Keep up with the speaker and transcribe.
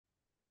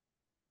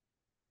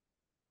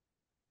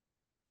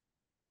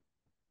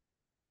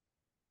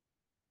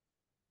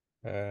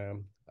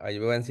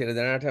අයුවන් සිර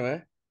දෙනාටම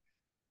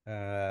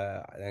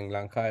දැන්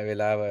ලංකාවේ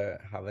වෙලාව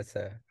හවස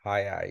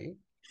 6යි.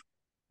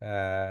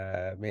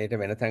 මේට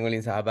වෙන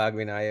තැන්වලින් සහභාගී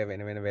වෙන අය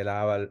වෙන වෙන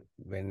වෙලාවල්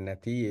වෙන්නේ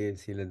නැති ඒ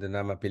සියලු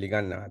දෙනාම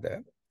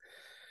පිළිගන්නාද.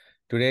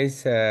 Today's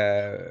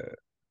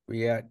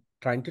we are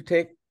trying to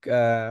take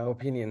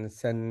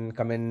opinions and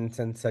comments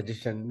and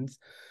suggestions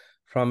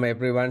from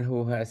everyone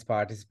who has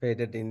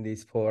participated in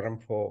this forum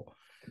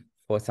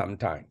for some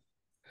time.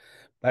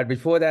 But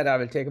before that, I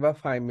will take about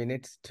 5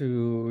 minutes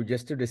to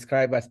just to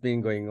describe what's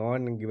been going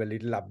on and give a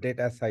little update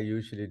as I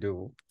usually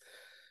do.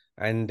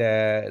 And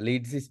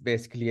Leeds is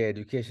basically an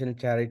education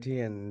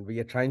charity, and we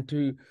are trying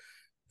to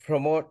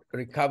promote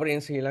recovery in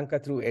Sri Lanka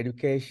through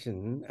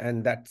education,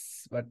 and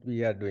that's what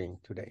we are doing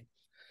today.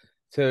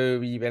 So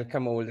we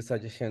welcome all the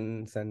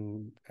suggestions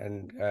and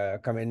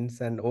comments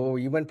or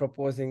even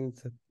proposing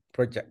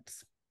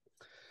projects.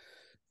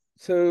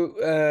 So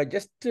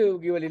just to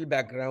give a little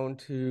background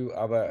to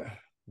our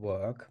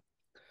work,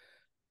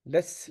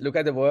 let's look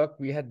at the work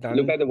we had done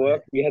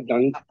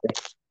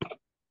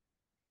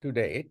to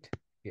date.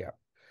 Yeah.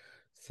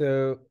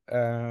 So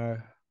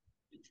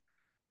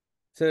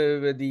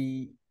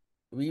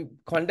we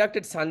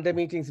conducted Sunday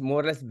meetings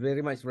more or less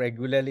very much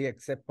regularly,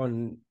 except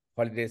on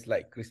holidays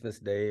like Christmas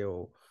Day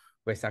or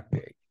Vesak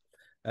Day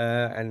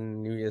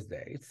and New Year's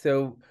Day.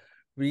 So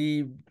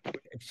we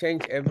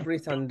exchange every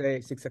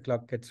Sunday 6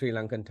 o'clock at Sri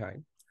Lankan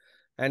time.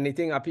 And I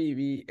think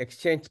we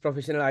exchanged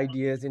professional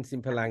ideas in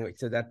simple language.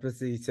 So that was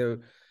so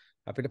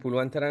අපිට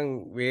පුළුවන්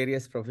තරම්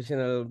various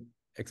professional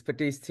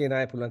expertise තියෙන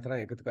අය පුළුවන් තරම්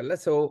එකතු කරලා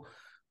so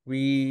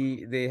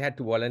they had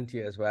to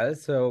volunteer as well,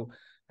 so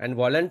and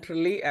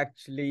voluntarily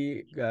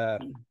actually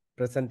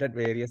presented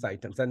various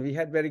items, and we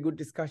had very good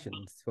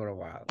discussions for a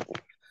while,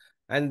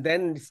 and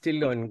then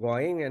still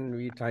ongoing, and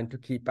we trying to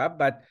keep up.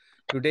 But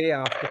today,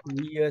 after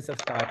 2 years of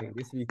starting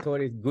this, we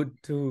thought it's good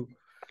to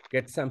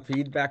get some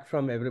feedback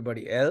from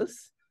everybody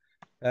else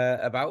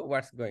about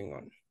what's going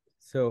on.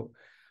 So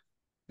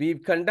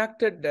we've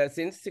conducted,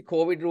 since the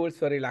COVID rules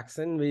were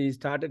relaxing, we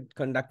started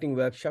conducting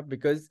workshop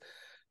because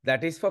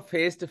that is for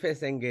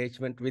face-to-face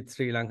engagement with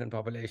Sri Lankan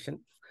population.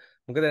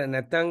 මොකද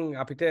නැත්තම්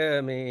අපිට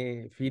මේ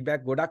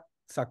feedback ගොඩක්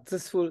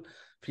successful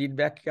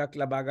feedback එකක්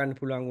ලබා ගන්න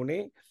පුළුවන් උනේ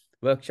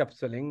workshops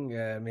වලින්.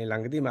 මේ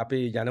ළඟදී අපි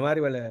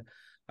ජනවාරි වල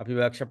අපි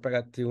workshop එකක්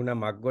තියුණා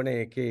මග්ගොනේ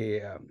එකේ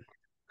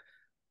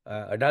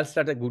adults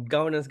ට good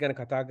governance ගැන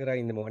කතා කරා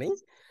in the morning,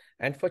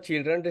 and for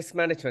children risk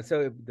management. So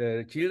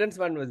the children's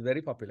one was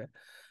very popular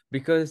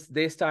because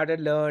they started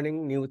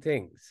learning new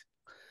things.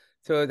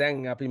 So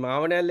then අපි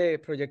මාවනැල්ලේ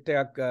project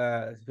එකක්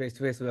face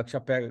to face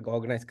workshop එකක්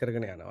organize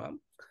කරගෙන යනවා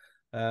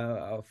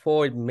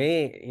for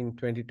May in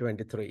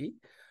 2023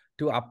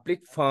 to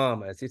uplift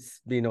farmers. It's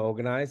been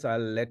organized.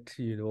 I'll let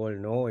you all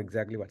know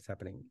exactly what's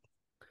happening.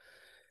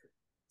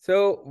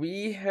 So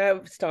we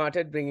have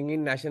started bringing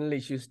in national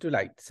issues to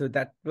light. So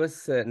that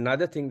was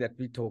another thing that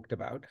we talked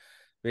about: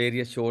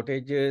 various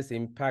shortages,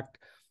 impact,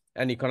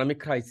 and economic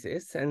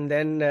crisis. And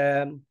then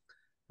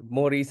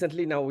more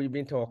recently, now we've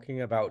been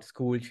talking about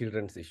school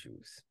children's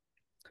issues.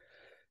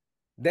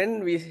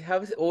 Then we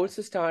have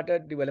also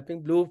started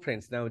developing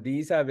blueprints. Now,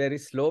 these are very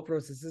slow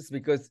processes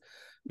because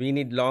we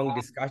need long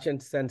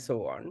discussions and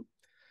so on.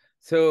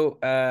 So,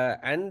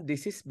 and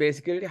this is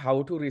basically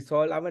how to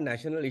resolve our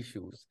national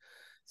issues.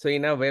 So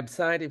in our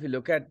website, if you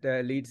look at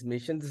Leeds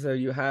missions, so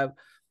you have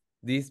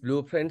these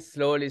blueprints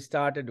slowly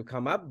started to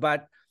come up,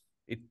 but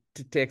it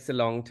takes a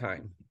long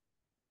time.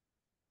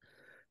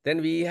 Then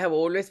we have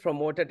always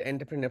promoted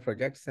entrepreneur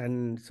projects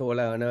and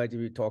solar energy.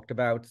 We talked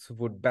about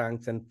food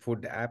banks and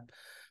food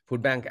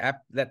bank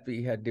app that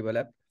we had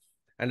developed,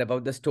 and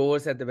about the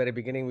stores at the very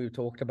beginning, we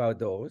talked about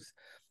those.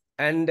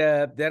 And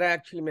there are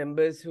actually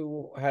members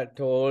who had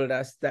told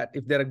us that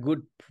if there are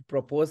good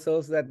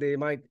proposals, that they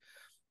might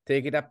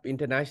take it up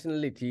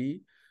internationally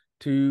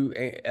to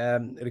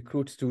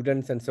recruit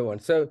students and so on.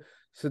 So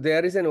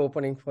there is an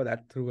opening for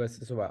that through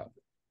us as well.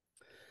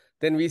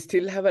 Then we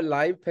still have a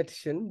live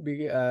petition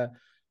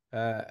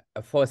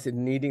for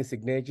needing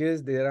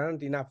signatures. There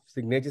aren't enough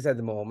signatures at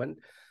the moment.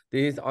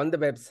 This is on the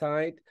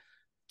website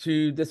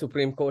to the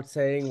Supreme Court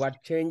saying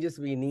what changes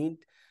we need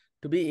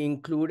to be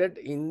included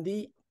in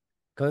the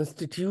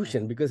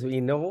Constitution, because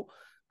we know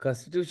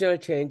constitutional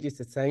change is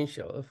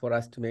essential for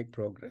us to make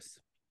progress.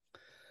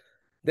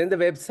 Then the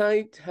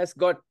website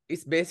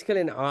it's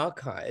basically an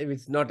archive.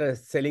 It's not a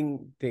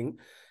selling thing.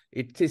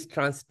 It is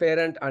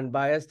transparent,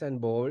 unbiased,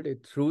 and bold.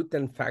 Truth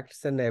and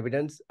facts and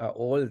evidence are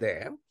all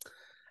there.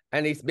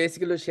 And it's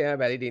basically to share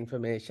valid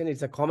information.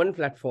 It's a common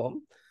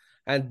platform.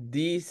 And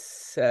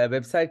this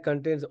website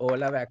contains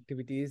all our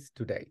activities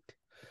to date.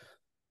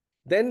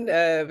 Then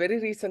very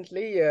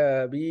recently,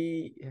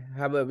 we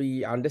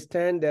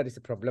understand there is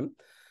a problem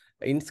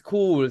in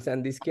schools,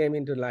 and this came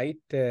into light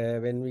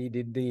when we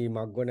did the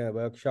Maggona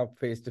workshop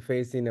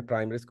face-to-face in a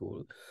primary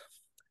school.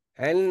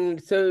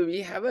 And so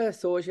we have a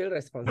social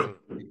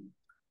responsibility.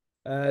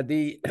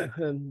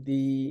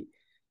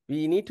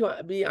 We need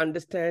to be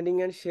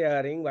understanding and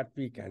sharing what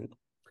we can,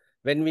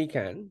 when we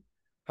can.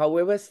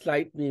 However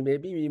slight we may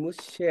be, we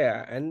must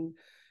share. And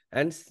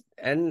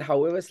And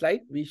however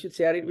slight, we should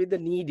share it with the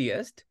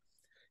neediest.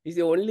 Is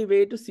the only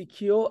way to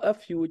secure a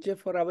future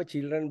for our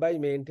children by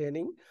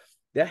maintaining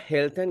their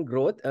health and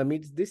growth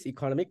amidst this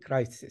economic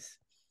crisis.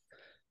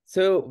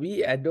 So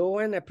we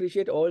adore and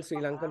appreciate all Sri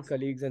Lankan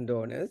colleagues and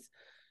donors,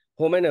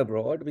 home and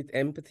abroad, with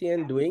empathy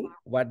and doing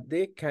what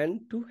they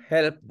can to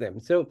help them.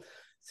 So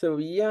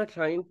we are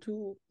trying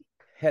to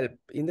help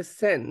in the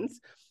sense,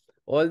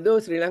 although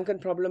Sri Lankan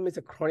problem is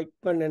a chronic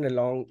one and a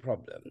long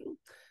problem,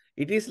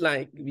 it is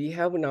like we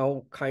have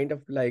now kind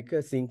of like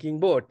a sinking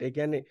boat.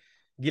 Again,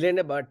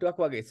 ගිලෙන බට්ටුවක්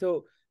වගේ.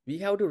 So we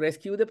have to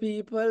rescue the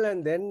people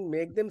and then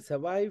make them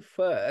survive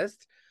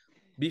first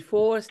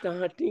before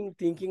starting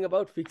thinking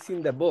about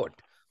fixing the boat.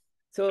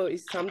 So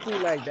it's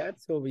something like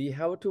that. So we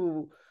have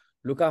to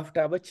look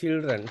after our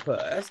children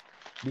first,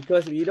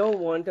 because we don't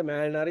want a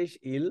malnourished,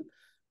 ill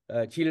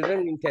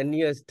children in 10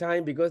 years'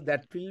 time, because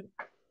that will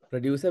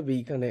produce a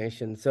weaker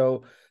nation.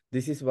 So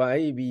this is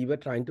why we were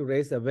trying to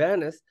raise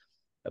awareness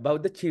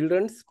about the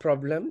children's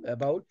problem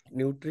about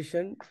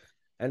nutrition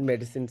and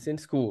medicines in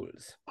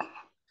schools.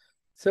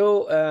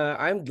 So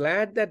I'm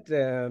glad that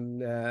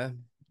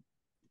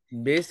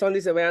based on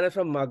this awareness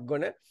from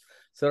Maggona,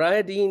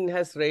 Soraya Dean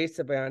has raised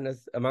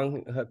awareness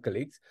among her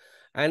colleagues,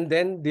 and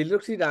then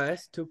Dilrukshi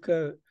Das took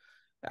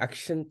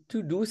action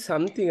to do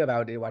something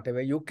about it,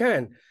 whatever you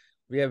can.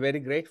 We are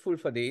very grateful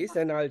for this,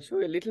 and I'll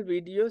show you a little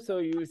video so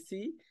you will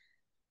see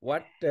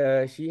what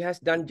she has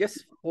done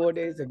just 4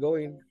 days ago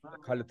in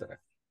Kalutara.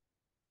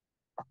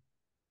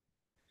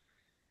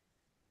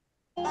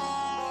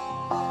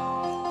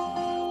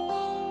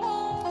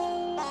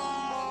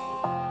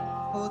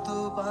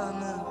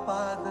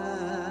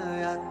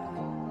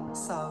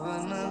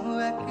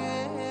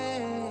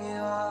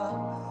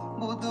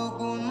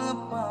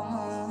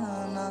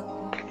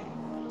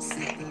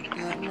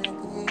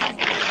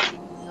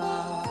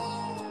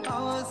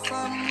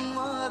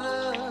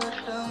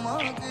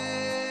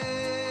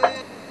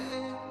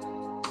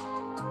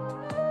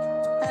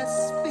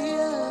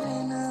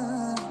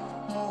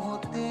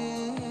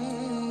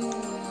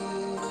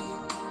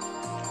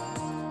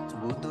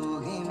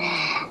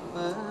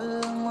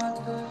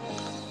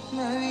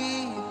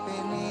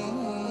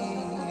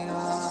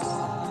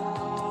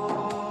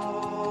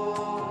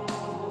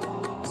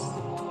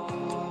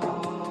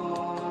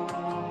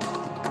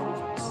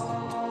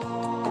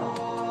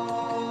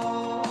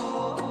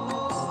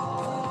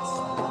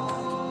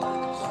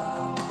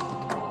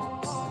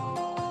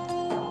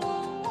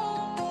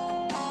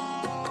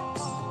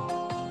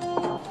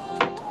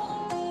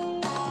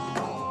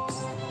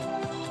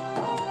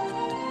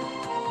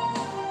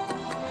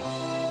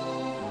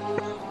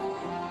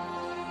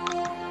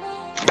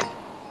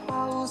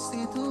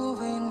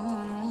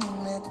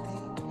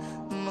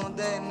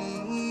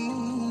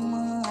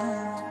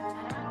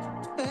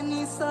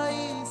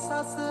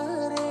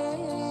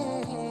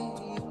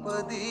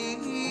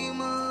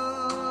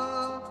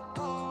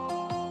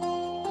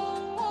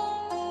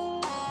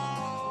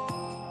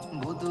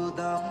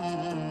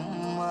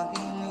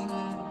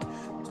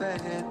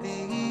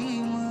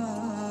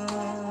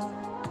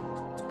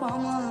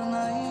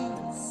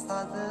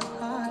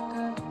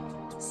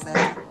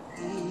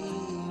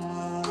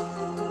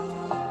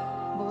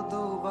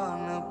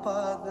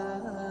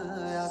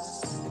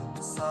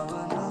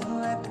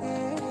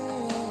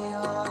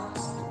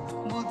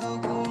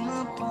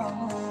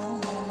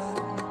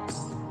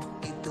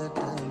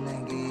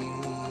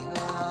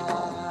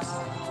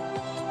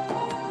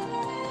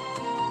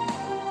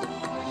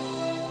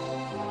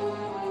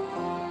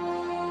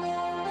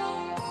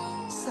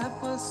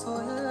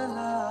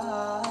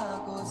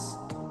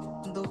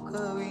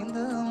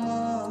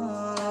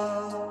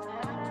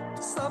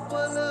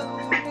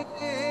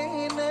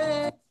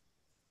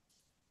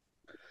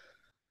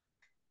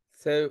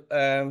 So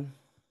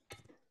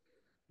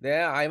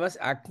there I must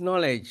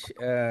acknowledge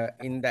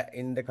in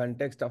the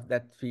context of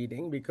that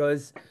feeding,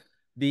 because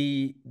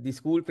the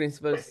school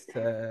principals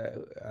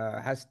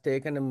has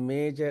taken a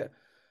major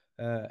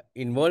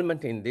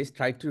involvement in this,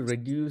 try to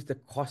reduce the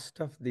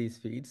cost of these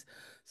feeds.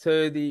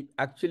 So the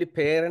actually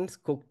parents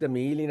cook the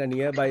meal in a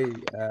nearby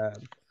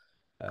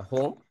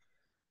home,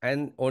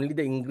 and only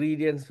the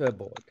ingredients were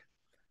bought.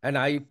 And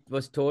I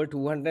was told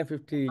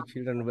 250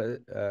 children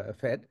were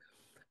fed.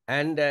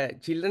 And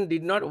children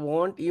did not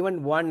want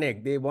even one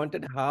egg. They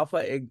wanted half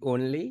an egg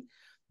only,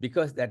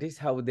 because that is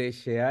how they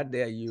shared,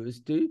 they are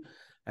used to.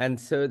 And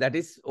so that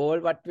is all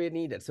what we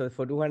needed. So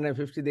for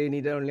 250, they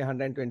needed only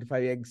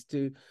 125 eggs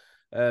to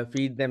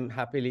feed them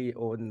happily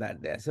on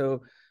that there.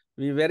 So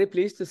we're very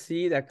pleased to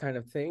see that kind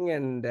of thing.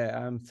 And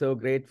I'm so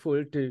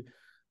grateful to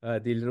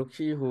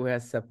Dilrukshi, who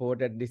has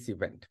supported this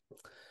event.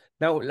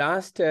 Now,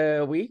 last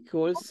week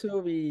also,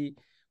 we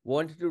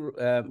wanted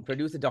to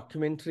produce a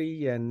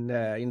documentary and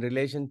in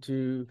relation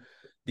to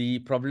the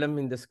problem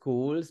in the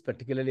schools,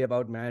 particularly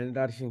about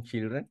malnourishing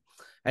children.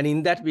 And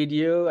in that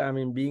video, I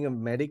mean, being a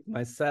medic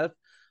myself,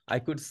 I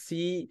could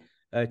see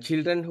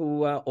children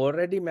who are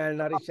already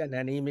malnourished and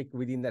anemic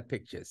within that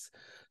pictures.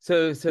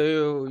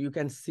 So you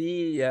can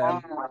see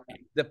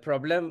the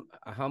problem,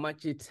 how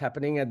much it's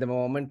happening at the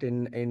moment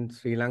in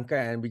Sri Lanka,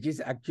 and which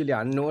is actually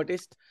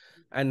unnoticed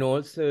and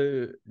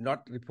also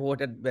not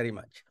reported very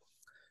much.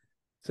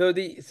 So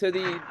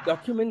the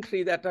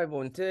documentary that I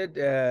wanted,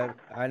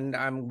 and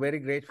I'm very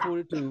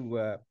grateful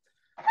to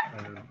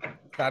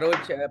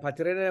Saroj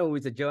Patirana, who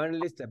is a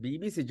journalist, a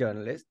BBC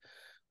journalist,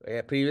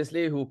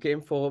 previously, who came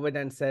forward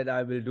and said,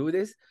 I will do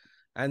this.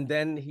 And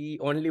then he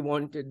only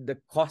wanted the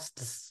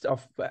costs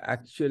of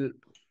actual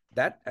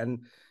that,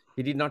 and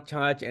he did not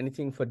charge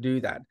anything for do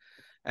that.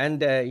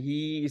 And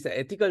he is an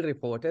ethical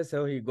reporter,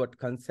 so he got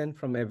consent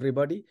from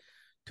everybody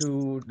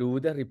to do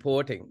the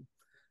reporting.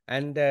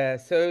 And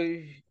so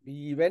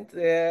he went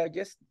there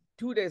just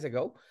 2 days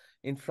ago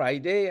in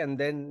Friday, and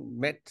then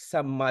met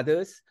some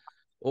mothers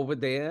over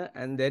there,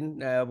 and then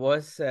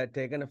was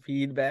taken a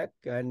feedback.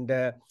 And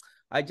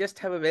I just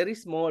have a very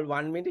small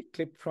 1-minute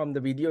clip from the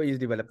video he's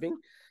developing.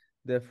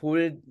 The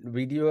full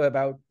video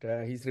about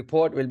his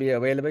report will be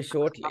available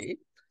shortly,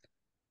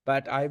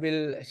 but I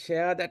will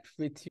share that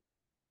with you.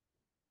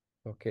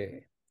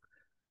 Okay.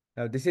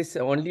 Now, this is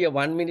only a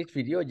 1-minute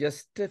video,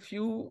 just a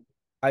few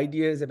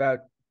ideas about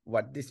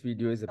what this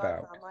video is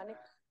about.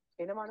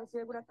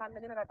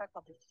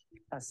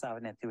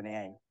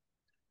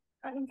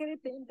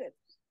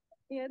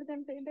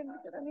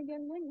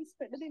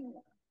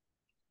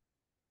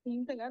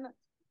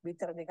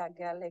 විතර දෙකක්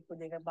ගෑල්ලා එක්ක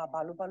දෙක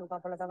බලු බලු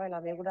කපලා තමයි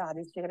ළමයෙකුට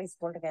ආදිස්ත්‍යයකට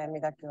ඉස්කෝලේට කෑම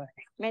එකක් කියනවා.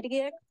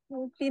 මැටිකයක්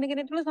තියෙන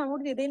කෙනෙක්ට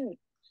සමහරවිට දෙන්නේ.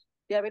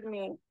 ඉතින් අපිට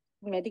මේ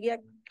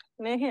මැටිකයක්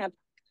නැහැ.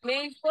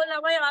 මේ ඉස්කෝලේ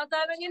ළමයි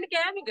ආසාවෙන් ඉන්න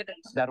කෑමකට.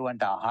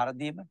 දරුවන්ට ආහාර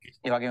දීම,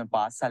 ඒ වගේම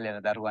පාසල්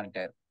යන දරුවන්ට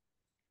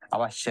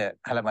අවශ්‍ය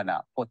කලමනා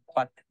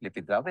පොත්පත්,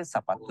 ලිපි ද්‍රව්‍ය,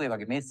 සපත්තු, ඒ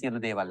වගේ මේ සියලු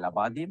දේවල්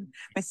ලබා දීම,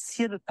 මේ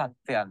සියලු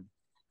තත්ත්වයන්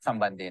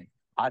සම්බන්ධයෙන්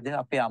අද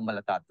අපේ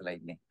අම්මලා තාත්තලා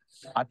ඉන්නේ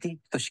අති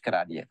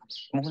දුෂ්කරාදිය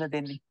මුහුණ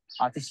දෙන්නේ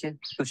අතිශය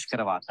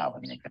දුෂ්කර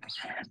වාතාවරණයකට.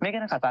 මේ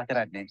ගැන කතා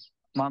කරන්නේ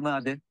මම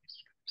අද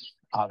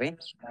ආවේ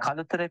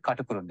කළුතර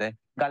කටුකුරුන්ද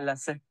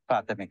ගල්ලස්ස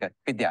ප්‍රාථමික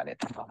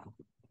විද්‍යාලයට.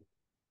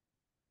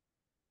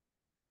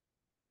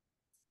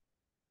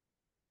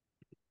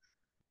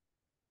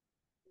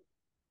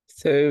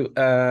 So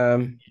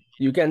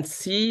you can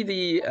see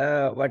the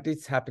what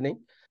is happening.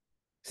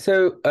 So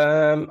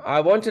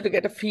I wanted to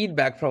get a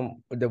feedback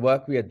from the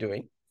work we are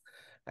doing.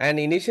 And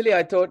initially,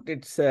 I thought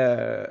it's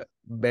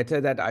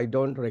better that I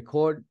don't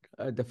record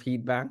the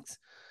feedbacks.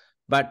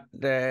 But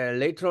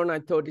later on, I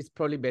thought it's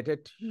probably better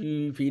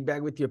to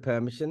feedback with your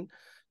permission,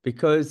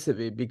 because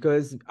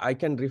I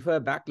can refer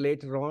back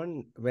later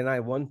on when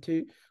I want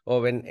to,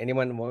 or when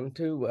anyone want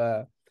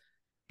to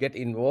get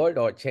involved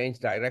or change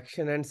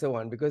direction and so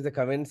on, because the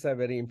comments are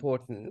very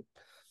important.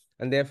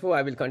 And therefore,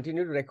 I will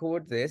continue to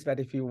record this. But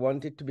if you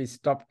want it to be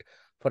stopped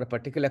for a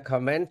particular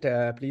comment,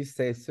 please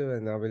say so,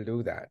 and I will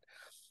do that.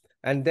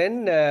 And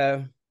then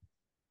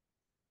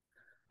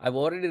I've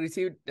already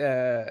received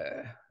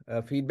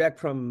feedback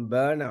from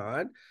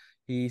Bernard.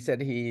 He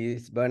said he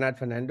is Bernard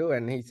Fernando,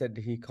 and he said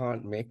he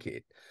can't make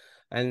it.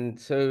 And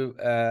so,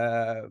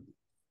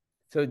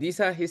 so these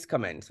are his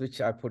comments,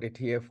 which I put it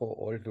here for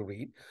all to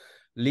read.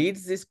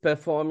 Leeds is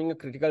performing a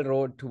critical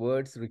role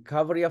towards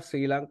recovery of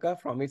Sri Lanka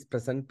from its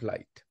present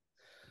plight.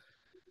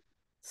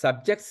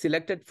 Subjects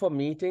selected for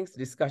meetings,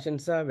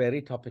 discussions are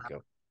very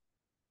topical.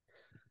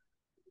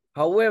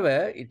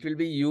 However, it will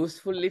be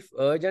useful if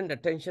urgent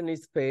attention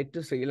is paid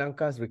to Sri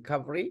Lanka's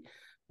recovery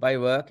by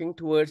working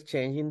towards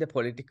changing the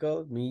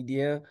political,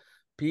 media,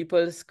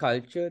 people's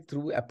culture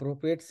through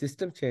appropriate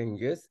system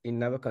changes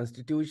in our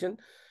constitution,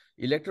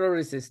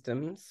 electoral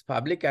systems,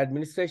 public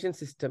administration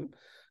system,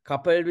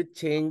 coupled with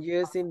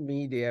changes in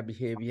media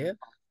behavior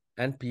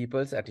and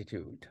people's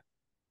attitude.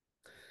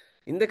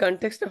 In the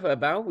context of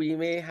above, we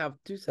may have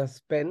to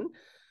suspend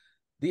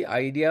the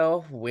idea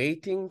of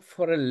waiting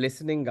for a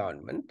listening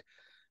government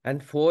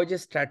and forge a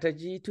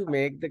strategy to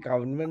make the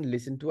government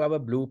listen to our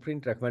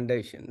blueprint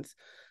recommendations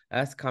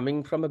as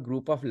coming from a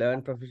group of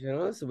learned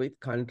professionals with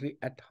country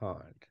at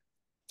heart.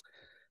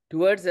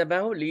 Towards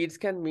above, Leeds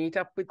can meet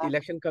up with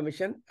Election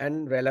Commission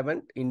and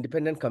relevant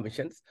independent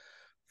commissions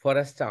for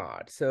a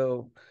start.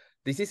 So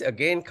this is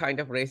again kind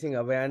of raising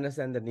awareness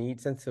and the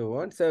needs and so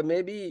on. So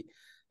maybe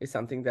it's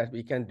something that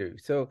we can do.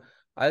 So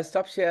I'll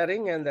stop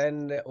sharing and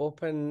then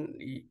open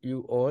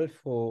you all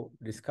for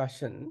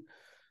discussion.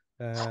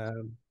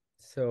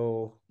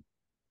 So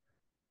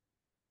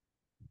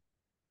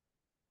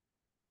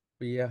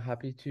we are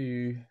happy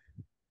to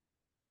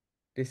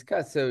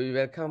discuss. So we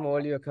welcome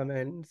all your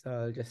comments.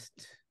 I'll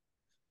just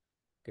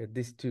get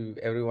this to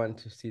everyone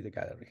to see the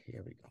gallery.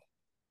 Here we go.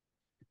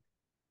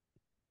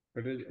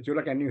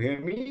 Chula, can you hear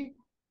me?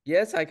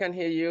 Yes, I can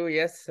hear you.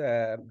 Yes,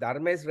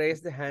 Dharmesh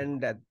raised the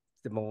hand at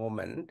the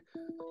moment.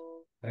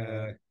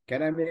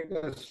 Can I make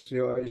a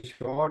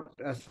short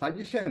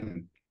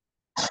suggestion?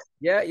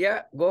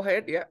 Yeah, go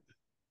ahead. Yeah.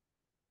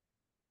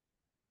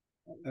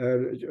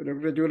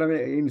 Dr. Chula,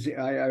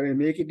 I will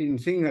make it in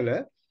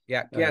Sinhala.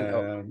 Yeah,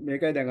 can.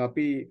 Make it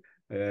api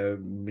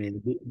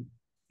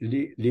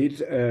leads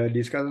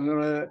discussion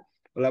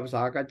වල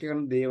සාකච්ඡා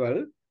කරන දේවල්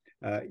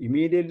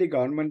immediately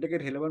government එක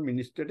relevant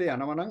minister ට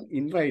යනවා නම්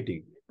in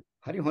writing.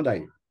 හරි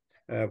හොඳයි.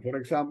 For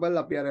example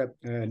අපි අර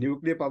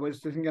nuclear power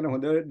station ගැන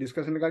හොඳ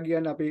discussion එකක්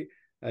කියන්නේ අපි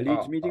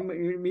Leeds meeting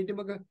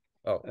එක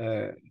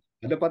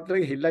අද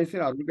පත්‍රයේ headlines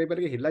එක අරුණ paper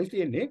එකේ headlines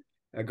තියෙන්නේ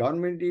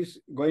government is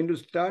going to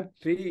start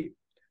 3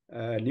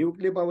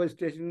 nuclear power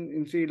station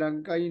in Sri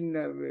Lanka in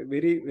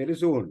very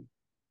soon.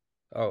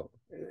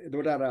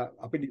 එතකොට අර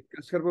අපි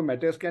discuss කරපු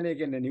matters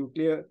කියන්නේ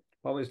nuclear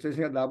power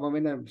station එක දාපම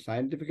වෙන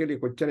scientifically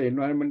කොච්චර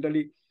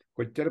environmentally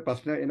කොච්චර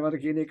ප්‍රශ්න එනවද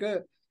කියන එක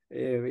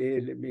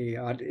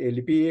මේ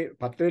ලිපියේ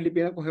පත්‍රයේ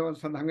ලිපියක කොහෙවත්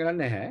සඳහන් වෙලා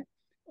නැහැ.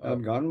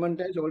 Government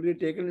has already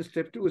taken a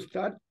step to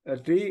start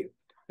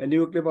 3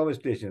 nuclear power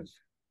stations.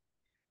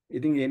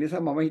 ඉතින් ඒ නිසා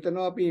මම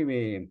හිතනවා අපි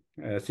මේ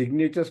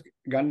signatures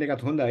ගන්න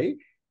එකත් හොඳයි.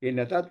 ඒ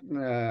නැතත්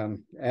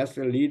as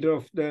a leader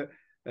of the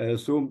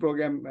Zoom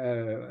program,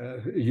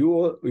 you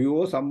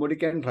or somebody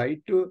can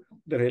write to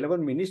the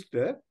relevant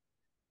minister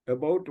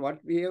about what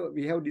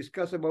we have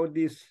discussed about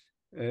these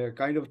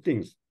kind of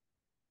things.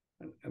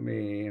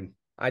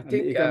 I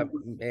think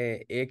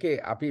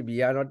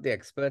we are not the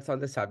experts on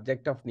the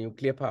subject of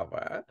nuclear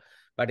power,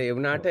 but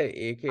එවුනාට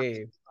ඒකේ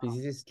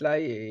physicists ලා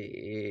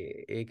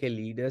ඒකේ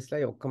leaders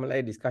ලා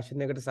ඔක්කොමලා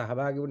discussion එකට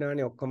සහභාගී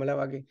වුණානේ ඔක්කොමලා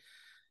වගේ.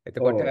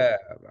 එතකොට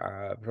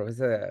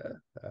Professor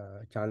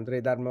Chandra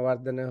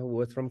Dharmawardana, who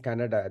was from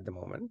Canada at the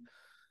moment,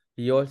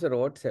 he also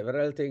wrote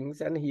several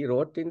things and he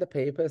wrote in the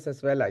papers as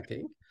well, I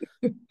think.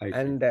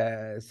 And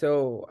so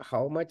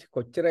how much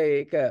කොච්චර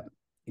ඒක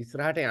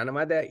ඉස්සරහට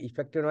යනවද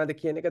effect වෙනවද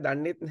කියන එක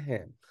දන්නෙත් නැහැ.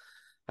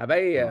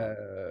 හැබැයි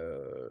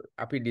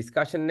අපි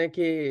discussion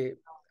එකේ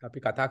අපි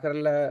කතා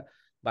කරලා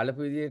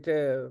බලපු විදිහට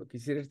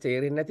කිසිසේත්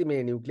තේරෙන්නේ නැති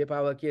මේ නියුක්ලියර්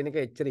පවර් කියන එක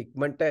එච්චර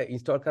ඉක්මනට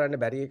ඉන්ස්ටෝල්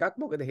කරන්න බැරි එකක්.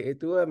 මොකද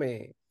හේතුව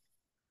මේ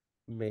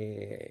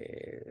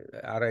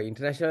අර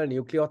ඉන්ටර්නැෂනල්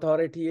නියුක්ලියර්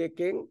ඔතොරිටි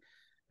එකෙන්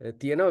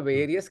තියෙන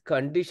various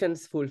conditions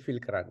fulfill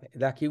කරන්න.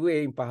 එදා කිව්වේ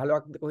එයින්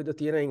 15ක් කොහෙද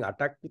තියෙන එයින්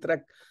 8ක්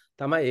විතරක්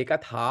තමයි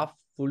ඒකත් half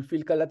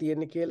fulfill කරලා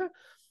තියෙන්නේ කියලා.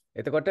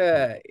 එතකොට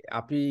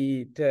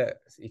අපිට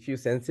if you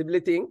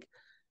sensibly think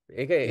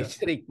ඒක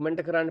එච්චර ඉක්මනට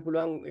කරන්න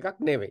පුළුවන් එකක්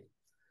නෙවෙයි.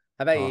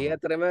 හැබැයි ඒ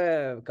අතරම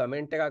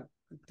කමෙන්ට් එකක්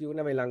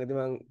තියුණා මේ ළඟදී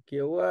මම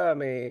කියුවා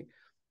මේ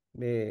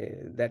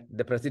that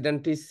the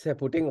president is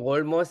putting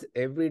almost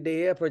every day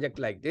a project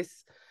like this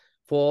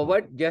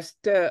forward,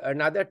 just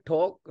another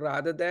talk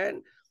rather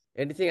than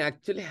anything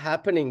actually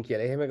happening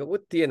කියලා. එහෙම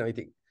එකකුත් තියෙනවා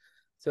ඉතින්.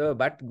 So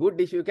but good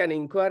if you can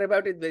inquire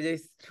about it whether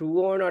it's true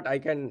or not. I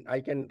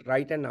can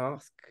write and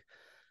ask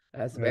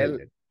as well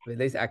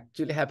whether it's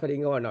actually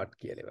happening or not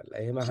කියලා.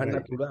 එහෙම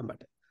අහන්න පුළුවන්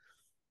මට.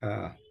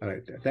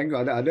 Right. Thank you.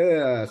 Other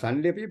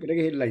Sunday paper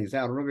headlines,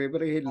 Aruna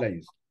paper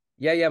headlines.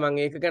 Yeah, මම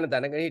ඒක ගැන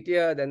දැනගෙන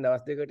හිටියා. දැන්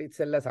දවස් දෙකකට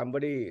ඉස්සෙල්ලා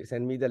somebody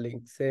send me the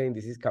link saying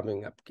this is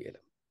coming up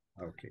කියලා.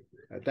 Okay.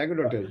 Thank you,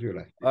 Dr.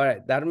 Chola. All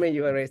right. Dharma,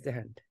 you have raised the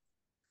hand.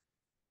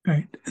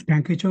 Right.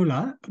 Thank you, Chola.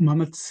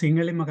 මම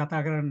සිංහලෙන්ම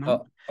කතා කරන්න.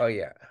 Oh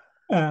yeah.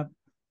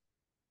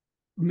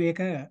 මේක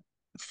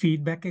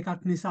feedback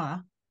එකක් නිසා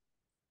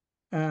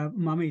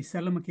මම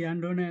ඉස්සෙල්ලම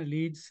කියන්න ඕනේ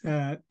Leeds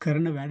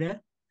කරන වැඩ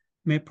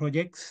මේ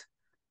projects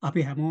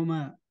අපි හැමෝම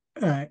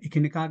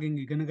එකිනෙකාගෙන්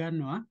ඉගෙන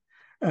ගන්නවා.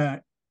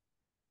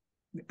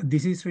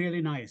 This is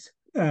really nice.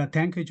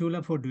 Thank you, Chula,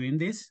 for doing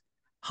this.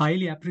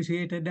 Highly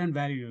appreciated and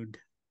valued.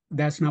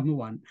 That's number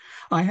one.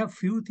 I have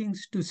few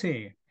things to say.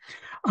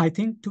 I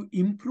think to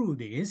improve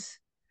this,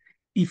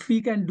 if we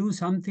can do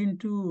something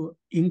to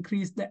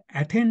increase the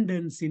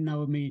attendance in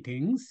our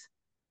meetings,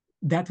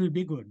 that will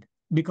be good.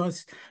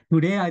 Because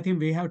today I think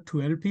we have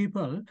 12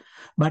 people,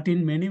 but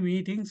in many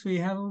meetings we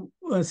have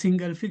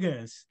single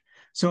figures.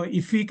 So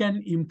if we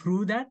can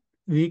improve that,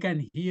 we can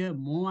hear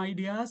more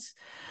ideas,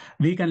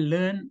 we can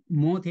learn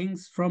more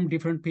things from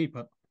different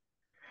people.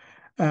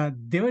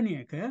 දෙවැනි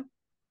එක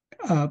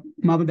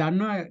මම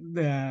දන්නවා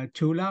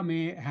චූලා මේ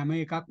හැම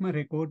එකක්ම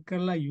record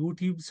කරලා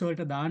YouTube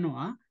වලට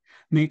දානවා.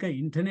 මේක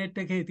ඉන්ටර්නෙට්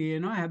එකේ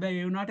තියෙනවා.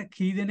 හැබැයි ඒ වුණාට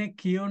කී දෙනෙක්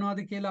කියවනවද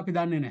කියලා අපි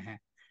දන්නේ නැහැ.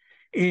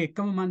 ඒ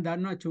එකම මම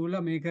දන්නවා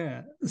චූලා මේක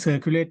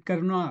සර්කියුලේට්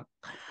කරනවා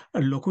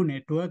ලොකු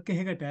නෙට්වර්ක්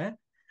එකකට.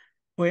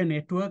 ඔය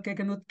නෙට්වර්ක්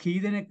එකනොත් කී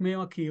දෙනෙක්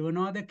මේවා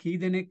කියවනවද කී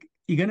දෙනෙක්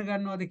ඉගෙන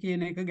ගන්නවද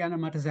කියන එක ගැන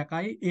මට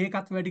සැකයි.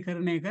 ඒකත් වැඩි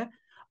කරන එක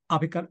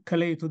අපි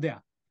කළ යුතු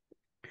දෙයක්.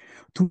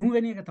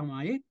 තුන්වෙනි එක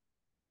තමයි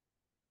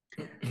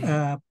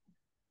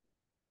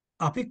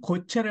අපි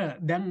කොච්චර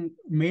දැන්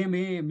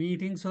මේ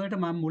මීටින්ග්ස් වලට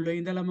මම මුල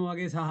ඉඳලම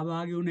වගේ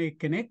සහභාගී වුණ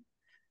එක්කෙනෙක්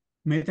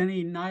මෙතන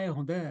ඉන්න අය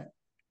හොඳ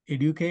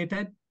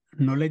educated,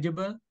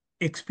 knowledgeable,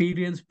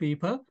 experienced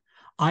people.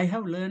 I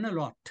have learned a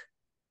lot.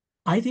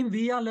 I think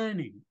we are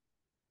learning.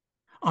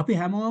 අපි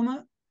හැමෝම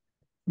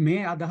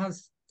මේ අදහස්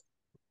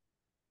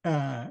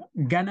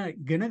ගැන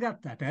ගෙන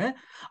ගත්තට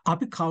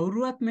අපි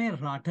කවුරුවත් මේ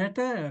රටට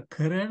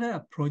කරන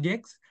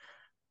projects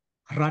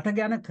රට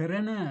ගැන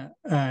කරන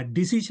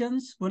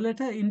decisions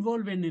වලට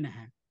involve වෙන්නේ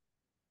නැහැ.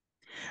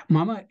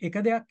 මම එක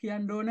දෙයක්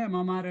කියන්න ඕනේ.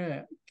 මම අර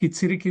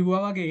කිත්සිරි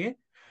කිව්වා වගේ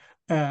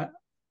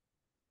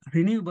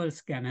renewables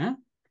ගැන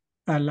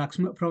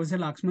Professor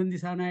Laxman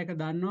Disanayaka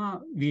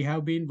දන්නවා we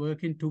have been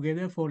working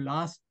together for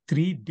last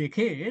 3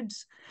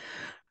 decades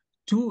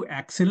to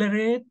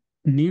accelerate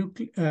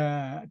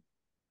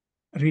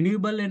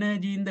renewable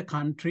energy in the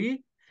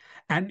country,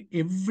 and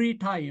every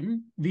time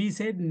we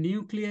said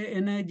nuclear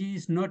energy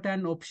is not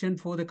an option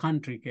for the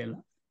country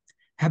කියලා.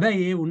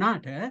 හැබැයි ඒ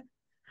වුණාට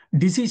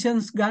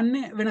decisions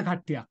ගන්න වෙන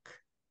කට්ටියක්.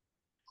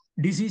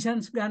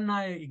 decisions ගන්න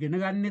අය ඉගෙන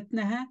ගන්නෙත්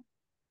නැහැ.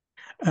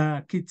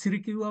 කිත්සිරි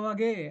කිව්වා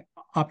වගේ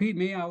අපි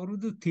මේ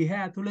අවුරුදු 30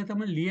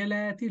 ඇතුළතම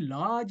ලියලා ඇති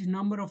large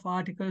number of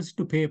articles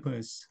to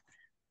papers.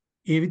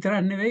 ඒ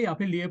විතරක් නෙවෙයි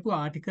අපි ලියපු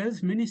articles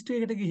ministry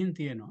එකට ගිහින්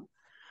තියෙනවා.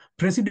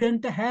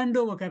 president hand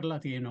over කරලා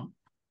තියෙනවා.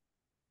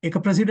 එක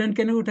president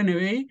කෙනෙකුට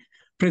නෙවෙයි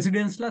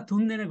presidents ලා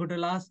 3 දෙනෙකුට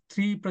last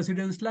 3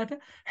 presidents ලාට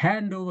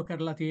hand over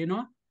කරලා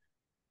තියෙනවා.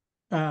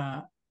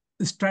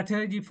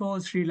 strategy for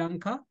Sri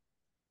Lanka,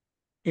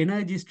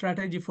 energy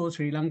strategy for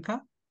Sri Lanka.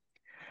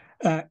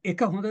 එක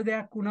හොඳ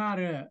දෙයක් වුණා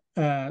අර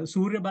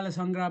සූර්ය බල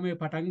සංග්‍රාමයේ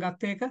පටන්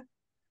ගත්ත එක.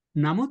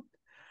 නමුත්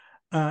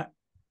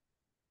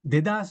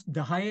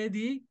 2010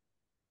 දී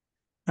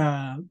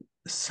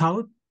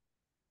සවුත්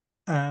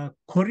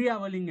කොරියා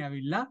වලින්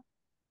ඇවිල්ලා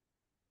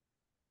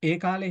ඒ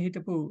කාලේ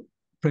හිටපු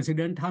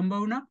ප්‍රෙසිඩන්ට් හම්බ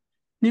වුණා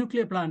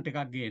නියුක්ලියර් ප්ලාන්ට් එකක්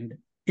ගේන්න.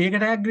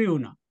 ඒකට ඇග්‍රී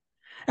වුණා.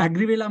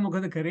 ඇග්‍රී වෙලා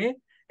මොකද කරේ?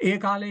 ඒ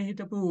කාලේ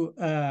හිටපු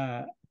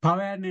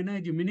power and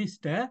energy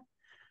minister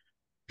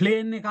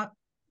plane එකක්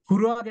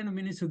පුරවාගෙන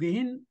මිනිස්සු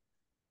ගිහින්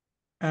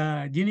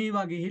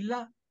ජිනීවා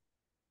ගිහිල්ලා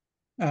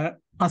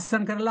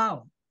අස්සන් කරලා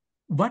ආවා.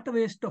 What a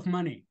waste of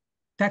money.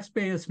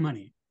 Taxpayers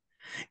money.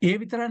 ඒ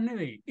විතරක්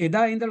නෙවෙයි.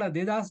 එදා ඉඳලා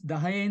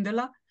 2010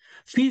 ඉඳලා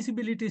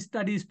feasibility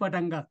studies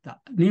පටන් ගත්තා.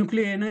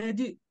 nuclear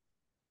energy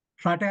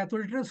රට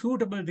ඇතුළට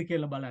suitable ද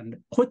කියලා බලන්න.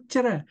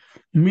 කොච්චර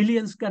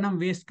millions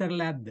ගණන් waste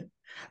කරලා ඇද්ද?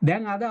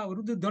 දැන් අද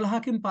අවුරුදු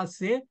 12කින්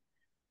පස්සේ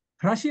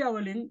රෂියාව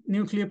වලින්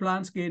nuclear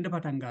plants ගේන්න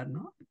පටන්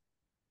ගන්නවා.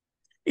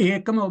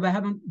 ඒකම ඔබ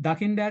හැම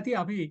දකින්න ඇති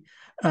අපි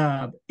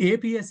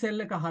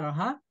APSL එක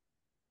හරහා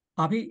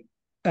අපි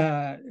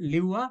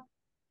ලිව්වා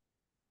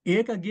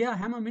ඒක ගියා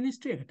හැම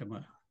මිනිස්ට්‍රි එකටම.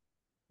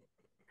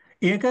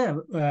 ඒක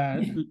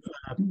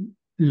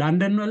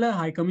ලන්ඩන් වල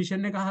හයි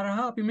කමිෂන් එක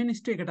හරහා අපි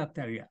මිනිස්ට්‍රි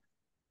එකටත් ඇරියා.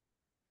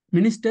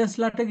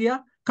 මිනිස්ටර්ස්ලාට ගියා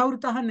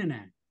කවුරුත් අහන්නේ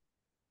නැහැ.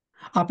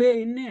 අපේ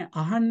ඉන්නේ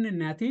අහන්නේ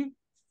නැති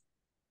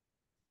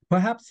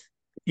perhaps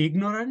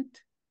ignorant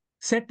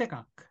set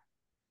එකක්.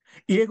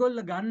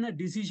 ඒගොල්ල ගන්න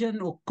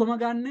ඩිසිෂන් ඔක්කොම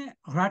ගන්න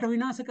රට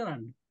විනාශ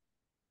කරන්න.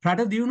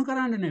 රට දියුණු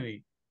කරන්න නෙවෙයි.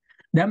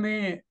 දැන්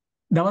මේ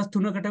දවස්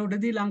 3කට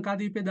උඩදී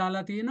ලංකාදීපේ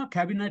දාලා තියෙන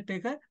කැබිනට්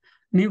එක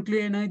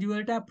නියුක්ලියර් එනර්ජි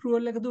වලට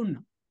අප්‍රූවල් එක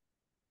දුන්නා.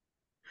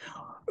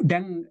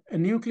 දැන්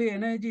නියුක්ලියර්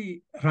එනර්ජි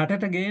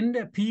රටට ගේන්න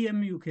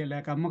PMU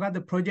කියලා එකක්. මොකද්ද?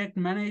 ප්‍රොජෙක්ට්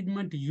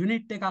මැනේජ්මන්ට්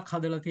යුනිට් එකක්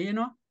හදලා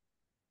තියෙනවා.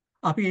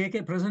 අපි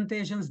ඒකේ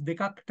ප්‍රසන්ටේෂන්ස්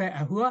දෙකකට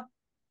ඇහුවා.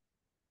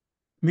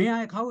 මේ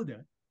අය කවුද?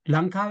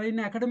 ලංකාවේ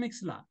ඉන්න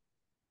ඇකඩමික්ස්ලා.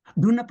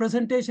 දුන්න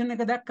ප්‍රසන්ටේෂන්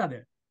එක දැක්කද?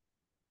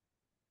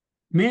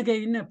 මේකේ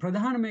ඉන්න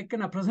ප්‍රධානම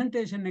එක්කන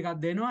ප්‍රසන්ටේෂන් එකක්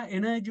දෙනවා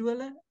එනර්ජි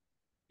වල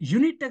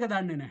යුනිට් එක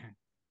දන්නේ නැහැ.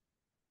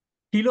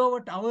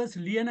 කිලෝවොට් අවර්ස්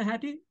ලියන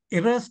හැටි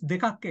එරර්ස්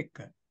දෙකක්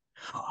එක්ක.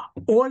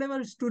 O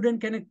level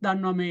ස්ටුඩන්ට් කෙනෙක්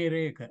දන්නවා මේ එරර්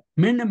එක.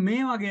 මෙන්න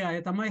මේ වගේ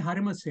අය තමයි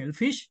හරිම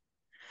selfish.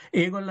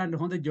 ඒගොල්ලන්ට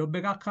හොඳ ජොබ්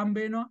එකක්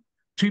හම්බ වෙනවා,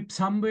 ට්‍රිප්ස්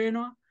හම්බ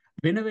වෙනවා,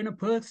 වෙන වෙන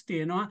perks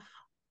තියෙනවා.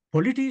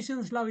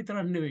 politicians ලා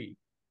විතරක් නෙවෙයි.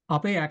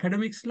 අපේ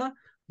academics ලා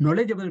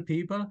knowledgeable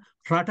people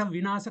රට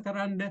විනාශ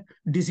කරන්න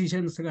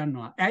decisions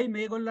ගන්නවා. ඇයි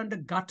මේගොල්ලන්ට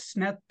guts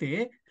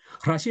නැත්තේ?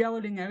 රෂියාව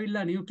වලින්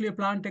ඇවිල්ලා නියුක්ලියර්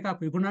ප්ලාන්ට්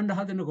එකක් විකුණන්න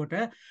හදනකොට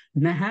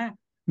නැහැ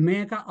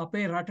මේක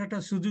අපේ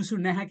රටට සුදුසු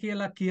නැහැ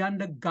කියලා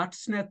කියන්න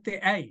guts නැත්තේ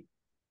ඇයි?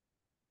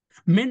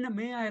 මෙන්න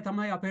මේ අය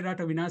තමයි අපේ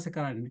රට විනාශ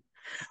කරන්නේ.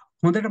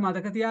 හොඳට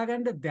මතක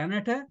තියාගන්න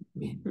දැනට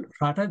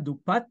රට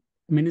දුප්පත්,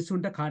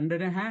 මිනිස්සුන්ට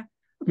කණ්ඩ නැහැ,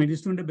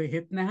 මිනිස්සුන්ට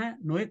බෙහෙත් නැහැ,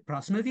 නොයෙක්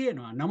ප්‍රශ්න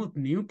තියෙනවා. නමුත්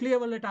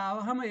නියුක්ලියර් වලට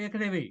ආවහම ඒක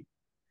නෙවෙයි.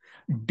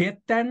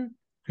 death and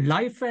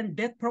life and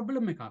death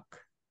problem එකක්.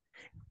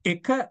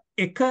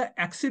 එක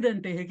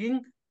accident එකකින්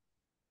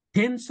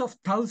tens of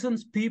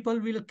thousands people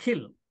will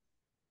kill.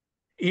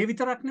 ඒ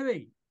විතරක්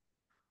නෙවෙයි.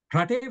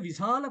 රටේ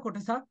විශාල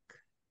කොටසක්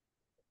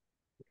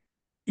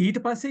ඊට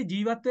පස්සේ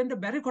ජීවත් වෙන්න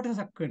බැරි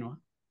කොටසක් වෙනවා.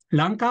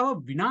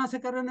 ලංකාව විනාශ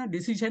කරන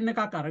ඩිසිෂන්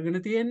එකක්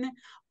අරගෙන තියෙන්නේ.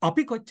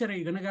 අපි කොච්චර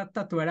ඉගෙන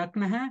ගත්තත් වැඩක්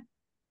නැහැ.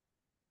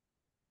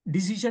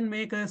 ඩිසිෂන්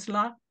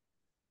මේකර්ස්ලා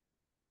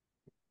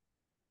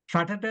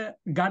රටට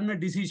ගන්න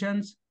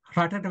ඩිසිෂන්ස්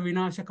රටට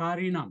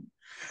විනාශකාරී නම්.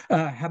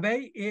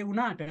 හැබැයි ඒ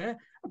වුණාට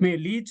මේ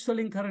ලීඩ්ස්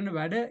වලින් කරන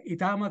වැඩ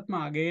ඉතාමත්ම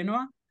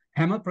අගයනවා.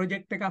 හැම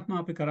ප්‍රොජෙක්ට් එකක්ම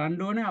අපි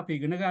කරන්න ඕනේ, අපි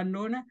ඉගෙන ගන්න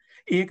ඕනේ.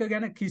 ඒක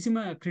ගැන කිසිම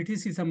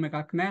ක්‍රිටිසිසම්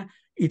එකක් නැහැ.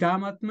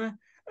 ඉතාමත්ම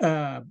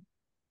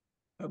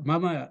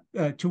මම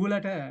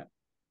චුලට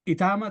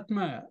ඉතාමත්ම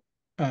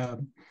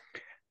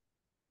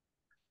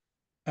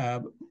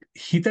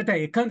හිතට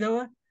එකඟව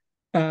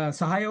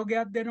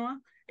සහයෝගයක් දෙනවා.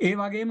 ඒ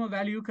වගේම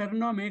වැලියු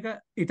කරනවා. මේක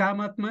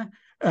ඉතාමත්ම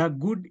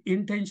good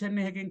intention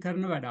එකකින්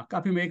කරන වැඩක්.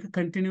 අපි මේක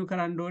කන්ටිනියු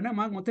කරන්න ඕන.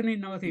 මම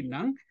ඔතනින්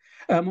නවතින්නම්.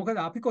 මොකද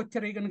අපි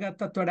කොච්චර ඉගෙන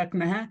ගත්තත් වැඩක්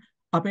නැහැ.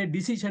 අපේ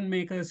decision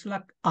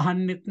makersලා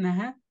අහන්නෙත්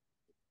නැහැ.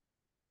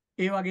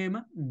 ඒ වගේම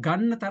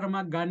ගන්න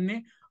තරමක්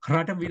ගන්නේ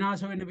රට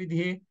විනාශ වෙන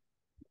විදිහේ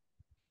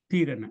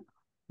තීරණ.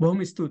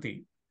 බොහොම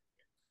ස්තුතියි.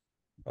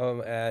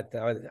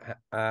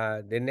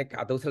 දෙන්නෙක්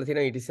අත උසලා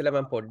තියෙනවා ඊට ඉස්සෙල්ලා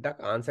මම පොඩ්ඩක්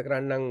ආන්සර්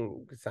කරන්නම්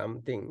some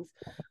things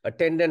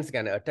attendance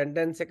ගැන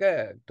attendance එක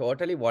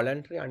totally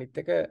voluntary අනිත්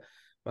එක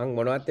මම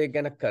මොනවත් ඒක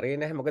ගැන කරේ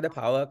නැහැ මොකද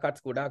power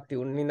cuts ගොඩාක්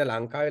තියුණු හින්දා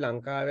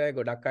ලංකාවේ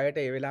ගොඩක්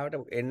අයට ඒ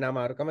වෙලාවට එන්න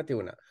අමාරුකම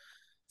තියුණා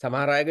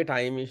සමහර අයගේ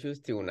time issues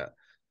තියුණා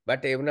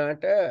but ඒ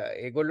වුණාට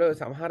ඒගොල්ලෝ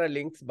සමහර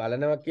links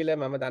බලනවා කියලා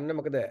මම දන්න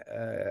මොකද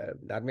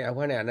ධර්මයේ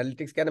අහුවනේ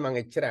analytics ගැන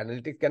මම එච්චර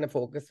analytics ගැන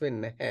focus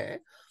වෙන්නේ නැහැ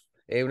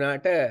ඒ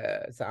වුණාට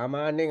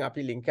සාමාන්‍යයෙන්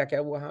අපි ලින්ක් එකක්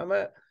යවුවාම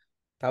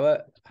තව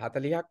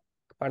 40ක්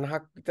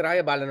 50ක් විතර අය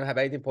බලනවා.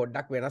 හැබැයි ඉතින්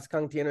පොඩ්ඩක්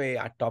වෙනස්කම් තියෙනවා.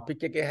 ඒ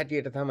ටොපික් එකේ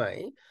හැටියට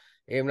තමයි.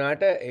 ඒ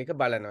වුණාට ඒක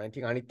බලනවා.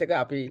 ඉතින් අනිත් එක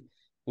අපි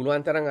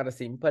පුළුවන් තරම් අර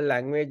සිම්පල්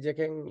ලැන්ග්වේජ්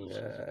එකෙන්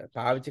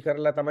පාවිච්චි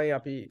කරලා තමයි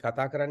අපි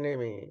කතා කරන්නේ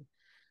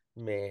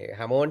මේ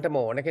හැමෝන්ටම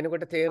ඕන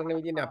කෙනෙකුට තේරෙන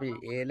විදිහට අපි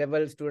A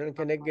level ස්ටුඩන්ට්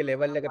කෙනෙක්ගේ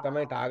level එක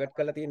තමයි ටාගට්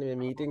කරලා තියෙන්නේ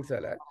මේ මීටින්ග්ස්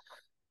වල.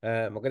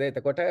 මොකද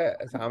එතකොට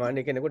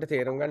සාමාන්‍ය කෙනෙකුට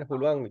තේරුම් ගන්න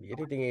පුළුවන් විදිහට.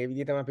 ඉතින් ඒ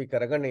විදිහටම අපි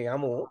කරගෙන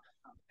යමු.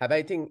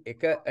 හැබැයි ඉතින්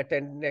එක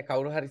ඇටෙන්ඩ්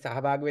කවුරු හරි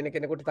සහභාගී වෙන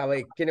කෙනෙකුට තව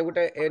එක්කෙනෙකුට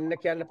එන්න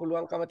කියන්න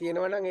පුළුවන්කම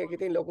තියෙනවා නම් ඒක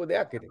ඉතින් ලොකු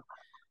දෙයක් ඉතින්.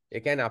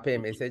 ඒ කියන්නේ අපේ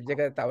මෙසේජ්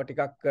එක තව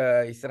ටිකක්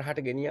ඉස්සරහට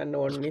ගෙනියන්න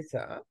ඕන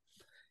නිසා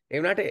ඒ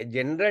වුණාට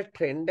ජෙනරල්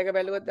ට්‍රෙන්ඩ් එක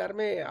බැලුවොත්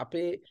ධර්මයේ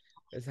අපේ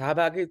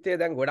සහභාගීත්වය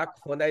දැන් ගොඩක්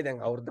හොඳයි. දැන්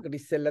අවුරුද්දකට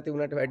ඉස්සෙල්ලා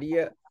තිබුණාට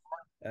වැඩිය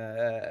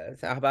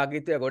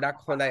සහභාගීත්වය ගොඩක්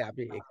හොඳයි.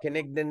 අපි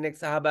එක්කෙනෙක් දෙන්නෙක්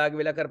සහභාගී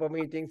වෙලා කරපු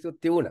මීටින්ග්ස් උත්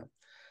තිබුණා.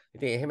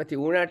 ඉතින් එහෙම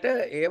තිබුණාට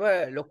ඒව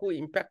ලොකු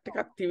ඉම්පැක්ට්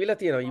එකක් තිබිලා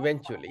තියෙනවා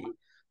ඉවෙන්චුවලි.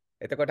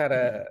 එතකොට අර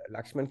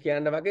ලක්ෂ්මන්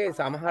කියන්න වගේ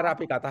සමහර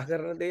අපි කතා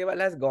කරන දේවල්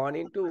has gone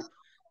into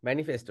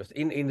manifestos.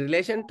 In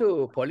relation to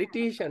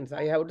politicians,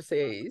 I have to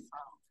say is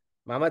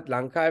මමත්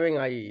ලංකාවෙන්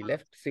I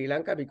left Sri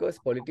Lanka because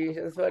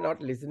politicians were not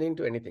listening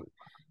to anything.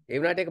 ඒ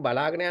වුණාට ඒක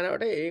බලාගෙන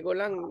යනකොට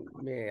ඒගොල්ලන්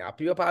මේ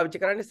අපිව පාවිච්චි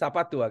කරන්නේ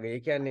සපත්තු වගේ.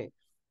 ඒ කියන්නේ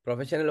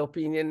ප්‍රොෆෙෂනල්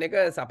ඔපිනියන් එක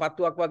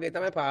සපත්තුවක් වගේ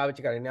තමයි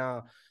පාවිච්චි කරන්නේ.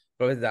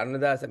 Professor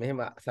Dharnadasa මෙහෙම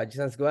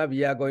suggestions ගියා we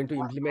are going to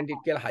implement it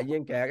කියලා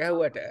හයියෙන් කෑ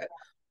ගැහුවට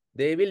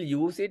they will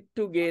use it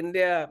to gain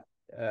their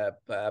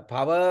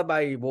power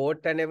by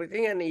vote and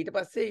everything and ඊට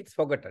පස්සේ it's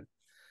forgotten.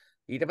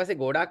 ඊට පස්සේ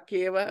ගොඩක්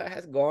ඒවා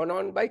has gone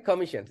on by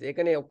commissions.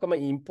 ඒකනේ ඔක්කොම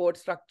import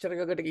structure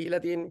එකකට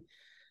ගිහිලා තියෙන්නේ.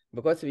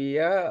 Because we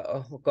are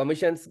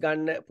commissions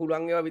ගන්න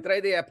පුළුවන් ඒවා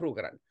විතරයි they approve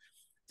කරන්නේ.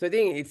 So I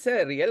think it's a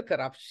real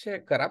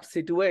corrupt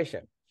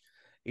situation.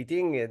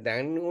 ඉතින්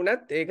දැන්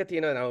උනත් ඒක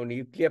තියෙනවා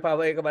නියුක්ලියර්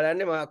පවර් එක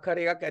බලන්නේ මොකක්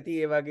හරි එකක් ඇති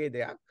ඒ වගේ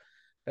දෙයක්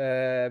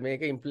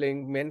මේක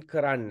ඉම්ප්ලිමන්ට්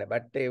කරන්න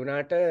but ඒ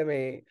වුණාට මේ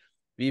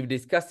we've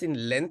discussed in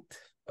length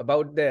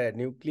about the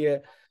nuclear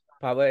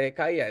power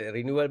එකයි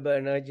renewable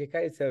energy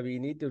එකයි so we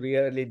need to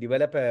really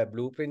develop a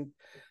blueprint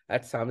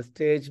at some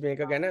stage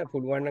මේක ගැන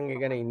පුළුවන් නම් ඒ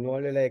ගැන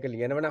involve වෙලා ඒක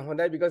ලියනවා නම්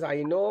හොඳයි because I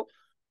know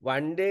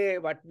one day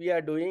what we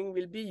are doing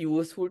will be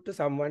useful to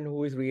someone who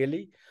is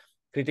really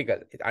critical.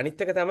 අනිත්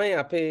එක තමයි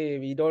අපේ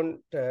we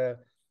don't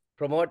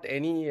promote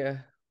any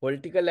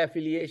political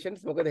affiliations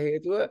මොකද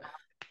හේතුව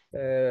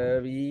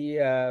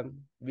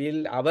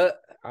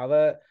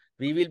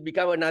we will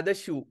become another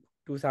shoe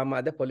to some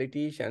other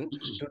politician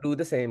to do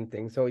the same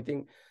thing. So I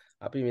think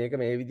අපි මේක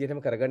මේ විදිහටම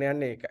කරගෙන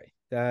යන්නේ ඒකයි.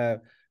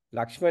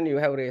 Lakshman, you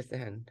have raised the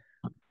hand.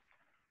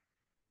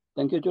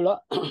 Thank you, Chula.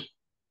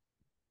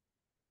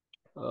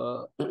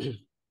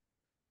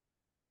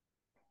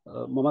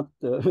 මමත්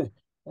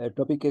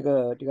topic එක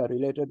ටික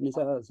related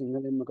නිසා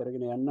සිංහලෙන්ම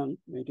කරගෙන යන්නම්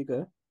මේ ටික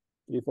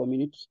 3-4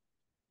 minutes.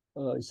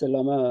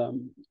 ඉස්සෙල්ලාම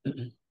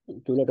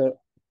චුලට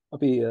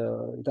අපි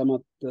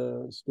ඉතාමත්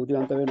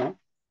ස්තුතිවන්ත වෙනවා.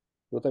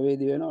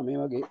 කෘතවේදී වෙනවා මේ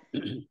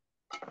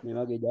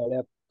වගේ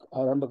ජාලයක්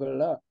ආරම්භ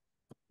කළා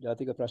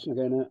ජාතික ප්‍රශ්න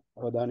ගැන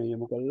අවධානය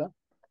යොමු කළා.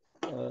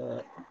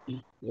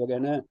 ඒ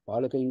ගැන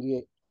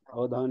පාලකයින්ගේ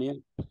අවධානය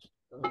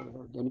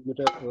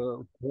ගැනීමට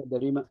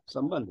දැරීම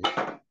සම්බන්ධයෙන්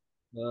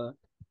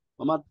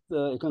මමත්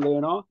එකඟ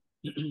වෙනවා.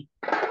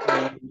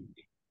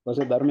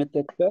 පස්සේ ධර්මෙත්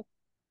එක්ක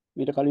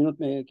මීට කලිනුත්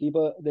මේ කීප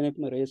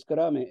දෙනෙක්ම රේස්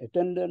කරා මේ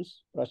ඇටෙන්ඩන්ස්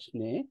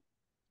ප්‍රශ්නේ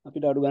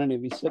අපිට අඩු ගණනේ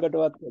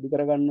 20කටවත් වැඩි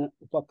කරගන්න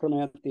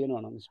උපක්‍රමයක්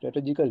තියෙනවා නම්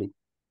strategically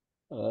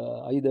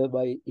either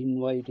by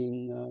inviting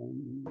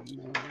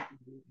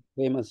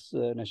famous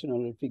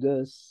national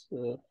figures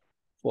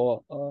for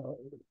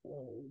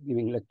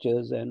giving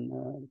lectures and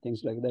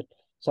things like that.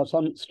 So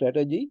some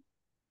strategy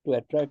to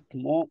attract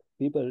more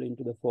people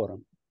into the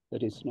forum.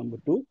 That is number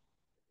 2.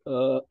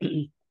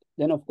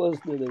 Then of course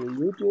the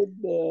YouTube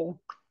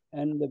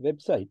and the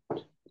website,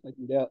 I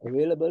think they are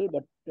available,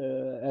 but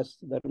as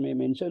that may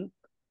mention,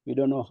 we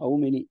don't know how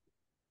many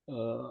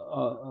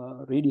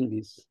are reading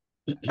this.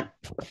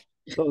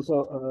 So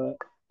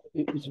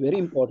it's very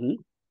important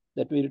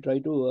that we try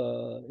to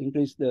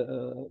increase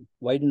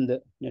widen the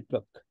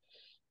network.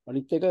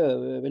 අනිත් එක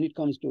when it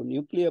comes to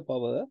nuclear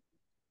power,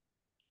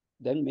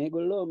 then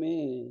මේගොල්ලෝ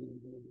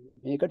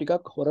මේක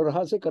ටිකක් හොර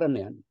රහසේ කරන්න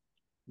යන්නේ.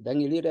 දැන්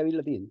එළියට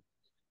ඇවිල්ලා තියෙනවා.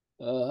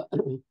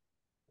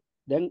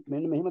 දැන්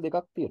මෙන්න මෙහෙම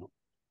දෙකක් තියෙනවා.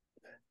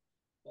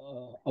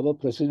 Our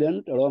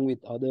president, along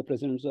with other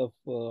presidents of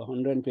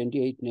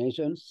 128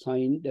 nations,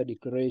 signed a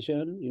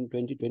declaration in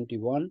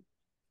 2021,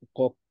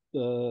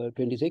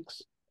 COP26,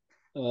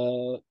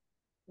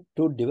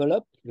 to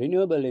develop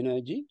renewable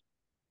energy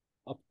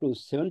up to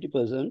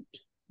 70%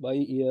 by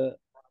year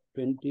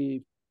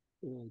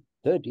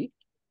 2030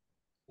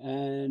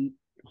 and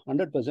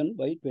 100%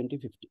 by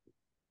 2050.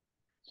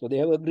 So they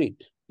have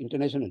agreed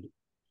internationally.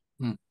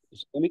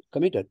 It's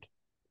committed.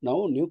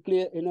 Now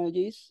nuclear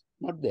energy is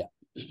not there.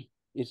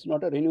 It's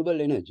not a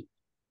renewable energy.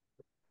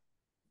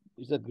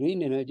 It's a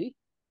green energy.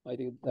 I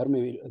think Dharma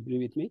will agree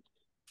with me.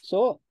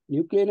 So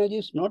nuclear energy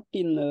is not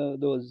in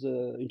those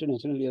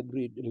internationally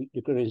agreed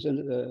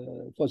declarations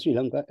for Sri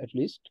Lanka, at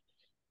least.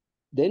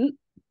 Then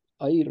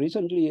I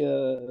recently,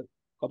 a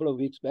couple of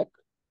weeks back,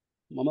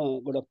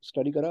 Mama got a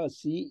study kara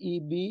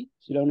CEB,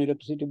 Sri Lankan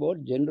Electricity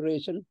Board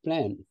generation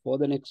plan for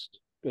the next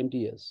 20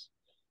 years.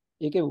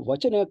 Eke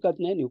vachanayakkat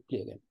naha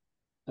nuclear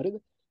gan.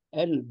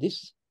 And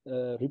this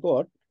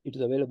report, it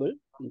is available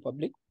in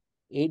public,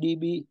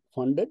 ADB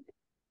funded,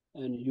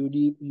 and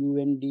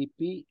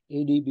UNDP,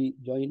 ADB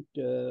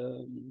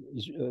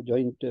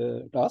joint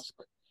task.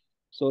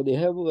 So they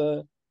have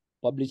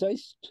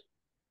publicized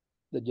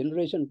the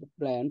generation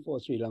plan for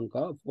Sri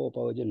Lanka for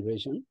power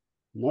generation,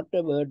 not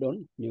a word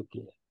on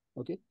nuclear.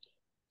 Okay,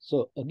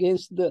 so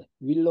against the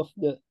will of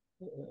the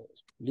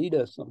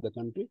leaders of the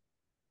country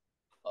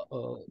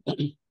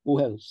who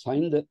have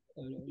signed the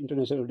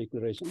international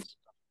declarations,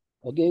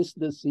 against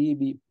the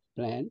CEB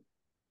plan,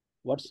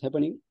 what's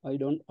happening? I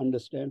don't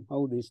understand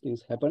how these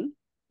things happen,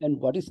 and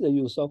what is the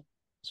use of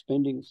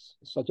spending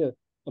such a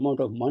amount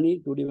of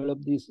money to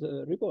develop these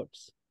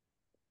reports.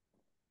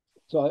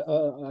 So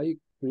I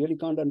really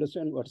can't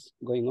understand what's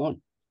going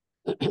on.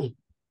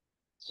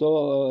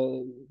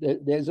 So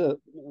there's a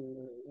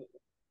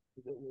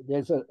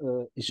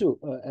issue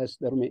as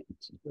Dharma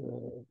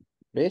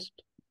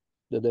raised,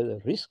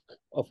 the risk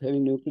of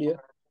having nuclear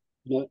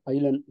in an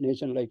island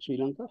nation like Sri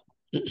Lanka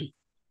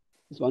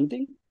is one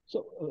thing.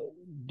 So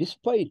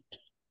despite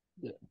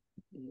the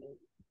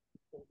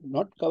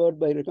not covered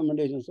by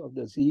recommendations of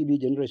the CEB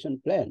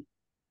generation plan,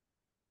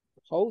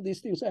 how these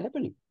things are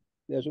happening?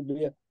 There should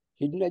be a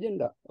hidden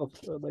agenda of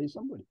by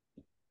somebody.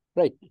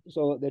 Right.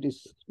 So that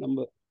is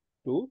number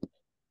 2.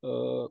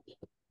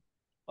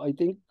 I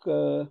think,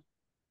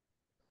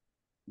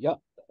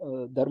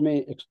 Dharma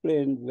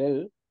explained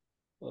well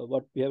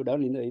what we have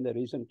done in the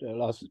recent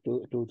last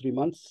 2-3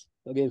 months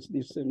against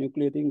this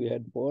nuclear thing. We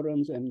had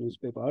forums and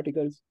newspaper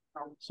articles.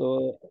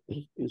 So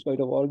in spite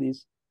of all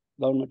these,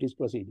 government is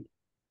proceeding.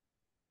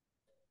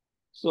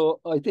 So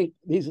I think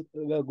this is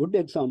a good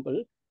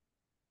example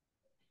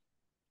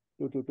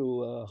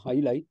to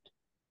highlight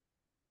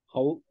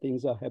how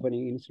things are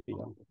happening in Sri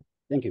Lanka.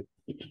 Thank you.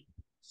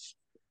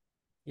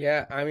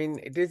 Yeah, I mean,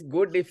 it is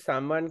good if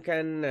someone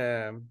can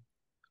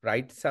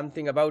write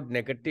something about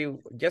negative,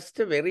 just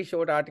a very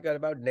short article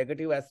about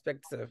negative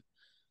aspects of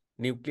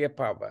nuclear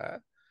power,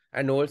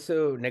 and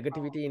also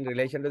negativity in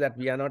relation to that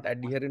we are not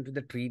adhering to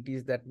the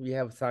treaties that we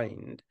have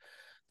signed.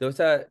 Those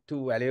are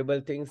 2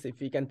 valuable things if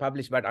we can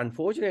publish. But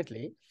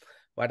unfortunately,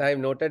 what I've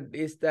noted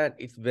is that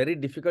it's very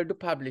difficult to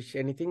publish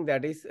anything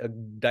that is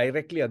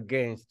directly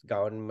against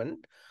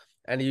government,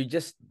 and you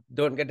just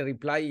don't get a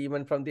reply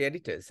even from the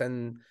editors.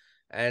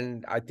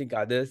 And I think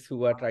others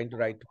who are trying to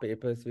write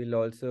papers will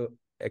also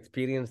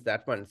experience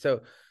that one.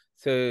 So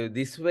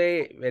this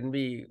way, when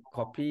we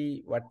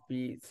copy what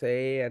we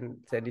say and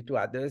send it to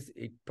others,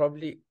 it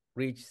probably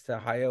reaches a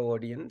higher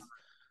audience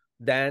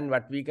than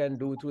what we can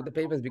do through the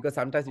papers, because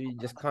sometimes we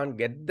just can't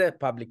get the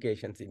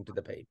publications into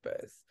the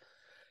papers.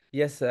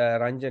 Yes,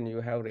 Ranjan,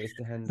 you have raised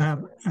the hand.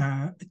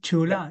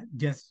 Chula,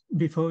 just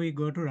before we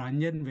go to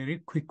Ranjan, very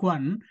quick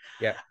one.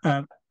 Yeah.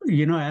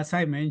 As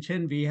I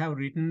mentioned, we have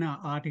written an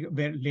article,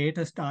 the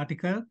latest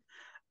article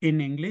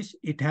in English.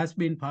 It has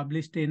been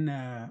published in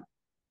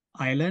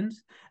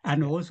islands,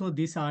 and also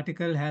this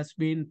article has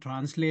been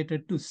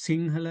translated to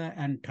Sinhala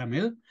and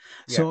Tamil.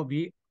 So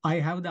I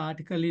have the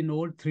article in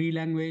all 3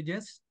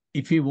 languages.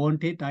 If you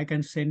want it, I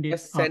can send it.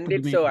 Yes, send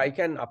it so I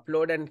can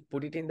upload and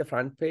put it in the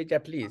front page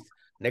at least.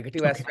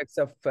 Negative aspects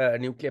of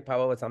nuclear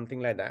power or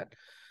something like that.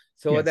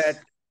 So that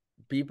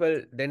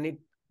people, then it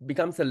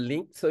becomes a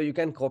link so you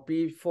can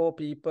copy for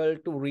people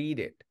to read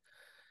it.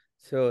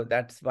 So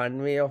that's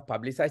one way of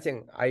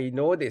publicizing. I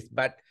know this,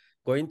 but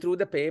going through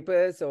the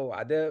papers or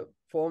other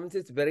forms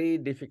is very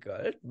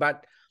difficult.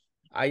 But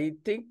I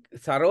think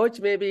Saroj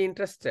may be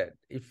interested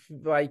if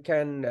I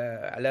can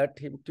alert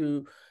him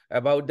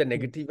about the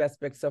negative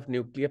aspects of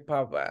nuclear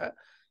power.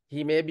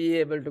 He may be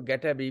able to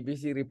get a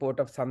BBC report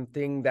of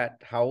something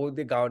that how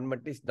the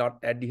government is not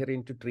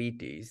adhering to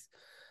treaties,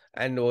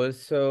 and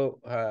also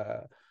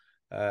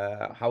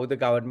how the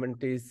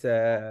government is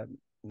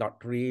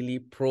not really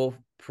pro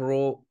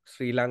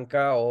Sri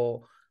Lanka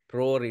or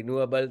pro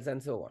renewables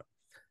and so on.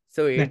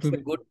 So it's a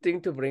good thing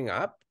to bring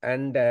up.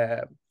 And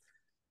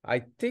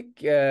I think,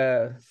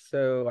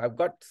 so I've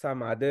got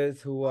some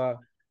others who are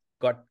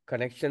got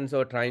connections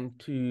or trying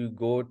to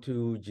go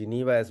to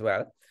Geneva as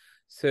well.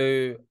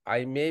 So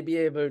I may be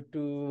able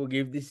to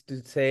give this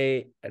to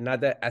say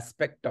another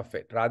aspect of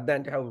it, rather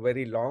than to have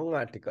very long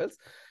articles.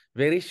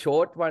 Very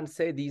short ones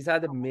say these are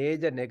the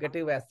major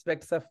negative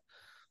aspects of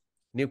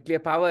nuclear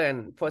power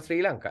and for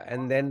Sri Lanka,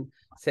 and then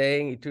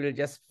saying it will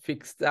just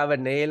fix our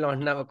nail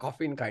on our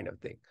coffin kind of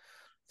thing.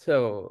 So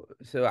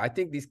I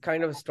think this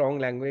kind of strong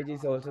language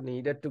is also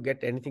needed to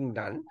get anything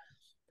done.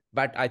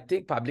 But I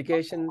think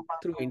publication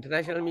through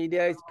international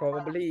media is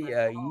probably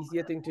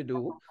easier thing to do.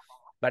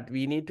 But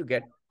we need to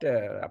get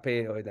අපේ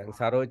ඔය දැන්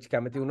සරෝජ්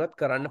කැමති වුණොත්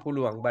කරන්න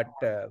පුළුවන්. But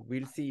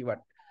we'll see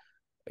what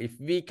if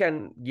we can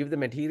give the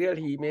material,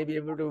 he may be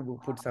able to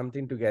put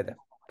something together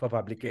for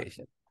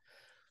publication.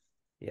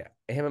 Yeah.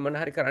 එහෙම මොන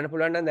හරි කරන්න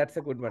පුළුවන් නම් that's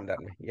a good one,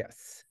 Dharme.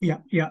 Yes.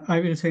 Yeah, I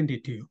will send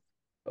it to you.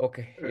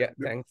 Okay. Yeah,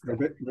 thanks.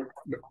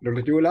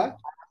 Dr. Chula?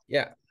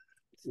 Yeah.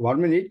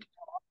 1 minute.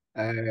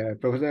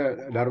 Professor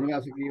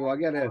Dharmadasa කිව්වා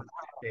වගේ අර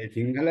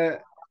සිංහල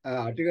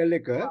ආටිකල්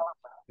එක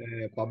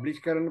පබ්ලිෂ්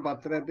කරන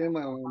පත්‍ර ඇතේ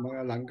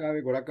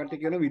ලංකාවේ ගොඩක්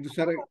කට්ටිය කියන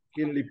විදුසර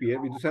කියන ලිපිය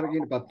විදුසර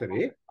කියන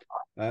පත්තරේ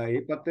ඒ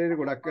පත්තරේ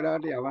ගොඩක්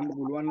වෙලාවට යවන්න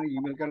පුළුවන් නම්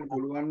ඊමේල් කරන්න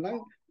පුළුවන් නම්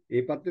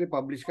ඒ පත්තරේ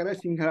පබ්ලිෂ් කරලා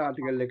සිංහල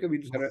ආටිකල් එක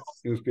විදුසර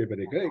නිවුස්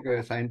පේපර් එක ඒක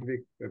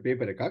සයන්ටිෆික්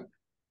පේපර් එකක්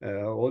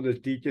all the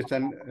teachers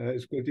and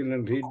school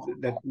children read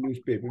that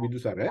newspaper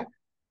විදුසර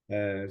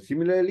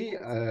similarly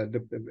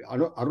the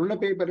Aruna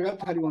paper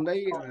එකත් හරි හොඳයි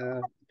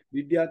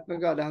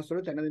විද්‍යාත්මක අදහස් වල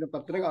තැන දෙන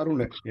පත්‍රයක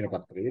අරුණ කියන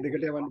පත්‍රය. මේ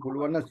දෙකට යවන්න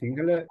පුළුවන් නම්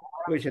සිංහල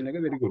version එක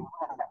very good.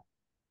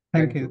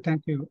 Thank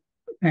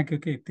you,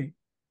 Kirti.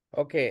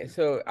 Okay,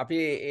 so අපි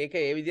ඒක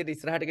ඒ විදිහට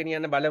ඉස්සරහට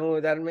ගෙනියන්න බලමු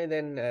ධර්මයේ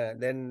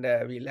then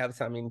we'll have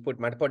some input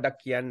මට පොඩ්ඩක්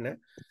කියන්න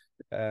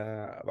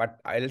what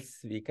else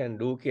we can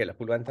do කියලා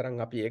පුළුවන් තරම්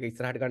අපි ඒක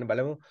ඉස්සරහට ගන්න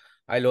බලමු.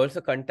 I'll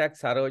also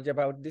contact Saroj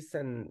about this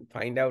and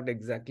find out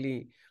exactly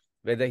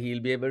whether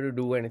he'll be able to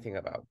do anything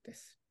about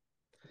this.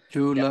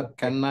 Chula,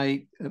 can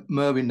I,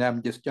 Mervyn,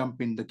 I'm just jump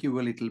in the queue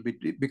a little bit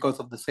because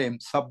of the same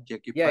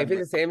subject. If it's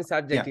the same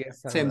subject, yeah,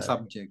 yes. Same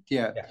subject,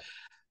 yeah.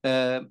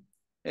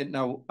 And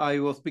now I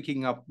was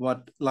picking up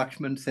what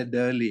Lakshman said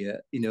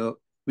earlier,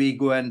 we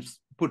go and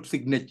put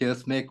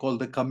signatures, make all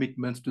the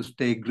commitments to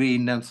stay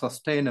green and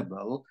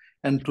sustainable,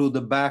 and through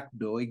the back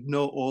door,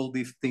 ignore all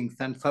these things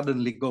and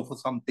suddenly go for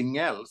something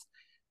else.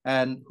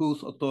 And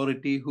whose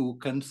authority, who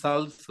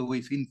consults, who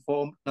is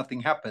informed,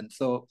 nothing happens.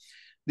 So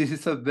this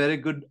is a very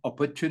good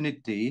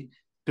opportunity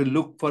to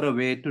look for a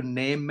way to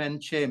name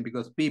and shame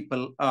because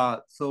people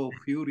are so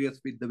furious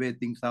with the way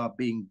things are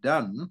being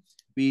done.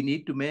 We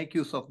need to make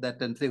use of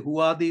that and say, who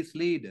are these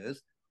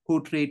leaders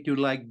who treat you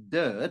like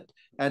dirt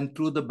and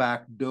through the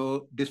back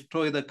door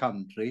destroy the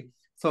country?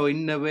 So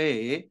in a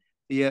way,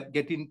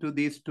 get into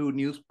these two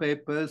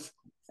newspapers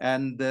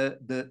and the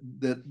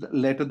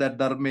letter that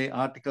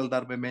article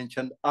Dharme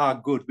mentioned are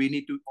good. We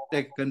need to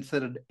take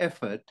considered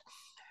effort.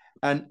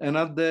 And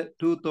another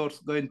two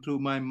thoughts going through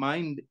my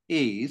mind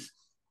is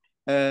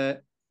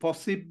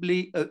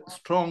possibly a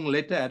strong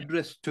letter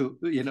addressed to,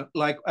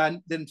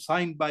 and then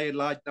signed by a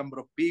large number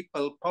of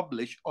people,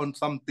 published on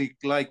something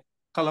like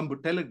Colombo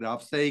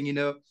Telegraph saying,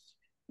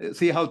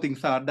 see how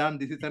things are done.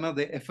 This is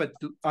another effort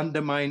to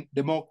undermine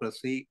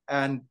democracy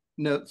and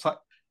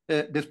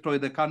destroy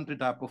the country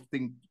type of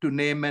thing, to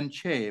name and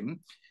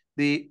shame.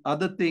 The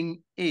other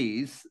thing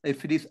is,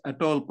 if it is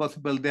at all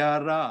possible,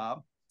 there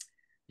are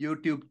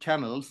YouTube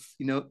channels,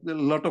 a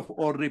lot of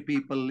ordinary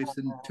people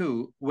listen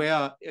to,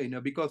 where,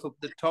 because of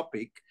the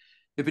topic,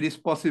 if it is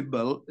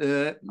possible,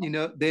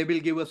 they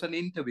will give us an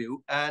interview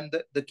and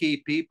the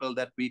key people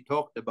that we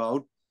talked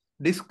about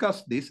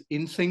discuss this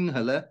in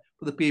Sinhala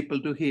for the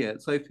people to hear.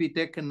 So if we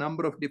take a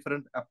number of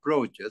different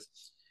approaches,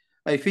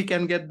 if we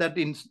can get that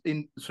in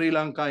Sri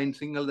Lanka in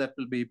Sinhala, that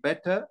will be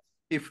better.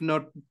 If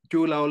not,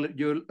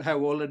 you'll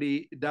have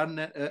already done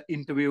an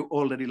interview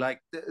already,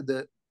 like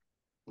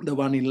the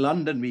one in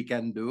London we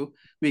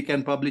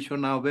can publish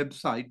on our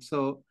website.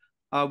 So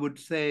I would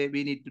say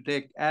we need to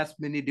take as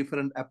many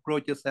different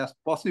approaches as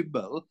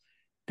possible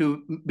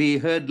to be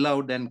heard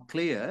loud and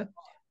clear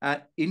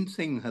in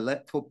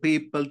Sinhala for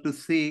people to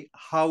see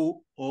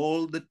how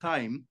all the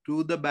time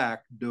through the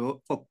back door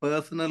for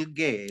personal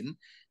gain,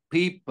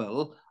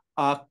 people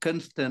are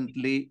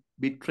constantly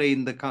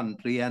betraying the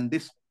country. And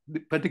this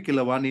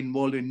particular one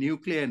involving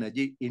nuclear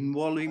energy,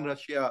 involving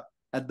Russia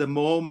at the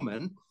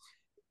moment,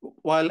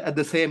 while at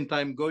the same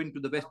time going to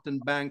the Western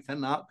banks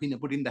and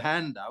putting the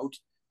handouts,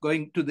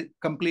 going to the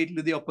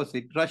completely the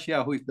opposite.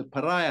 Russia, who is the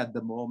pariah at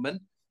the moment,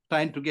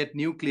 trying to get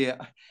nuclear.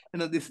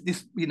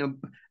 This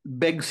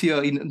begs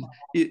here.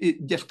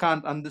 It just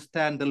can't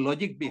understand the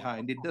logic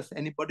behind it. Does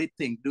anybody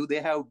think? Do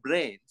they have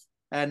brains?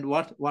 And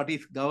what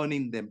is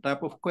governing them?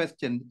 Type of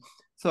question.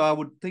 So I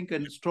would think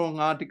a strong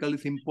article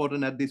is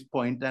important at this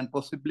point, and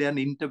possibly an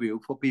interview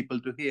for people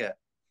to hear,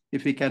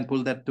 if we can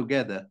pull that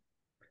together.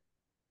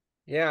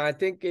 Yeah, I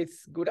think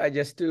it's good.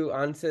 Just to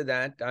answer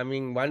that, I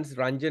mean, once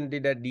Ranjan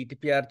did a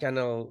DTPR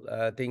channel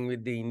thing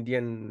with the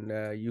Indian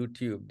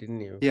YouTube,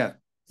 didn't you? Yeah.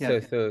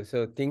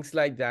 So things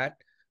like that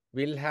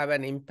will have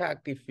an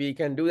impact if we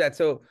can do that.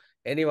 So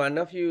any one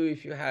of you,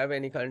 if you have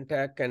any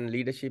contact and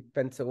leadership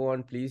and so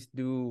on, please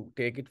do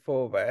take it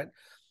forward.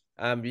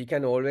 We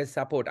can always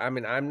support. I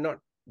mean, I'm not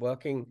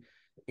working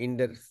in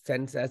the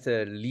sense as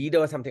a leader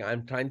or something.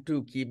 I'm trying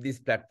to keep this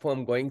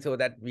platform going so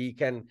that we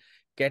can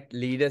get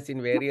leaders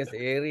in various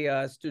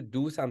areas to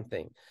do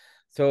something.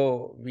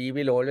 So we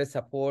will always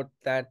support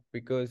that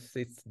because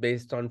it's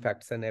based on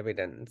facts and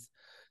evidence.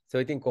 So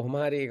I think කොහොම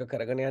හරි ඒක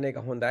කරගෙන යන එක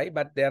හොඳයි.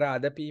 But there are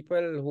other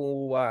people who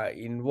are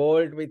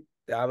involved with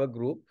our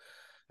group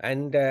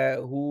and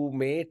who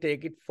may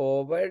take it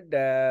forward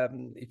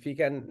if we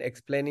can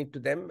explain it to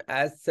them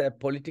as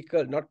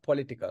political, not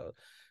political,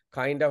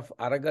 kind of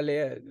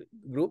Aragalaya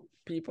group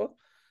people.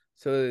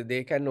 So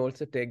they can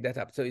also take that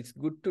up. So it's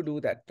good to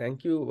do that.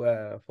 Thank you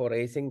for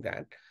raising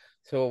that.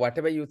 So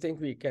whatever you think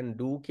we can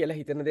do කියලා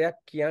හිතන දෙයක්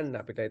කියන්න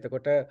අපිට.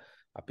 එතකොට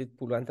අපිත්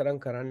පුළුවන් තරම්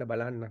කරන්න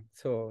බලන්න.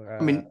 So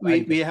I mean,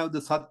 we have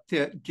the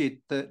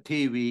Satyajit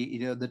TV,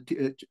 the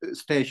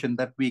station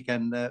that we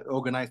can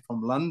organize from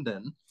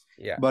London.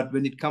 Yeah. But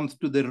when it comes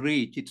to the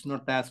reach, it's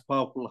not as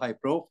powerful, high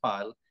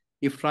profile.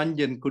 If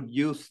Ranjan could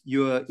use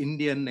your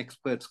Indian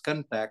experts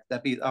contact,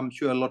 that is, I'm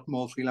sure a lot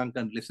more Sri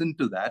Lankan listen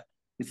to that.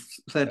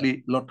 It's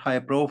certainly a lot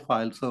higher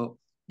profile. So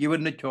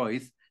given the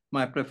choice,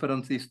 my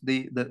preference is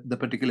the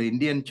particular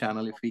Indian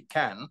channel if we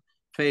can.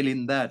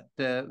 Failing that,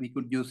 we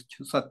could use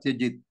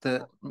Satyajit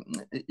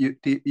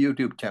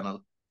YouTube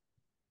channel.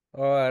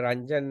 Oh,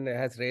 Ranjan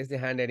has raised the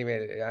hand anyway.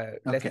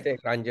 Let's Okay.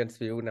 take Ranjan's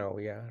view now.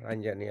 Yeah,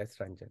 Ranjan. Yes,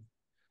 Ranjan.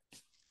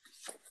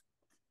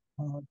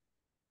 Am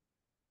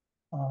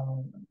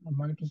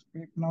I to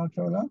speak now,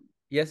 Chola?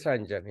 Yes,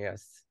 Ranjan.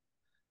 Yes.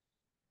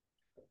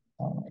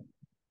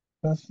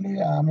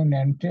 Firstly, I'm in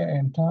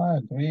entire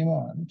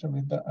agreement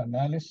with the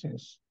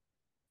analysis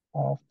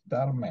of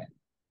Dharma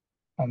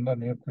on the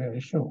nuclear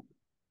issue.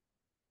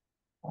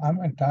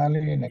 I'm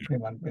entirely in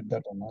agreement with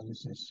that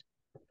analysis.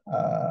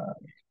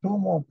 Two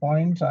more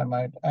points I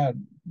might add.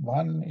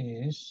 One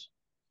is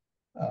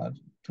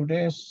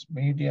today's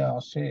media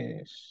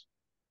says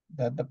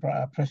that the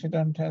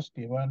president has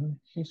given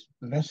his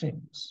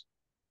blessings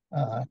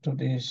to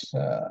this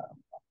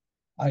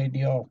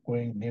idea of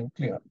going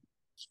nuclear.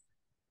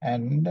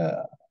 And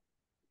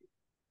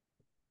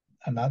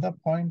another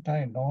point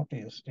I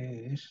noticed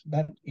is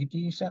that it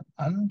is an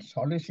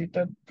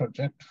unsolicited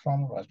project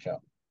from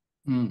Russia.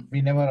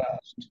 We never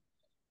asked.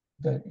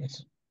 The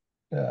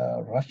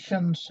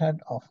Russians had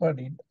offered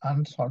it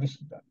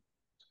unsolicited.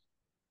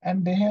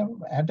 And they have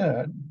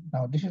added,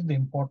 now this is the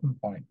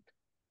important point.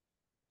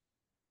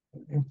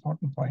 The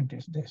important point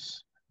is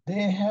this.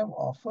 They have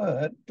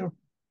offered to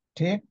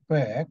take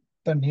back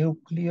the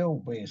nuclear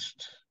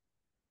waste.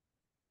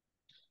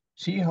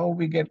 See how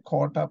we get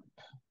caught up.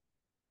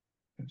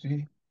 You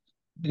see,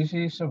 this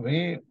is a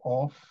way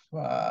of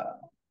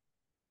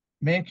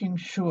making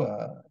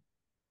sure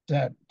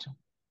that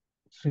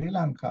Sri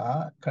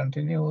Lanka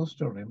continues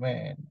to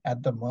remain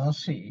at the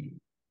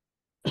mercy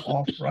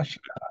of Russia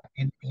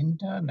in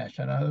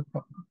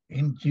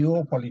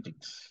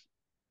geopolitics.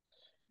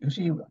 You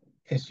see,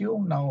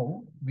 assume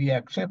now we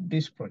accept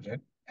this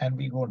project and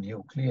we go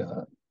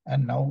nuclear,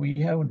 and now we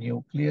have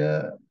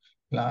nuclear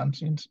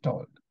plants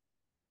installed.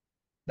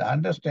 The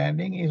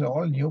understanding is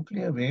all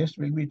nuclear waste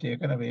will be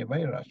taken away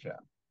by Russia.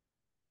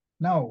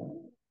 Now,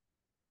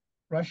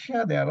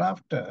 Russia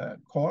thereafter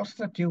calls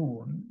the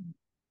tune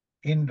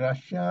in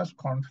Russia's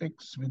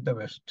conflicts with the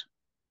West.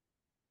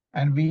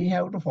 And we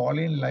have to fall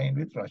in line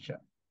with Russia.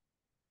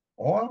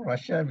 Or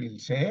Russia will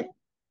say,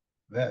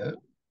 well,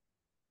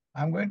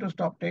 I'm going to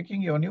stop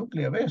taking your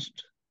nuclear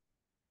waste.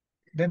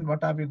 Then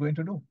what are we going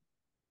to do?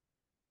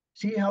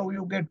 See how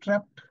you get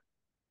trapped.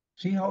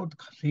 See how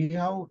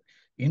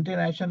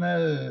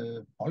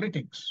international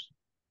politics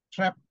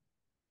trap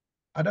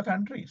other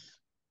countries,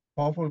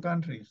 powerful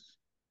countries.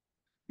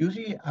 You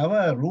see,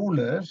 our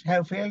rulers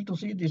have failed to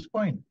see this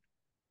point.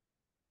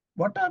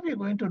 What are we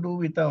going to do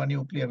with our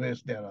nuclear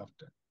waste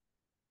thereafter?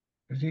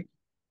 You see,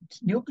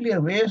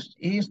 nuclear waste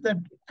is that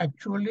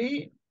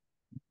actually,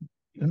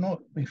 you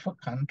know, if a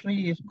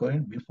country is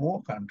going,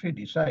 before a country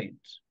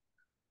decides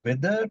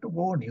whether to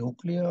go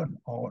nuclear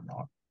or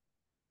not,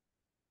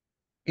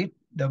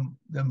 the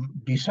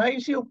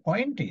decisive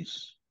point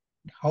is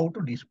how to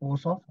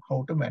dispose of,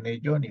 how to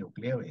manage your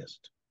nuclear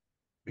waste,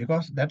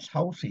 because that's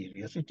how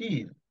serious it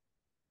is.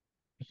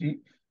 You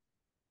see,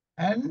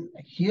 and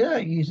here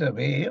is a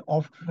way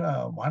of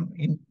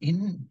in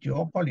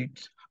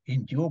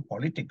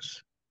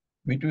geopolitics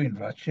between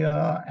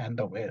Russia and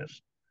the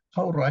West,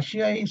 how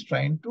Russia is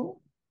trying to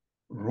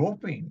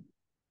rope in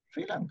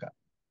Sri Lanka.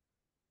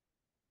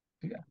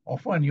 Yeah.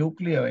 Offer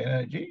nuclear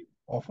energy,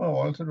 offer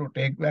also to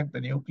take back the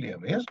nuclear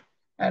waste,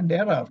 and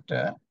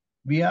thereafter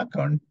we are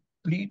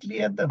completely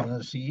at the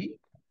mercy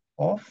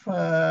of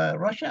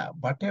Russia.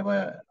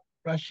 Whatever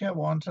Russia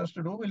wants us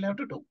to do, we'll have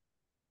to do.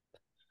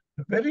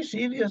 A very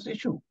serious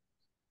issue.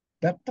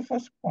 That's the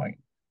first point.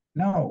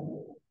 Now,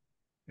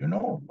 you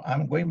know,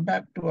 I'm going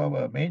back to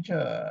our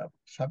major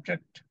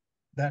subject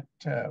that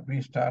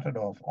we started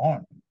off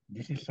on.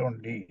 This is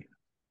only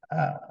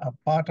a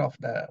part of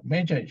the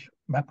major issue,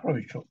 macro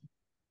issue.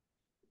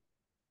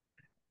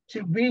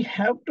 See, we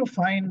have to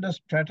find a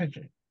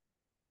strategy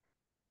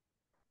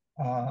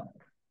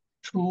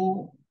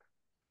to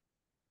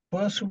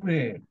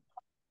persuade,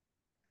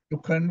 to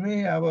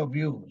convey our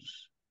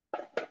views,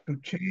 to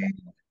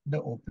change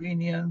the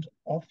opinions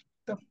of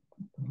the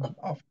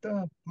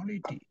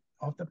polity,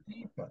 of the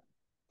people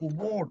who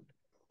vote.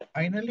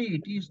 Finally,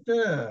 it is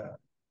the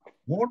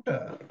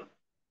voter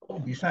who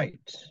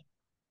decides.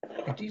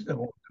 It is the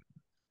voter.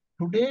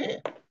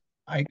 Today,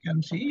 I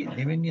can see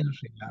living in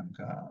Sri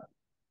Lanka,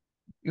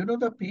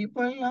 the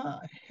people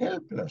are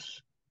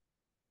helpless.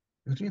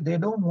 You see, they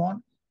don't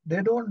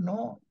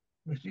know.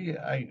 You see,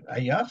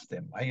 I ask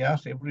them,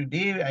 every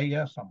day, I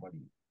ask somebody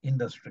in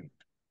the street.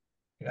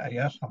 I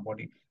ask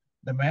somebody.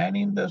 The man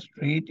in the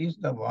street is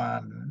the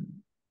one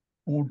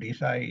who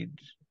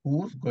decides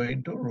who's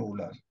going to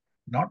rule us,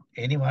 not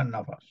any one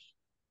of us.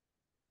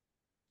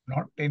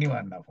 Not any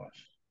one of us,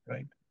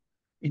 right?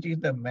 It is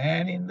the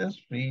man in the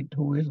street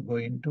who is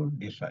going to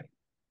decide.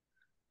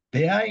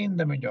 They are in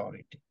the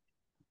majority,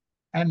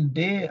 and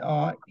they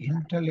are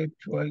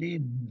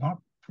intellectually not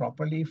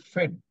properly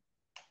fed.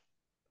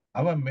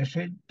 Our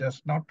message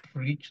does not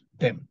reach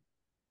them.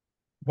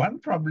 One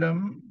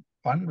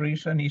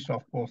reason is,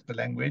 of course, the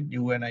language.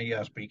 You and I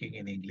are speaking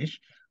in English.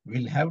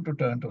 We'll have to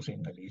turn to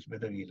Sinhalese,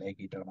 whether we like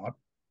it or not.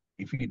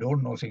 If we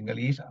don't know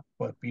Sinhalese,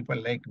 for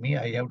people like me,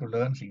 I have to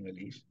learn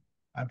Sinhalese.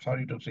 I'm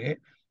sorry to say,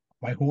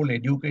 my whole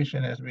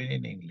education has been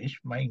in English.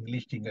 My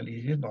English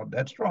Sinhalese is not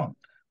that strong,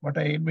 but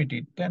I admit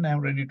it, and I'm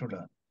ready to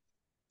learn.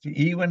 See,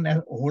 even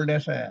as old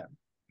as I am.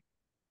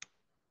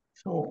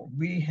 So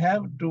we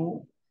have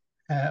to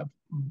have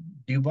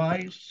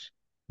devised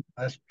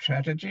a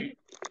strategy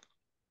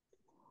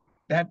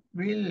that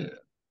will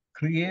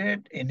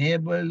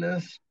enable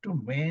us to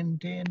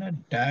maintain a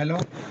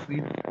dialogue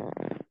with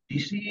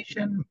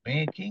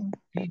decision-making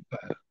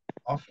people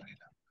of Sri Lanka.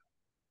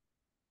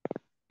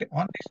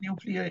 On this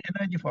nuclear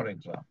energy, for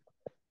example,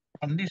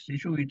 on this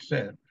issue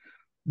itself,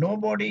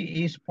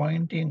 nobody is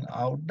pointing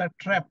out the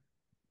trap,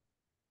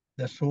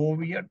 the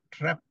Soviet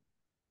trap.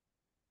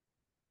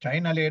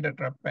 China laid a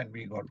trap and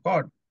we got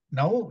caught.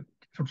 Now,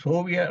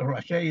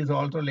 Russia is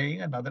also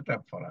laying another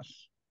trap for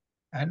us.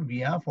 And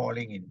we are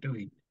falling into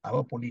it,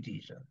 our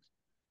politicians.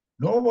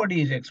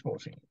 Nobody is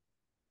exposing it.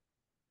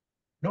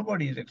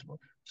 Nobody is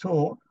exposed.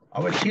 So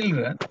our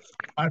children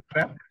are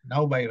trapped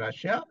now by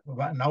Russia,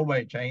 now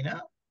by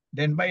China,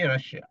 then by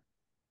Russia.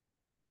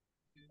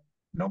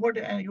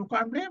 Nobody, and you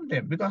can't blame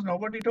them because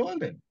nobody told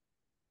them.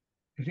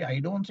 You see, I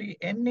don't see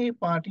any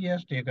party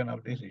has taken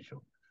up this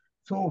issue.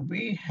 So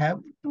we have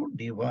to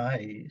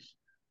devise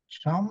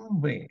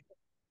some way.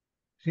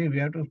 See,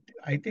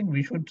 I think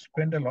we should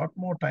spend a lot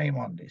more time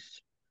on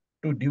this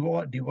to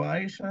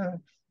devise,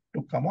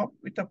 to come up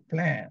with a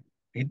plan.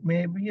 It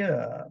may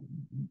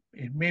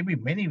be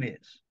many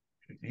ways.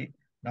 You see,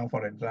 now,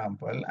 for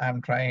example,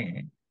 I'm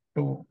trying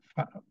to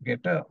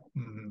get a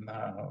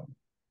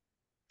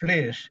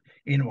place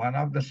in one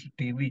of the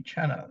TV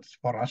channels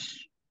for us.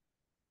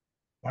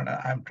 But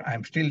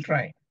I'm still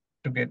trying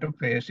to get a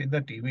place in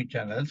the TV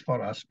channels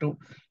for us to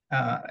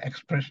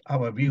express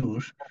our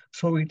views,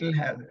 so it will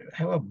have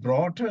a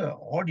broader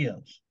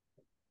audience.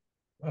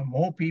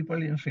 More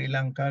people in Sri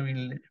Lanka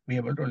will be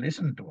able to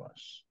listen to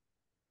us.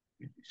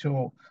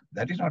 So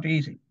that is not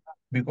easy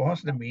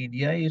because the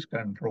media is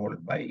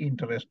controlled by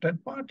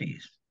interested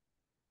parties.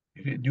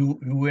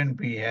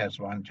 UNP has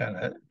one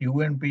channel.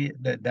 UNP,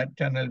 that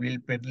channel will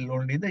peddle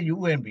only the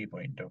UNP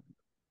point of view.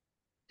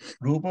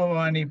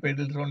 Rupavani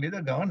peddles only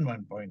the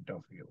government point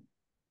of view.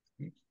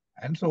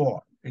 And so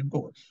on, it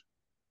goes.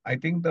 I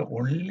think the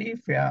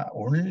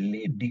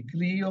only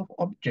degree of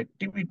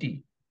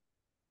objectivity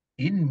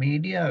in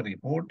media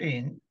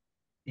reporting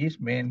is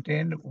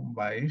maintained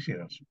by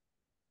citizen.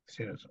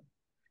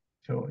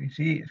 So you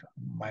see,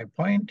 my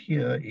point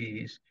here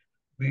is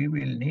we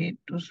will need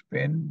to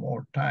spend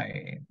more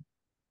time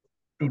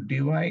to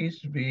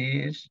devise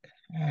ways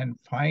and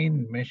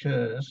find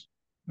measures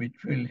which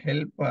will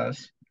help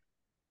us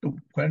to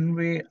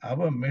convey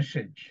our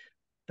message,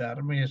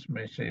 Dharme's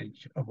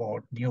message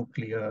about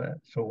nuclear,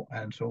 so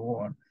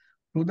on,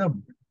 to the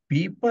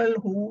people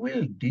who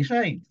will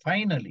decide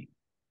finally.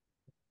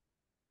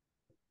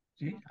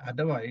 See,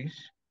 otherwise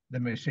the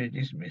message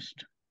is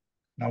missed.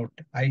 Now,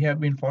 I have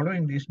been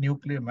following this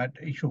nuclear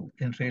issue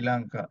in Sri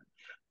Lanka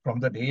from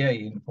the day I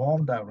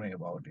informed Dharme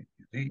about it,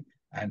 you see.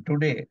 And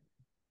today,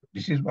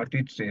 this is what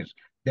it says.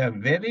 They are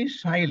very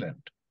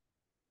silent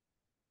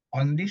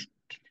on this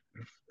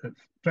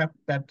trap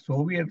that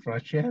Soviet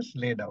Russia has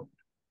laid out.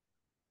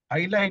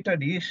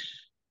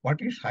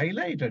 What is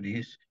highlighted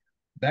is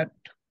that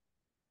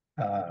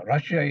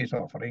Russia is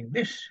offering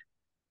this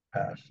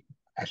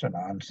as an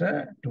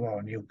answer to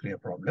our nuclear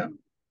problem.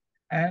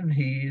 And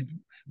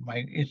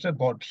it's a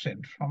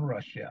godsend from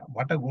Russia.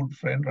 What a good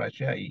friend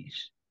Russia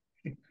is.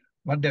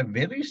 But they're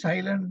very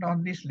silent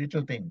on this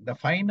little thing, the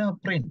fine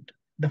print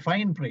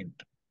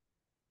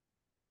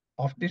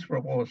of this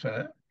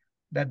proposal,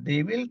 that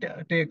they will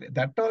take.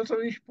 That also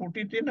is put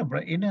it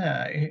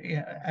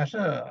as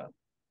a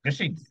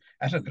blessing,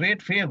 as a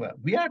great favor.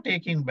 We are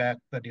taking back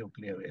the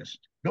nuclear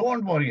waste.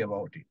 Don't worry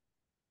about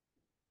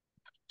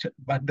it.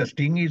 But the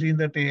sting is in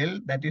the tail,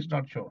 that is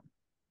not shown.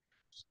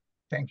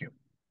 Thank you.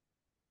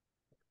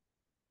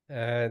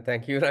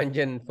 Thank you,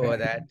 Ranjan, for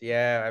that.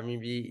 Yeah, I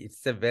mean,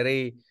 it's a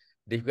very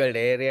difficult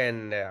area,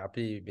 and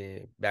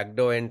api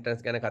backdoor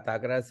entrance gana kata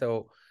kara.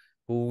 So,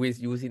 who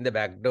is using the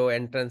backdoor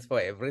entrance for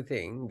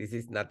everything? This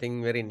is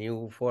nothing very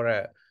new for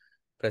a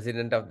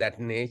president of that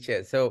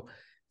nature.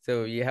 So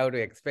you have to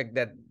expect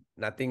that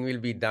nothing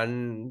will be done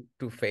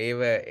to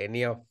favor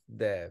any of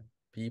the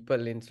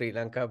people in Sri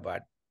Lanka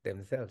but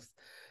themselves.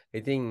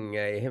 I think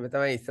එහෙම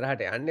තමයි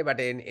ඉස්සරහට යන්නේ. But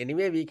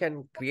anyway, we can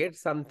create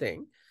something.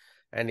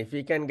 And if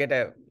we can get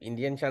a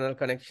Indian channel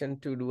connection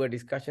to do a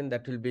discussion,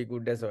 that will be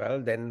good as well.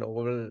 Then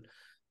all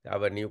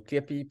our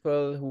nuclear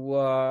people who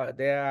are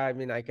there, I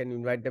mean, I can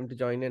invite them to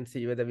join and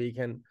see whether we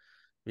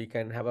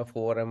can have a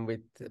forum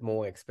with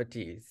more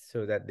expertise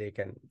so that they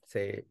can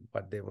say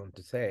what they want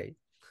to say.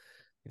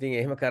 I think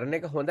එහෙම කරන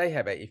එක හොඳයි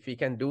හැබැයි if we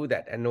can do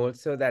that, and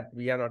also that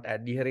we are not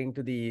adhering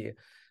to the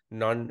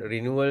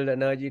non-renewable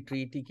energy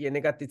treaty කියන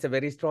එකත්, it's a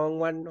very strong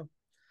one. No?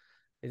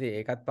 ඉතින්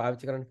ඒකත්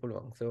පාවිච්චි කරන්න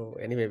පුළුවන්. So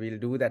anyway,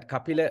 we'll do that.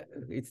 Kapila,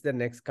 it's the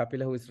next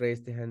Kapila who's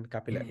raised the hand.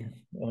 Kapila.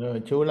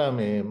 Chula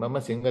මේ මම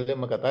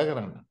සිංහලෙන්ම කතා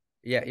කරන්න.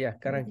 Yeah,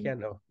 කරන්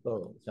කියන්න. ඔව්.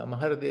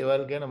 සමහර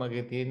දේවල් ගැන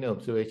මගේ තියෙන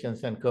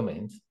observations and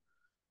comments.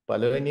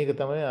 පළවෙනි එක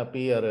තමයි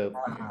අපි අර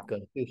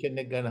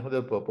constitution එක ගැන හොද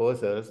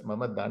proposals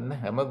මම දන්න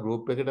හැම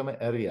group එකකටම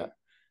ඇරියා.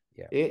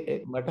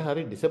 මට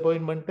හරි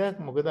disappointment එකක්.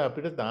 මොකද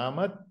අපිට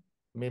තාමත්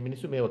මේ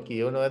මිනිස්සු මේව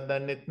කියවනවත්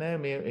දන්නෙත් නැහැ.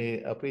 මේ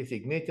අපේ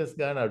signatures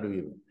ගන්න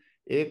අඩුයි.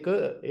 ඒක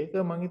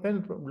මං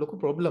හිතන්නේ ලොකු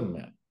ප්‍රොබ්ලම්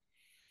එකක්.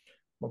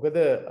 මොකද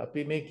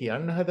අපි මේ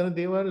කියන්න හදන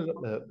දේවල්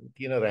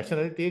කියන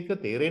රැෂනලිටි එක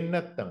තේරෙන්නේ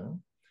නැත්නම්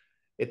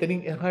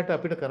එතනින් එහාට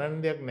අපිට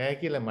කරන්න දෙයක් නැහැ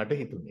කියලා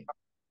මට හිතුනේ.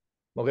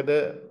 මොකද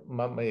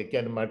මම ඒ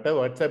කියන්නේ මට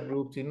WhatsApp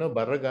groups ඉන්නවා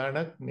බර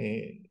ගාණක් මේ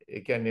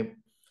ඒ කියන්නේ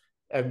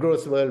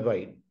across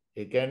worldwide.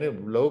 ඒ කියන්නේ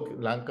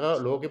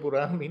ලෝකේ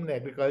පුරාම ඉන්න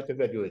agriculture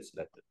graduates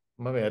ලට.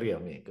 මම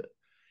ඇරියා මේක.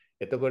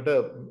 එතකොට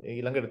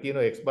ඊළඟට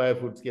තියෙනවා Expire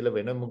Foods කියලා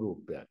වෙනම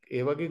group එකක්.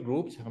 ඒ වගේ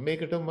groups හැම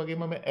එකටම වගේ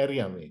මම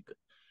ඇරියා මේක.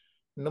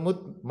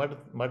 නමුත්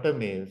මට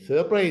මේ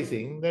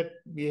surprising that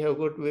we have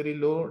got very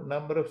low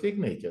number of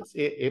signatures.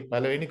 ඒ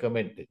පළවෙනි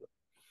comment එක.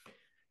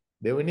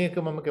 දෙවෙනි එක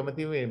මම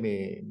කැමති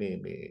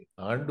මේ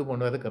ආණ්ඩු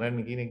මොනවද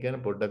කරන්න කියන එක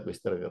ගැන පොඩ්ඩක්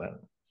විස්තර කරන්න.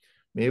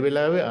 මේ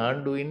වෙලාවේ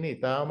ආණ්ඩු ඉන්නේ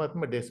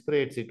ඉතාමත්ම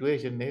desperate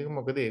situation එකක.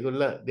 මොකද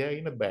ඒගොල්ලෝ they are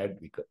in a bad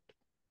wicket.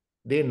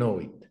 They know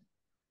it.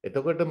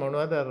 එතකොට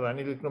මොනවද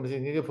රනිල්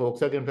වික්‍රමසිංහගේ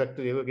Volkswagen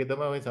factory එකේ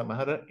තමයි මේ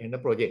සමහර එන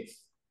projects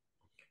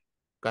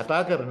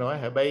කතා කරනවා.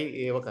 හැබැයි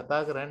ඒව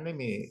කතා කරන්නේ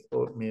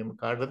මේ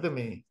කාටද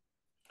මේ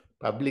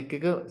public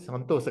එක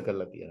සන්තෝෂ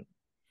කරලා තියන්නේ.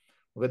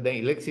 මොකද දැන්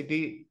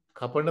electricity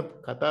කපන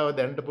කතාව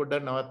දැනට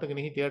පොඩ්ඩක්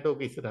නවත්තගෙන හිටියට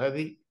ඔක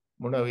ඉස්සරහදී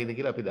මොන වෙයිද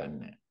කියලා අපි දන්නේ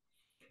නැහැ.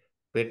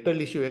 petrol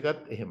issue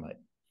එකත් එහෙමයි.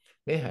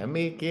 මේ හැම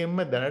එකෙම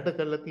දැනට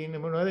කරලා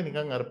තියෙන්නේ මොනවද?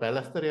 නිකන් අර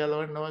පැලස්තර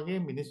යලවන්නා වගේ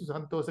මිනිස්සු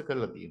සන්තෝෂ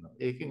කරලා තියෙනවා.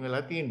 ඒකෙන්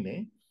වෙලා තියෙන්නේ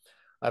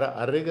අර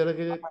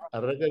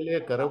අරගලේ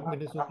කරපු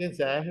මිනිස්සුන්ගෙන්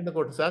සෑහෙන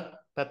කොටසක්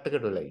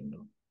පැත්තකට වෙලා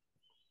ඉන්නවා.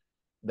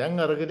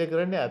 දැන් අරගලේ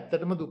කරන්නේ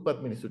ඇත්තටම දුප්පත්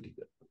මිනිස්සු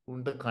ටික.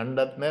 උන්ට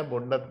කණ්ඩත් නැහැ,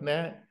 බොණ්ඩත්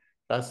නැහැ,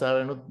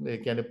 රස්සාවෙනුත් ඒ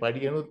කියන්නේ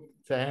පඩියනුත්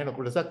සෑහෙන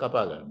කොටසක්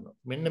කපා ගන්නවා.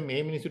 මෙන්න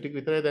මේ මිනිස්සු ටික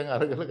විතරයි දැන්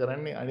අරගල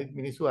කරන්නේ. අනිත්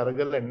මිනිස්සු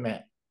අරගල නැහැ.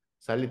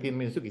 සල්ලි තියෙන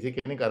මිනිස්සු කිසි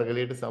කෙනෙක්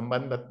අරගලයට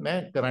සම්බන්ධත්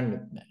නැහැ,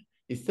 කරන්නේත් නැහැ.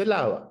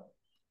 ඉස්සෙල්ලා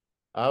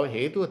ආව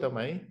හේතුව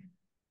තමයි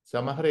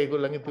සමහර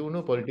ඒගොල්ලන්ගේ තියුණු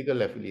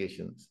political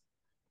affiliations.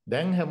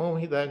 දැන් හැමෝම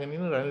හිතාගෙන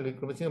ඉන්න රනිල්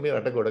වික්‍රමසිංහ මේ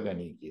රට ගොඩ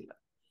ගනී කියලා.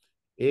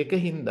 ඒක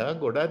හින්දා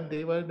ගොඩක්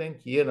දේවල් දැන්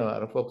කියනවා.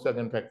 අර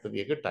Volkswagen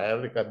factory එක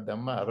ටයර් එකක්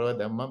දැම්මා, අරව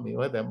දැම්මා,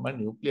 මේවා දැම්මා,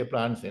 නියුක්ලියර්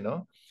ප්ලාන්ට්ස් එනවා.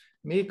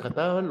 මේ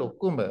කතාවල්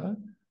ඔක්කොම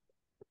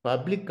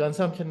public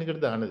consumption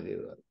එකට දාන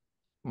දේවල්.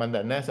 මම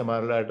දන්නේ නැහැ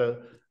සමහරලාට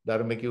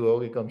ධර්ම කිව්වා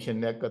වගේ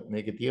කමිෂන් එකක්වත්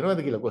මේකේ තියනවද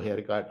කියලා කොහේ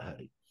හරි කාට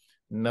හරි.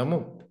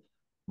 නමුත්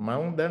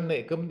මම දන්න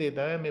එකම දේ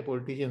තමයි මේ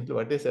politicians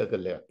වටේ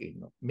circle එකක්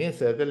ඉන්නවා. මේ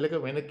circle එක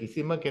වෙන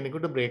කිසිම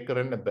කෙනෙකුට break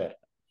කරන්න බෑ.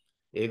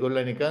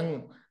 ඒගොල්ලෝ නිකන්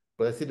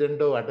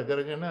ප්‍රෙසිඩන්ට්ව වට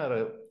කරගෙන අර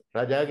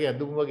රජාගේ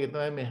ඇඳුම් වගේ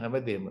තමයි මේ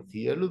හැමදේම.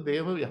 සියලු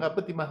දේම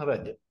යහපති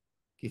මහරජා.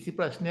 කිසි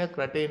ප්‍රශ්නයක්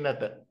රටේ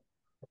නැත.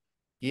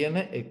 කියන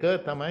එක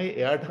තමයි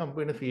එයාට හම්බ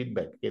වෙන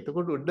ෆීඩ්බැක්.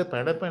 එතකොට උඩ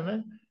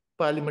පැන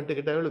පාර්ලිමේන්තු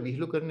එකට ඇවිල්ලා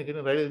විහිළු කරන එක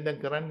නේ රයිල්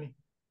දැන් කරන්නේ.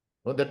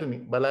 හොඳට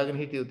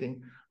බලාගෙන හිටියොත්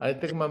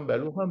අනිත් එක මම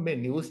බැලුවම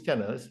මේ නිවුස්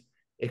channels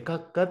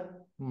එකක්වත්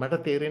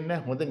මට තේරෙන්නේ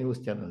නැහැ හොඳ නිවුස්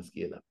channels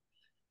කියලා.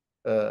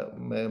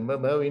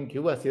 මම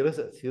කිව්වා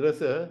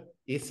සිරස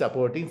is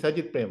supporting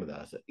Sajith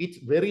Premadasa. It's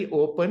very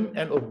open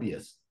and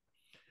obvious.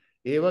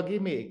 ඒ වගේ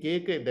මේ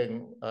එක දැන්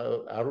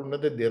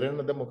අරුණද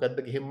දෙරණද මොකද්ද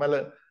කිහිම්මල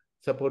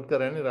සපෝට්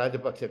කරන්නේ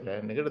රාජපක්ෂ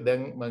ප්ලෑන් එකට.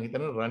 දැන් මම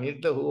හිතනවා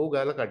රනිල්ට හෝ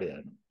ගාලා කඩ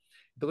යනවා.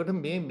 එතකොට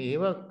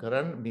මේවා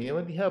කරන්න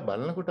මේවා දිහා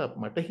බලනකොට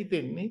මට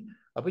හිතෙන්නේ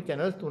අපි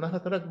channels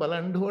 3-4ක්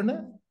බලන්න ඕන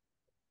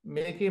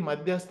මේකේ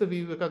මධ්‍යස්ථ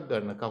view එකක්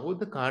ගන්න.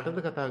 කවුද කාටද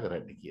කතා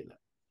කරන්නේ කියලා.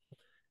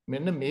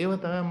 මෙන්න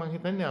මේවා තමයි මම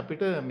හිතන්නේ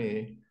අපිට මේ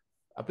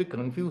අපි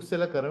කන්ෆියුස්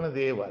වෙලා කරන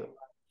දේවල්.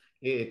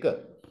 ඒක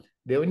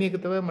දෙවෙනි එක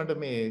තමයි මට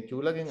මේ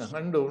චූලගෙන්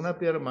අහන්න ඕන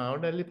අපි අර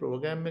මාවඩල්ලි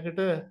ප්‍රෝග්‍රෑම්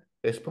එකට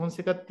රෙස්පොන්ස්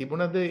එකක්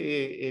තිබුණද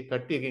ඒ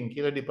කට්ටියකින්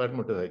කියලා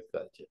ඩිපාර්ට්මන්ට් ඔෆ්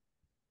ඇග්‍රිකල්චර්.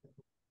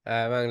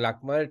 මම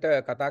ලක්මල්ට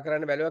කතා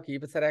කරන්න බැලුවා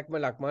කීප සැරයක්ම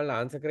ලක්මල්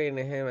ආන්සර් කරේ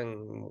නැහැ.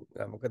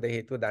 මම මොකද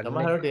හේතුව දන්නේ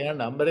නැහැ. සමහරවිට එයා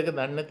නම්බර එක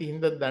දන්නේ නැති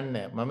හින්දා දන්නේ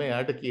නැහැ. මම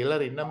එයාට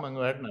කියලා ඉන්නම් මම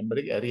ඔයාලට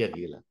නම්බර එක ඇරියා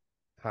කියලා.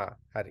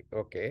 හරි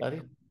ඕකේ.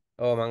 හරි.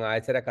 ඔව් මම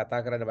ආයෙත්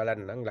කතා කරන්න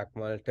බලන්නම්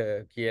ලක්මල්ට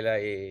කියලා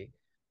ඒ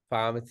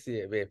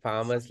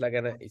ෆාමර්ස්ලා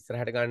ගැන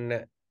ඉස්සරහට ගන්න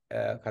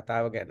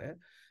කතාව ගැන.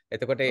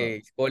 එතකොට ඒ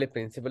ඉස්කෝලේ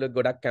ප්‍රින්සිපල්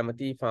ගොඩක්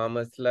කැමති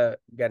ෆාමර්ස්ලා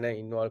ගැන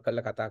ඉන්වෝල්ව්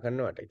කරලා කතා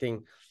කරනවට. ඉතින්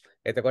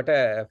එතකොට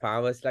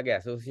ෆාමර්ස්ලාගේ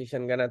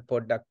ඇසෝසියේෂන් ගැනත්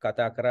පොඩ්ඩක්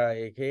කතා කරා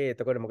ඒකේ.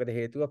 එතකොට මොකද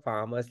හේතුව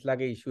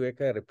ෆාමර්ස්ලාගේ ඉෂුව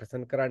එක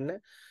රිප්‍රසන්ට් කරන්න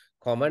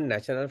කොමන්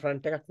නැෂනල්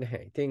ෆ්‍රන්ට් එකක්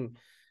නැහැ. ඉතින්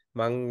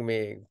මං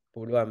මේ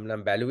පුළුවන්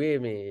නම් බැලුවේ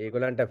මේ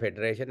ඒගොල්ලන්ට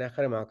ෆෙඩරේෂන් එකක්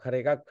හරි මොකක් හරි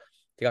එකක්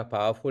ටිකක්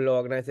පවර්ෆුල්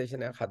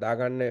ඕගනයිසේෂන් එකක්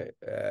හදාගන්න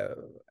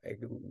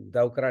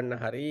උදව් කරන්න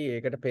හරි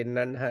ඒකට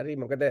පෙන්වන්න හරි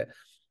මොකද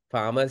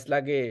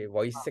ෆාමර්ස්ලාගේ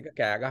වොයිස් එක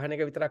කෑ ගහන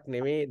එක විතරක්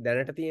නෙමෙයි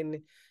දැනට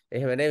තියෙන්නේ.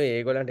 එහෙම නෙවෙයි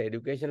ඒගොල්ලන්ට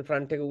এডুকেෂන්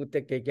ෆ්‍රන්ට් එක උත්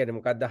එක්ක ඒ කියන්නේ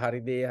මොකද්ද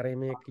හරි දේ හරි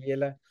මේ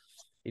කියලා.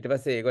 ඊට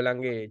පස්සේ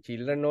ඒගොල්ලන්ගේ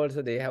children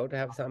also they have to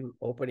have some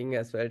opening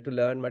as well to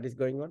learn what is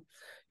going on.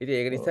 ඉතින්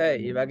ඒක නිසා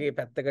මේ වගේ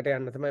පැත්තකට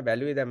යන්න තමයි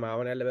බැලුවේ. දැන්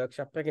මාවනැල්ල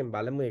වර්ක්ෂොප් එකෙන්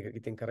බලමු ඒක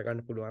ඉතින්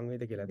කරගන්න පුළුවන්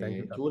වේද කියලා. thank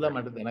you. චූලා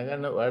මට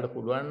දැනගන්න ඔයාලට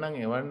පුළුවන් නම්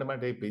එවන්න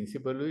මට මේ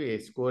ප්‍රින්සිපල්ුයි ඒ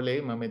ඉස්කෝලේ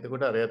මම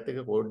එතකොට අරයත් එක්ක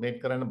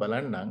කෝඩිනේට් කරන්න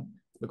බලන්නම්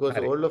because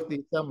all of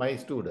these are my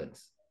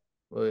students.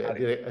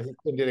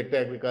 Assistant Director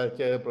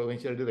Agriculture,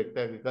 Provincial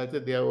Director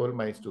Agriculture, they are all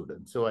my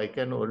students. So I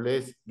can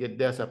always get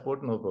their support,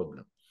 no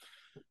problem.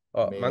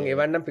 මං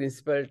එවන්නම්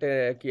ප්‍රින්සිපල්ට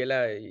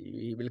කියලා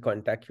he will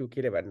contact you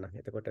කියලා එවන්නම්.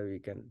 එතකොට we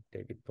can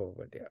take it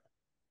forward. Yeah.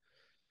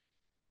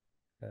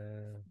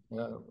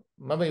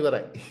 මම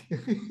ඉවරයි.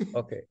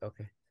 Okay,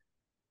 okay.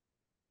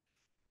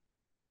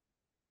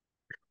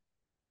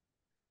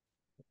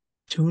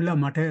 Chula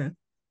මට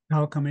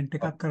තව comment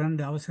එකක් කරන්න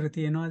අවසර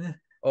තියෙනවද?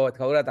 ඔව්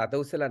කවුරුත් අත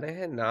උස්සලා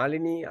නැහැ.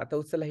 නාලිනී අත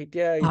උස්සලා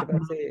හිටියා ඊට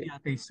පස්සේ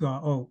අත ඉස්සුවා.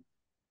 ඔව්.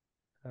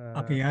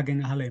 අපි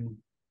යාගෙන් අහලා එමු.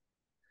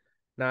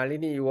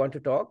 Nalini, you want to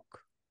talk?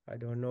 I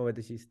don't know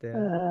whether she's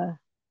there.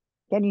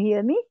 Can you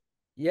hear me?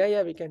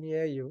 Yeah, we can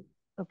hear you.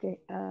 Okay.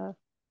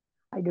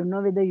 I don't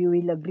know whether you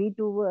will agree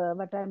to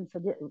what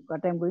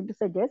I'm going to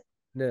suggest.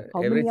 No,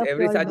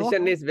 every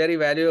suggestion is very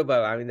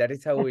valuable. I mean, that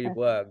is how we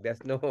work.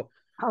 There's no.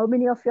 How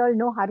many of you all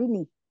know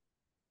Harini?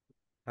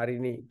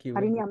 Harini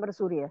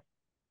Amarasuriya.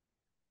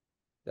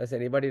 Does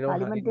anybody know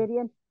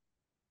Parliamentarian?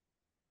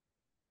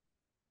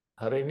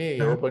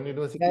 Harini, Open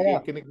University.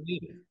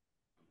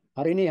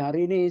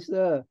 Harini is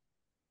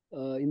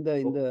in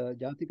the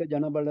Jatika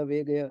Janabala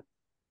Vegaya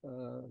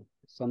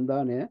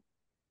Sandhane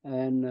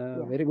and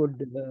very good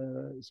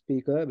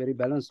speaker, very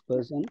balanced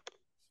person.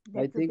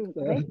 That's I think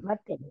right? But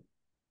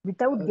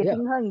without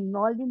getting her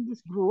involved in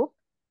this group,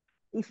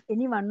 if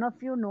any one of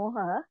you know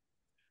her,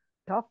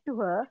 talk to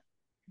her,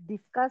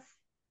 discuss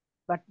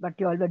what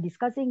you all were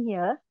discussing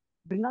here,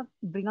 bring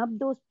up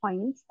those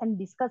points and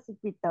discuss it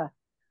with her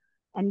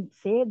and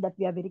say that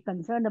we are very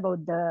concerned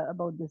about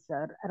this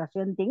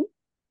Russian thing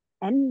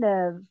and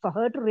for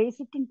her to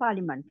raise it in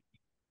Parliament.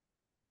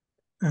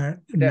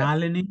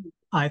 Nalini,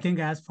 I think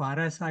as far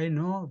as I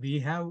know, we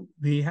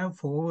have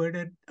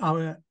forwarded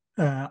our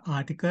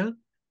article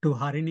to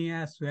Harini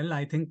as well.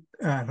 I think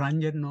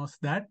Ranjan knows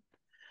that.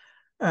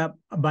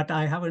 But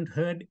I haven't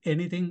heard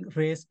anything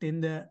raised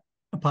in the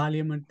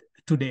Parliament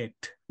to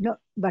date. No,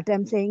 what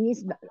I'm saying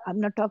is, I'm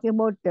not talking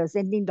about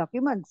sending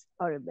documents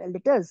or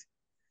letters.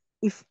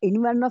 If any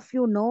one of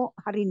you know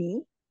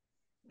Harini,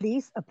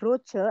 please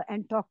approach her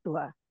and talk to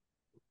her.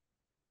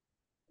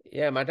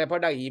 Yeah, මට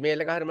පොඩ්ඩක්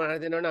email එක හරි මට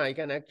දෙනවනම් I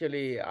can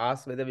actually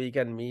ask whether we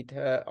can meet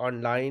her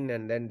online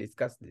and then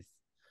discuss this.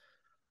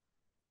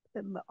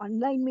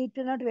 Online meet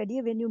not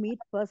ready. When you meet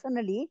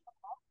personally,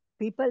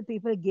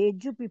 people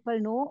gauge you, people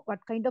know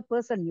what kind of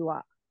person you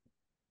are.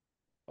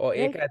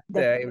 ඒක ඇත්ත.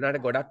 ඒ වුණාට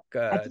ගොඩක්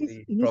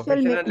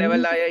professional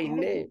level අය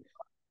ඉන්නේ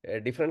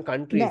different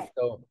countries.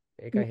 So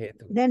ඒක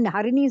හේතුව. Then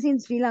Harini is in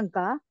Sri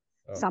Lanka.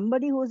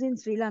 Somebody who's in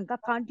Sri Lanka,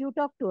 can't you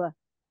talk to her?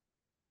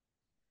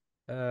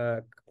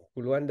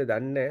 පුළුවන්ද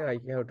දන්නේ. I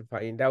have to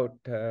find out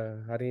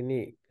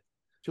Harini.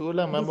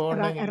 Chula මම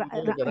ඕනනම්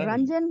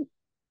Ranjan.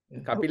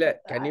 Kapila,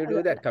 can you do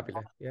that,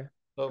 Kapila? Yeah.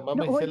 So මම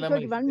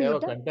ඉස්සෙල්ලාම ඒව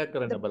contact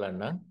කරන්න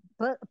බලන්න.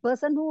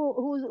 Person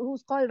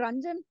who's called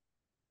Ranjan,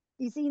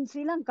 is he in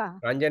Sri Lanka?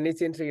 Ranjan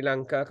is in Sri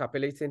Lanka.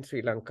 Kapila is in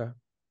Sri Lanka.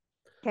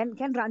 Can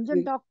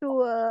Ranjan talk to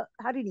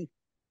Harini?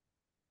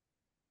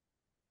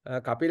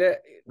 Kapila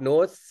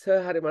knows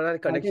Hari Manari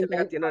connection.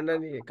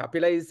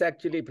 Kapila is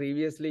actually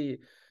previously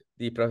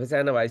the professor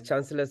and vice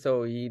chancellor, so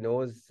he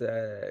knows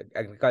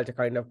agriculture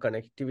kind of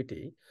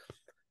connectivity.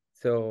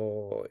 So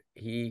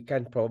he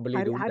can probably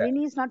do that.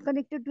 Harini is not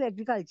connected to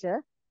agriculture.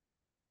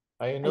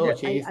 I know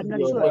she is in the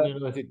Open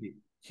University.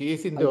 She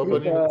is in the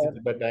Open University,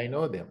 but I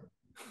know them.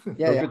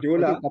 Yeah.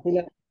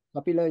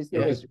 Kapila is the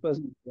best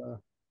person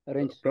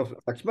arrange. Prof.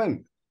 Lakshman.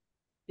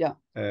 Yeah.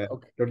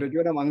 Dr.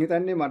 Jyola මං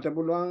හිතන්නේ මට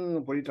පුළුවන්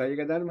පොඩි try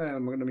එකක් දාන්න.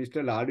 මොකද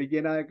mister ලාඩු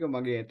ජේනායක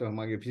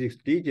මගේ physics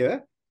teacher.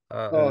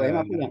 එහෙම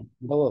පුළුවන්.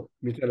 ඔව්.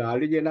 මිස්ටර්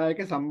ලාඩු ජේනායක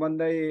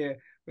සම්බන්ධයි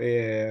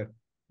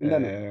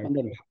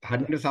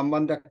හරියට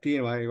සම්බන්ධයක්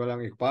තියෙනවා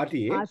ඒගොල්ලන්ගේ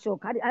පාටියේ.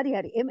 ෂෝක් හරි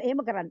එහෙම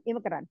කරන්න.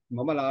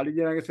 මම ලාඩු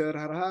ජේනායක සර්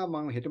හරහා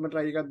මම හෙටම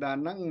try එකක්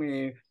දාන්නම් මේ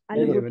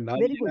very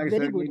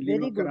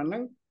good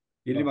කරන්නම්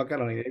ඉල්ලීමක්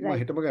කරන්න. ඒක මම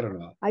හෙටම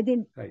කරනවා.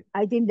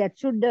 I think that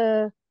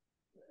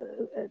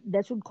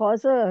should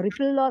cause a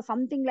ripple or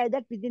something like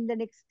that within the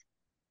next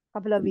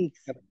couple of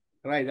weeks.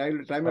 Right. I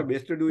will try my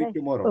best to do it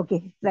tomorrow.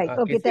 Okay, right.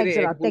 Okay, thanks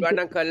a lot.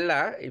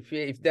 Thank you.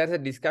 If there's a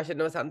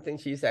discussion or something,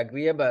 she's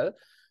agreeable.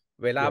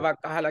 වෙලාවක්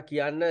අහලා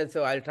කියන්න, so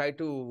I'll try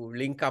to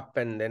link up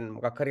and then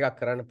මොකක් හරි එකක්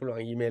කරන්න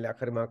පුළුවන් email එකක්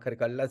හරි මොකක් හරි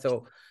කළා. So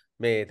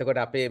මේ එතකොට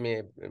අපේ මේ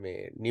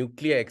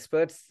nuclear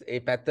experts ඒ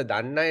පැත්ත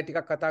දන්න අය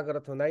ටිකක් කතා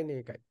කරත් හොඳයි නේ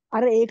ඒකයි.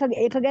 අර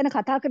ඒක ගැන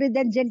කතා කරේ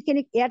දැන් ජෙන්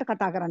කෙනෙක් එයාට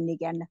කතා කරන්නයි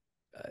කියන්න.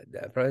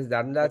 Professor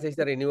Dhandas is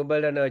a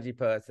renewable energy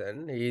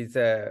person. He's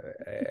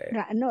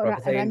no,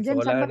 professor in Ranjan,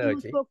 solar somebody who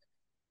energy. spoke.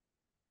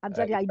 I'm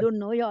sorry, I don't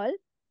know y'all.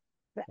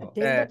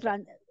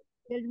 Tell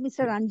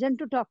Mr. Ranjan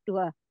to talk to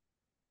her.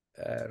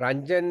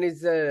 Ranjan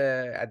is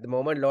at the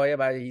moment lawyer,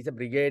 but he's a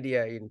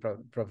brigadier in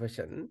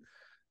profession.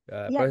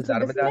 Yeah, so it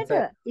doesn't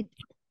matter. It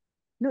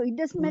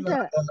doesn't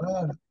matter.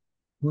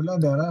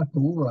 There are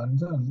two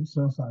Ranjans,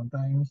 so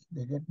sometimes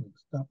they get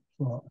mixed up.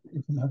 So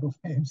if you have to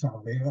find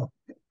some way of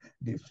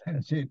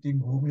differentiating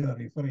whom you are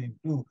referring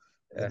to,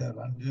 whether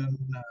Ranjan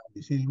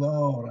De Silva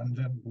or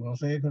Ranjan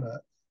Gunasekara.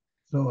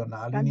 So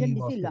Nalini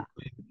was...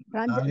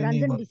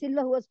 Ranjan De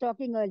Silva who was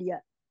talking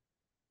earlier.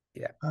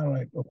 Yeah. All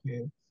right,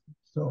 okay.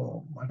 So,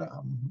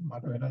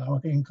 මට වෙන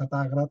නමකින් කතා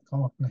කරත්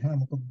කමක් නැහැ.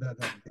 මොකද දැන්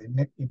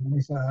දෙන්නෙක් ඉන්න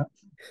නිසා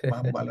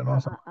මම බලනවා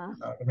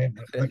මේ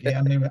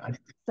කියන්නේ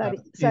අනිත්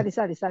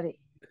Sorry.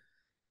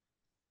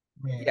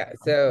 Yeah,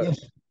 so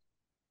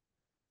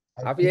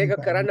අපි ඒක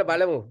කරන්න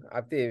බලමු.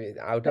 අපි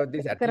out of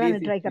this at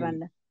least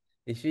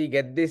if we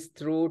get this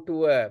through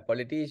to a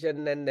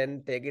politician and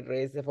then take it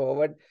race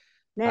forward.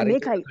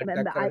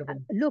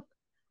 Look,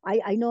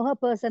 I know her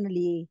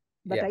personally,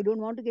 but Yeah. I don't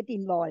want to get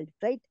involved,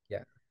 right?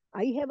 Yeah.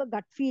 I have a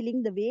gut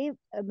feeling the way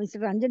Mr.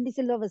 Ranjan De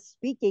Silva was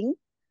speaking,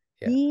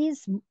 Yeah.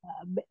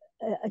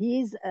 he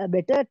is a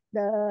better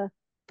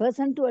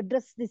person to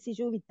address this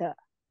issue with her.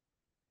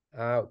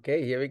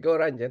 Okay, here we go,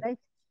 Ranjan. Right.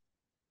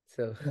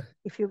 So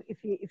if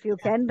you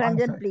can,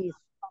 Ranjan, please.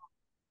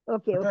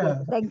 Okay.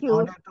 Thank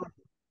you.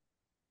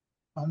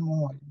 One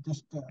more,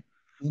 just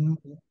in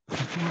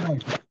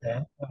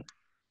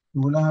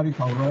Hari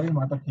Kaurari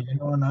Mata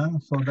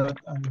Kilinona, so that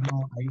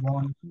I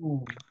want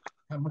to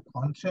have a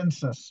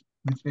consensus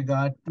with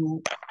regard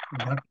to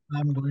what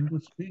I'm going to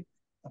speak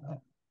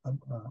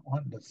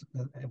on this,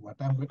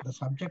 the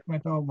subject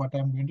matter of what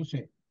I'm going to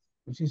say.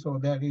 Which is so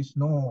there is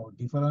no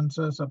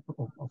differences of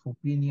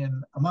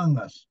opinion among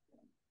us.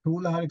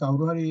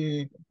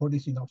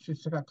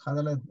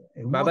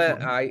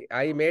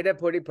 I made a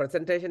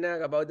presentation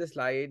about the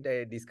slide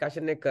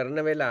discussion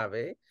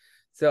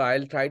so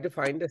I'll try to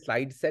find the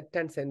slide set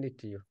and send it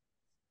to you.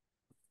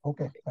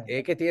 Okay.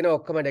 ඒකේ තියෙන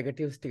ඔක්කොම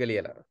negatives ටික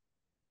ලියලා.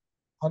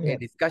 ඒ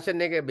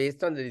discussion එක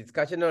based on the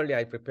discussion only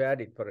I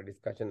prepared it for a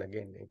discussion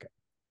again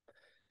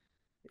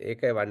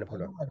ඒකයි වන්න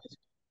පුළුවන්.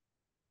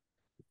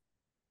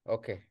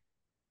 Okay.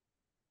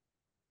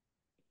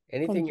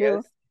 Anything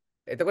else?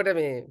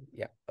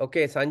 Yeah.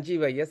 Okay,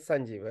 Sanjeeva. Yes,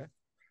 Sanjeeva.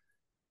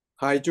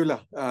 Hi, Jula.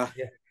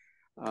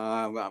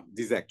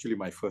 This is actually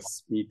my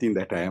first meeting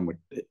that I am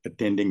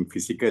attending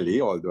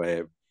physically, although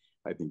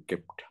I think,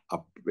 kept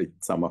up with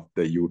some of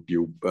the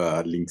YouTube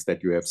links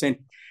that you have sent.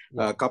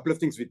 A couple of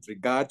things with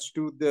regards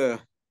to the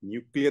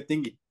nuclear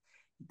thing. It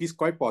is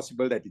quite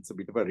possible that it's a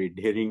bit of a red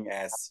herring,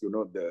 as you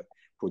know, the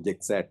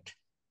projects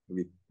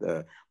with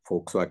the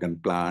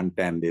Volkswagen plant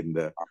and then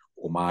the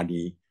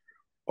Omani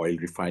oil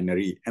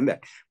refinery and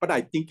that. But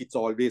I think it's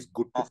always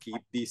good to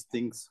keep these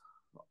things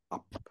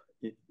up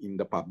in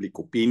the public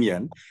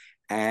opinion.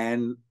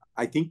 And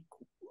I think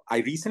I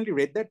recently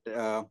read that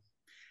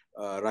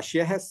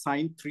Russia has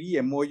signed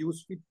 3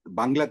 MOUs with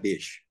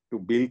Bangladesh to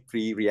build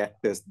 3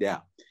 reactors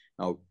there.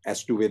 Now,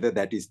 as to whether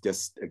that is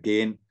just,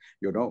 again,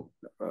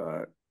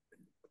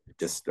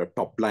 just a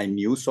top-line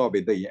news or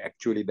whether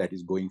actually that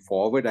is going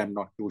forward, I'm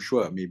not too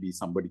sure. Maybe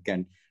somebody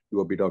can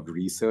do a bit of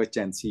research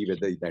and see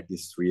whether that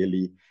is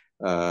really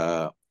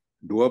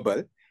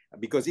doable.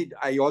 Because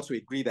I also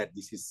agree that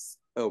this is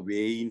a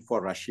way in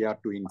for Russia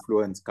to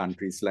influence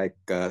countries like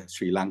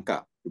Sri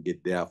Lanka to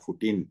get their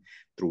foot in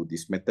through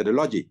this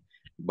methodology.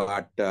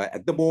 But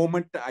at the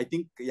moment, I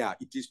think,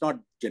 it is not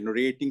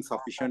generating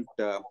sufficient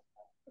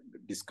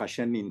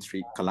discussion in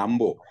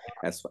Colombo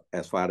as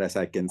far as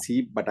I can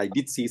see. But I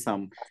did see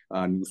some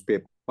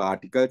newspaper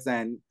articles,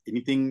 and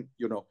anything,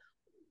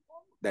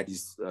 that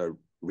is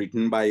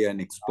written by an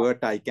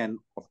expert, I can,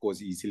 of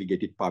course, easily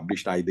get it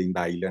published either in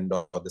the island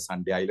or the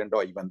Sunday Island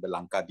or even the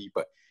Lanka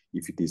Deepa,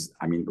 if it is,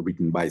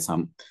 written by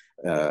some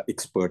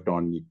expert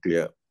on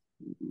nuclear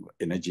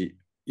energy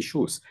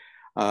issues.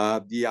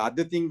 The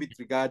other thing with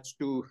regards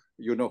to,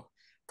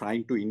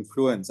 trying to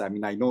influence, I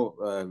know,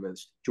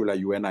 Chula,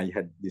 you and I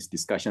had this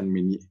discussion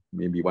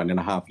maybe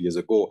 1.5 years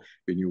ago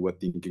when you were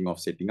thinking of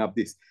setting up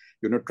this,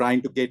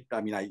 trying to get,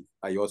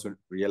 I also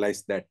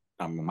realized that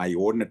my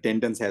own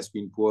attendance has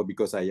been poor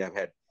because I have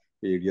had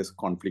various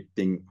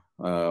conflicting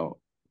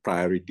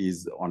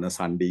priorities on a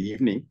Sunday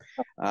evening.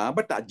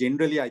 But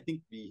generally, I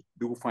think we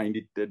do find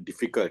it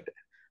difficult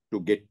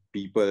to get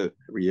people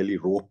really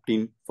roped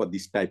in for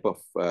this type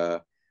of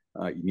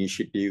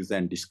initiatives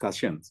and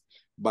discussions.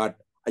 But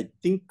I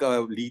think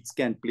Leeds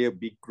can play a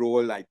big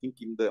role, I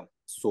think, in the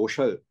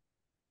social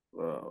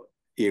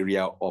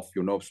area of,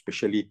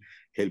 especially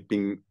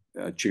helping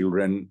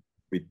children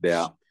with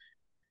their,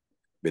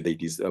 whether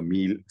it is a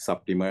meal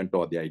supplement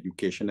or their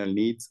educational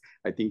needs.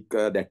 I think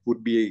that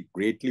would be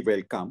greatly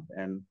welcome.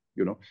 And,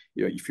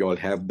 if you all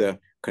have the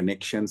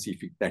connections,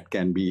 that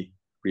can be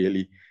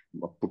really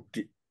put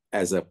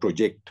as a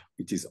project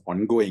which is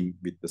ongoing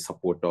with the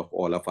support of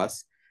all of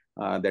us,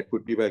 that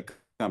would be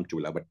welcome,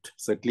 Chula. But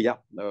certainly, I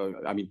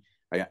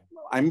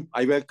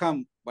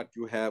welcome what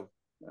you have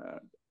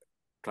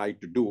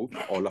tried to do,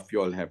 all of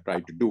you all have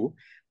tried to do.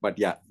 But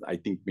yeah, I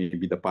think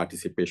maybe the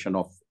participation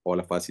of all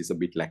of us is a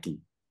bit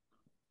lacking.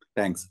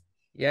 Thanks.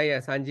 Yeah,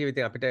 Sanjeev,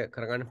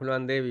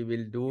 we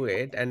will do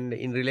it. And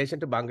in relation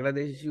to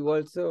Bangladesh,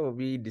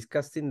 we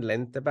discussed in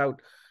length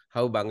about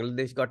how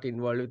Bangladesh got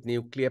involved with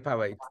nuclear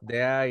power. It's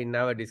there in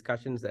our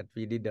discussions that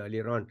we did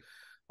earlier on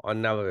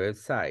our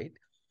website.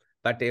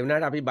 But we'll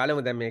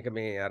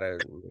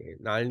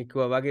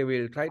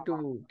try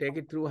to take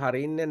it through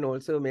Harin and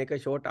also make a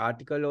short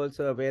article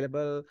also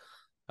available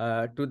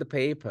to the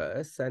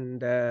papers.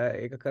 And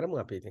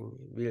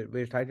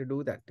we'll try to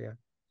do that, yeah.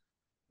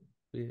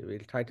 We'll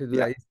try to do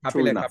that.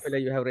 Kapila,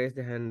 you have raised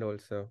the hand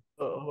also.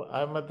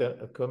 I'm at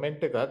the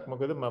comment එකක්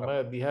මොකද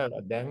මම දිහා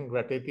දැන්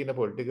රටේ තියෙන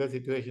political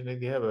situation එක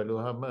දිහා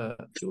බලුවාම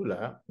චූලා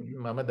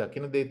මම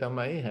දකින දේ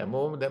තමයි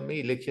හැමෝම දැන් මේ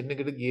election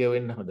එකට ගිය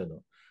වෙන්න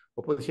හදනවා.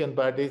 opposition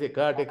parties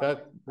එකාට එකක්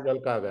පුරල්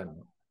කා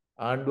ගන්නවා.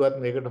 ආණ්ඩුවත්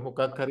මේකට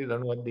මොකක් හරි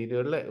ලණුවක්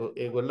දීලා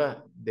ඒගොල්ල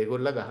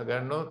දෙගොල්ල ගහ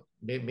ගන්නවා.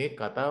 මේ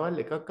කතාවල්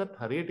එකක්වත්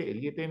හරියට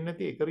එළියට එන්නේ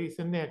නැති එක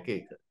රීසන් එකක්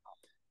ඒක.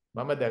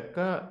 මම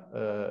දැක්කා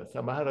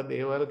සමහර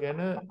දේවල්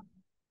ගැන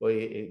ඔය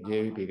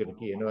JVP එකට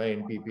කියනවා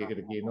NPP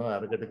එකට කියනවා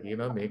අරකට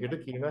කියනවා මේකට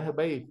කියනවා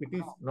හැබැයි if it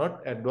is not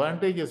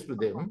advantageous to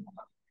them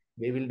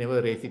they will never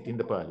raise it in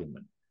the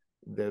parliament.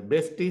 The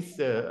best is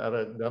අර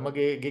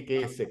ගමගේගේ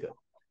case එක.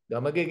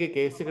 ගමගේගේ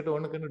case එකට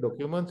ඕන කරන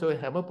documents ඔය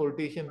හැම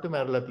politician ට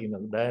මැරලා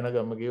තියෙනවා. ඩයනා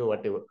ගමගේ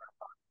whatever.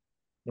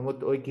 නමුත්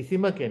ඔය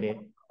කිසිම කෙනෙක්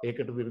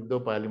ඒකට විරුද්ධව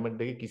parliament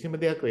එකේ කිසිම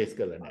දෙයක් raise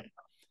කරලා නැහැ.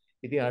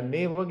 ඉතින්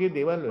අන්නේ වගේ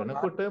දේවල්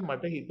වෙනකොට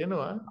මට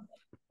හිතෙනවා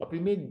අපි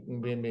මේ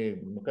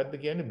මොකද්ද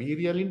කියන්නේ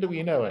බීරියලින්ට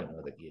වීණා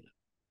වයනවාද කියලා.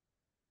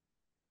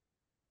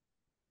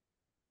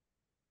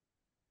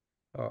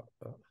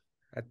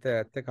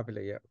 ඇත්ත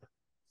කපිලා yeah.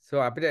 So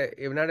අපිට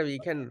ඒ වුණාට we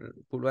can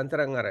පුළුවන්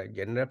තරම් අර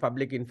general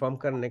public inform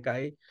කරන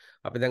එකයි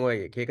අපි දැන් ඔය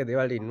එක එක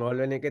දේවල් involve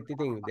වෙන එකෙත්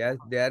ඉතින්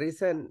there is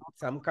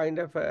some kind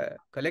of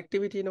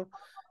collectivity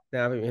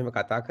දැන් අපි මෙහෙම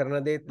කතා කරන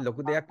දේ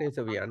ලොකු දෙයක් නෙවෙයි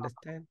so we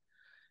understand.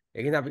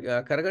 ඒකෙන් අපි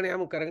කරගෙන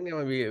යමු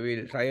we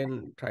will try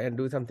and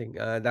do something.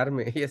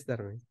 ධර්මේ yes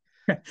ධර්මේ.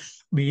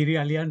 බීරි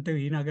අලියන්ට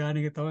වීණා ගාන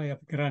එක තමයි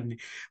අපි කරන්නේ.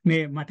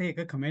 මේ මට එක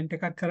කමෙන්ට්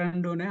එකක්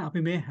කරන්න ඕනේ. අපි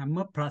මේ හැම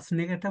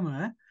ප්‍රශ්නයකටම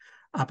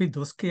අපි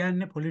දොස්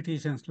කියන්නේ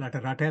politicians ලට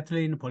රට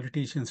ඇතුලේ ඉන්න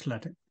politicians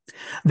ලට.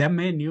 දැන්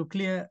මේ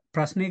නියුක්ලියර්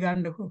ප්‍රශ්නේ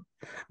ගන්නකො.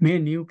 මේ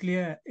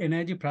නියුක්ලියර්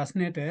එනර්ජි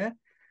ප්‍රශ්නෙට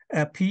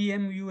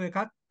PMU එකක්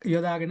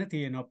යොදාගෙන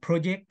තියෙනවා.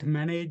 Project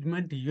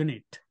Management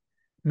Unit.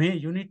 මේ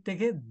unit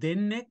එකේ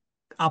දෙන්නේ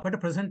අපට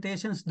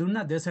presentations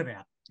දුන්නා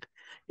දෙසරයක්.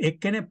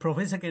 එක්කෙනෙක්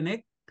ප්‍රොෆෙසර්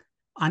කෙනෙක්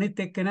අනිත්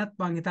එක්කෙනත්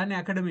මං හිතන්නේ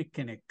ඇකඩමික්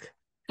කෙනෙක්.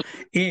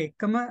 ඒ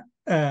එකම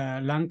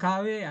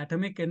ලංකාවේ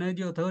ඇටොමික්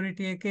එනර්ජි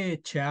ඔතොරිටි එකේ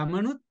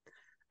චෙයාමනුත්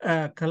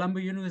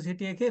කොලම්බෝ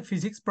යුනිවර්සිටි එකේ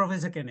ෆිසික්ස්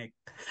ප්‍රොෆෙසර් කෙනෙක්.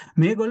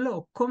 මේගොල්ලෝ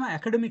ඔක්කොම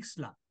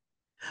ඇකඩමික්ස්ලා.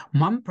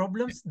 මම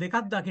ප්‍රොබ්ලම්ස් දෙකක්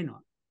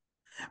දකිනවා.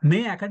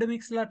 මේ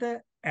ඇකඩමික්ස්ලාට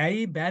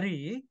ඇයි බැරි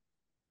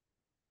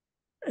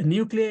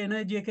නියුක්ලියර්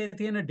එනර්ජි එකේ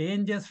තියෙන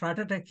ඩේන්ජර්ස්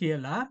රටට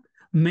කියලා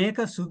මේක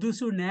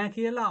සුදුසු නෑ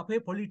කියලා අපේ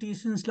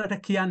පොලිටිෂියන්ස්ලාට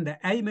කියන්න.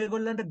 ඇයි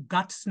මේගොල්ලන්ට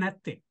ගට්ස්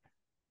නැත්තේ?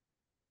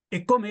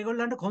 එක්කෝ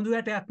මේගොල්ලන්ට කොඳු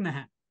වැටයක්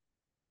නැහැ.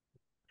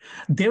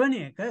 දෙවැනි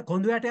එක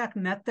කොඳු වැටයක්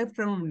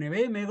නැත්තටම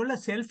නෙවෙයි මේගොල්ලෝ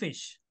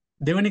selfish.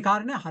 දෙවැනි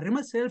කාරණේ හරිම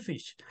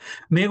selfish.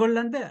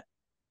 මේගොල්ලන්ට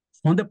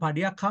හොඳ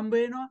පඩියක් හම්බ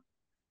වෙනවා.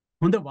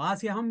 හොඳ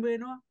වාසිය හම්බ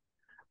වෙනවා.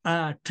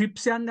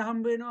 ට්‍රිප්ස් යන්න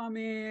හම්බ වෙනවා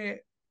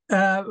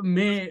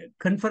මේ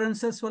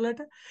conferences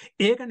වලට.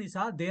 ඒක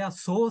නිසා they are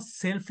so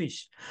selfish.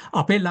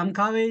 අපේ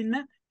ලංකාවේ ඉන්න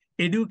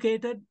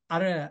educated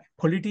අර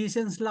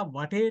politicians ලා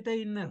වටේට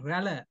ඉන්න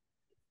රැළ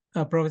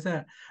ප්‍රොෆෙසර්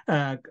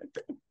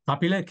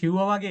කපිල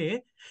කිව්වා වගේ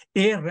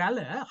ඒ රැළ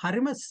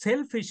හරිම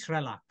selfish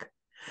රැළක්.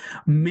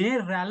 මේ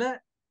රැළ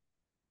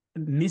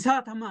නිසා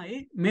තමයි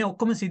මේ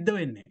ඔක්කොම සිද්ධ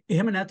වෙන්නේ.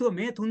 එහෙම නැතුව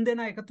මේ තුන්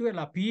දෙනා එකතු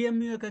වෙලා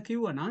PMU එක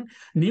කිව්වනම්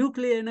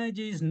nuclear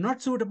energy is not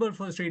suitable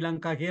for Sri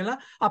Lanka කියලා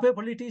අපේ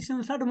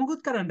politicians ලාට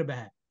මොකුත් කරන්න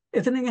බෑ.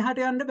 එතනින් එහාට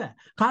යන්න බෑ.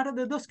 කාටද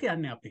දොස්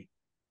කියන්නේ අපි?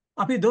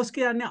 අපි දොස්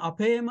කියන්නේ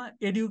අපේම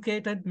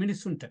educated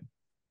මිනිස්සුන්ට.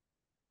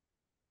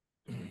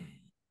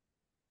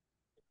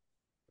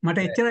 මට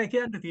එච්චරයි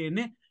කියන්න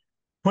තියෙන්නේ.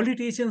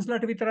 politicians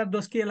ලාට විතරක්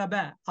දොස් කියලා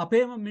බෑ.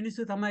 අපේම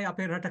මිනිස්සු තමයි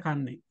අපේ රට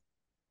කන්නේ.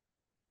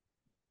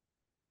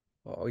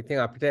 ඉතින්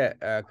අපිට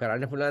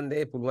කරන්න පුළුවන්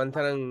දේ පුළුවන්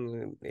තරම්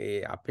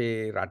අපේ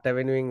රට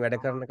වෙනුවෙන් වැඩ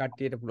කරන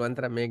කට්ටියට පුළුවන්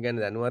තරම් මේක ගැන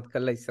දැනුවත්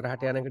කරලා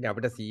ඉස්සරහට යනකොට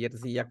අපිට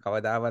 100%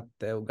 කවදාවත්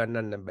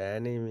උගන්වන්න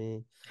බෑනේ මේ.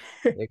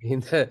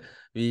 ඒකින්ද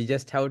we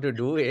just have to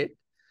do it.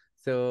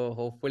 So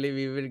hopefully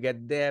we will get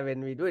there when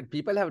we do it.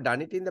 People have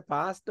done it in the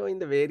past or in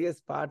the various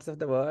parts of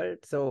the world.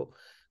 So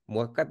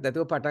මොකක්වත්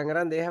නැතුව පටන්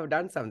අරන් they have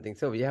done something.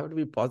 So we have to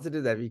be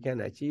positive that we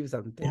can achieve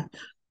something.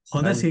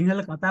 හොඳ And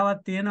Sinhala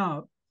කතාවක්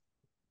තියෙනවා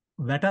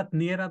වැටත්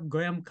නියරත්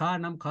ගොයම් කා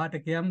නම් කාට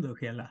කියම්ද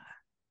කියලා.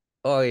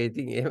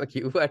 ඉතින් එහෙම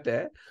කිව්වට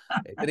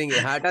එතනින්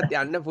එහාටත්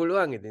යන්න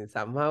පුළුවන්. ඉතින්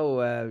somehow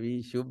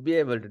we should be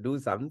able to do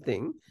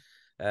something.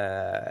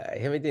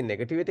 එහෙම ඉතින්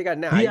negativity එකක්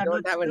නැහැ. I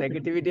don't have a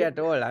negativity at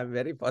all. I'm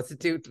very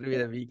positive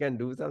that we can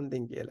do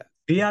something කියලා.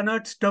 We are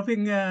not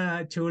stopping,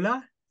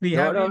 Chula. We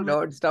have No, been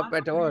don't stop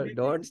at all.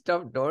 Don't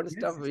stop.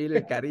 Yes.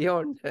 We'll carry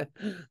on.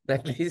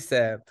 At least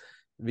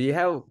we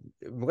have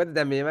මොකද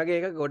දැන් මේ වගේ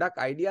එක ගොඩක්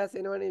ideas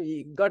එනවනේ. We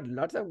got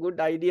lots of good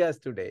ideas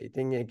today.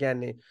 ඉතින් ඒ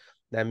කියන්නේ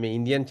දැන් මේ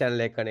ඉන්දියන්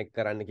channel එක කනෙක්ට්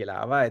කරන්න කියලා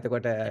ආවා.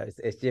 එතකොට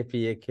SJP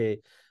එකේ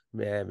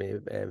මේ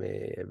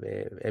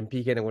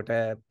MP කෙනෙකුට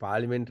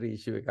parliamentary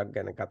issue එකක්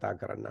ගැන කතා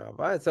කරන්න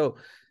ආවා.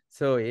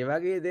 So ඒ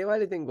වගේ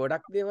දේවල් ඉතින්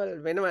ගොඩක් දේවල්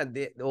වෙනවා.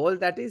 All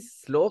that is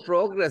slow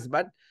progress,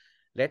 but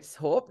let's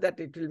hope that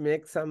it will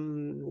make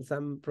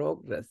some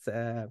progress.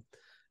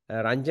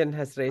 Ranjan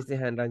has raised the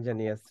hand.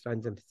 Ranjan, yes,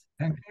 Ranjan.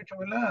 Thank you,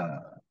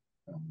 Chola.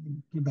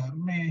 To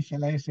Dharme,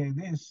 shall I say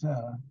this?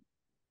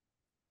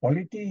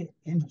 Polity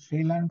in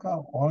Sri Lanka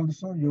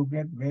also you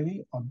get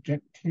very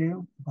objective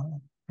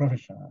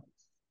professionals.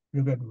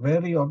 You get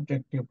very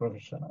objective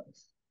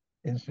professionals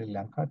in Sri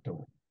Lanka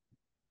too.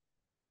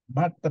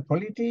 But the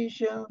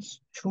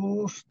politicians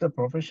choose the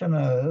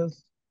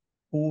professionals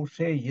who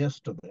say yes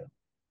to them.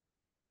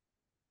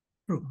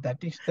 True.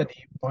 That is the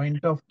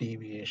point of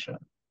deviation.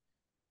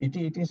 It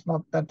is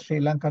not that Sri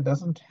Lanka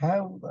doesn't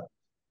have,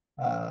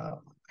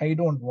 I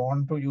don't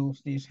want to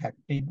use these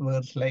hackneyed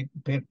words like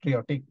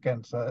patriotic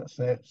and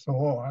so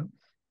on.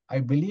 I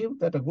believe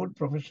that a good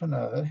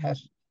professional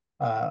has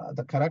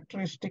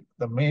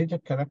the major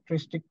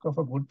characteristic of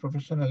a good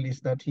professional is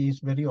that he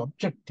is very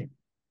objective,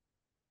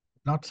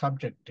 not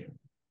subjective,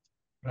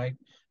 right?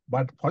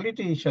 But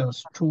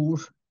politicians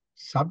choose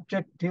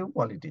subjective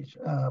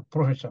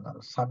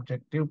professionals,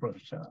 subjective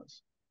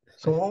professionals.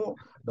 So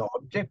the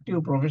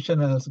objective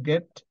professionals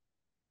get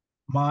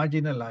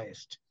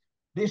marginalized.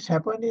 This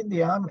happened in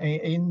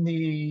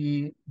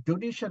the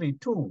judiciary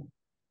too.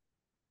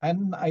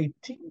 And I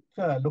think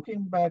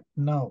looking back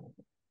now,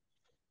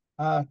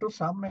 to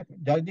some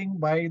judging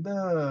by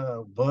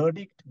the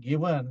verdict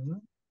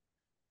given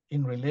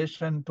in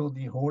relation to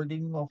the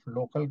holding of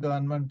local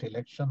government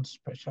elections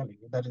especially,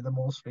 that is the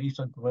most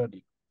recent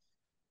verdict,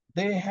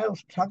 they have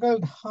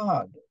struggled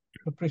hard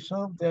to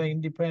preserve their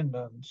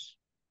independence.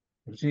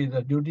 You see,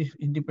 the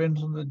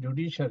independence of the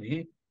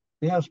judiciary,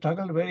 they have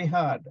struggled very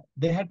hard.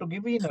 They had to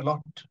give in a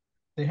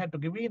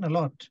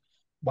lot.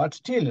 But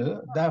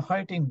still, they're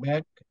fighting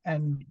back,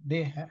 and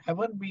they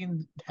haven't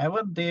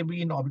they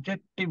been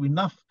objective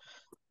enough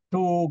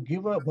to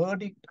give a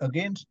verdict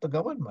against the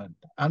government,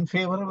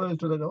 unfavorable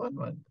to the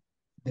government.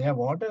 They have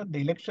ordered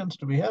the elections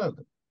to be held.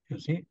 You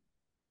see,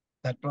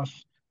 that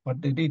was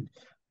what they did.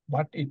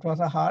 But it was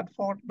a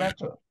hard-fought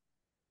battle.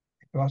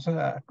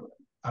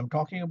 I'm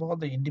talking about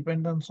the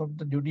independence of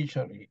the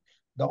judiciary,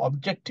 the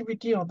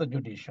objectivity of the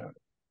judiciary,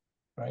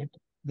 right?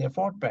 They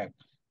fought back.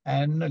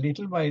 And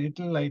little by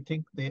little, I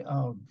think they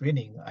are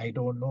winning. I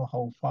don't know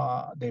how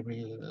far they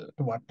will,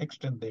 to what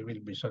extent they will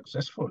be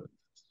successful.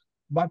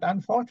 But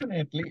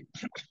unfortunately,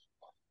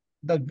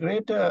 the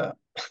greater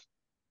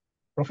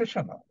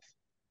professionals,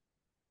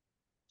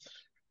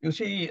 you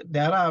see,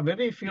 there are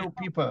very few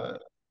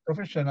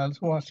professionals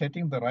who are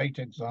setting the right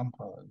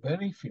example,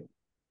 very few.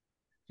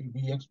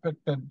 We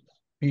expected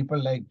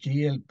people like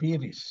G.L.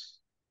 Piris,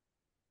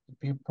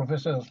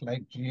 professors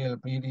like G.L.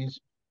 Piris,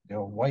 they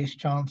were vice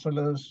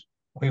chancellors.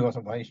 He was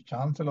a vice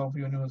chancellor of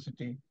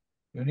university.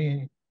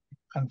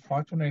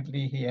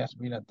 Unfortunately, he has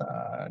been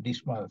a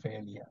dismal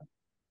failure.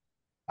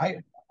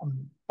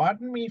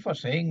 Pardon me for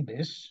saying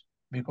this,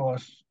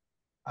 because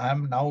I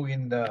am now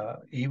in the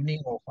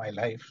evening of my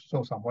life,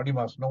 so somebody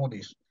must know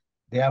this.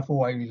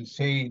 Therefore, I will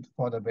say it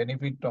for the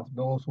benefit of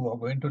those who are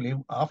going to live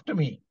after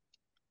me.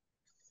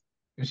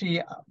 You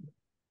see,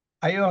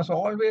 I was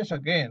always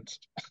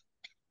against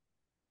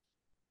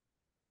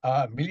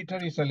a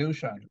military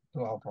solution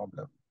to our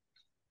problem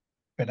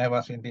when I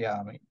was in the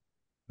army.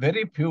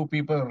 Very few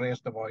people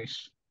raised the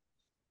voice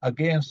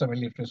against the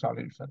military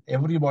solution.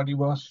 Everybody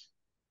was,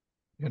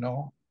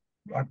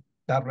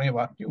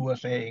 what you were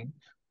saying,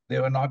 they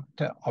were not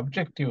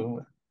objective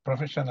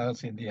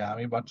professionals in the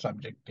army, but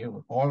subjective,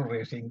 all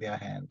raising their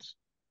hands.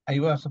 I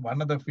was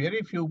one of the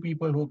very few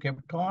people who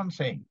kept on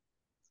saying,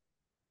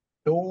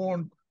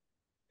 don't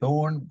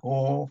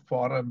go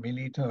for a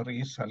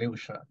military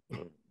solution.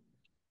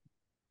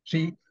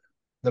 See,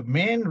 the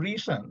main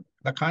reason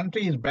the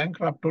country is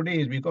bankrupt today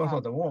is because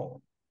of the war.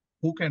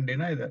 Who can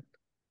deny that?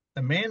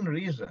 The main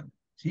reason,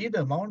 see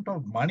the amount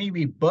of money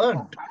we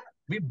burnt.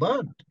 We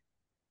burnt.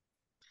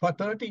 For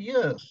 30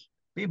 years,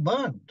 we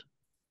burnt.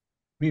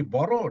 We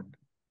borrowed.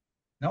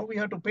 Now we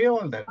have to pay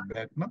all that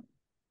back, no?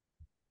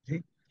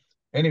 See?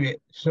 Anyway,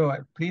 so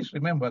please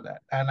remember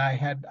that. And I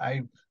had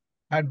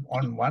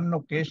on one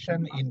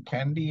occasion in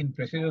Kandy in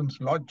President's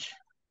Lodge,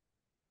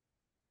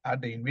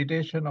 at the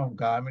invitation of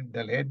Gamini,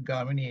 the late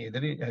Gamini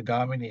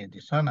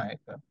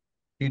Dissanayaka,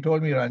 he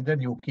told me,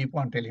 Ranjan, you keep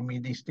on telling me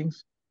these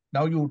things.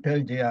 Now you tell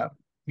JR,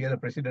 here the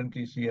president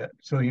is here.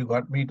 So he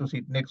got me to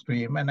sit next to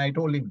him, and I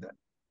told him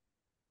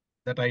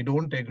that I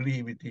don't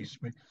agree with his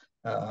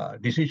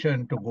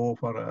decision to go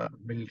for a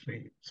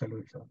military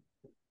solution.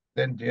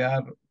 Then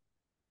JR,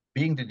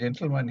 being the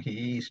gentleman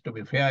he is, to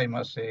be fair, I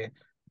must say,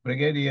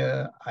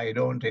 Brigadier, I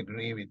don't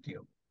agree with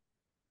you.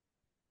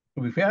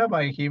 To be fair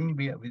by him,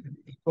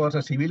 it was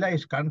a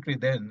civilized country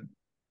then.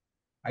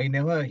 He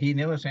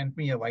never sent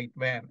me a white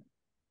van.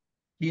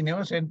 He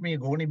never sent me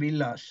Goni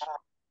Billas.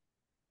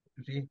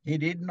 You see, he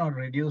did not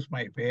reduce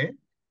my pay.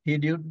 He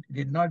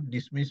did not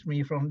dismiss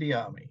me from the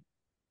army.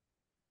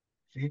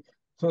 See,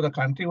 so the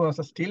country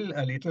was still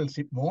a little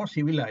more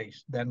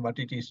civilized than what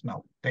it is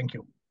now. Thank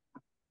you.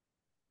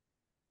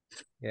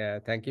 Yeah,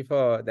 thank you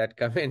for that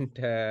comment,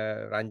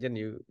 Ranjan.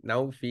 You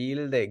now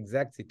feel the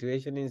exact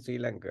situation in Sri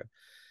Lanka.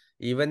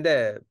 Even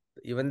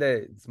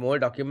the small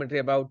documentary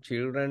about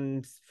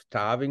children's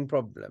starving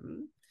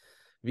problem,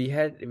 we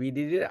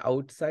did it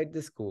outside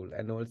the school,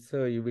 and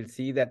also you will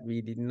see that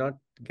we did not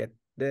get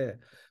the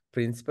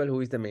principal,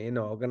 who is the main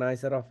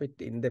organizer of it,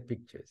 in the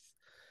pictures,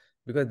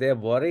 because they are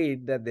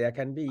worried that there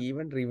can be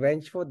even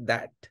revenge for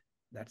that.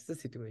 That's the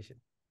situation.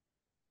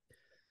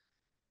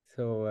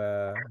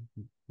 So,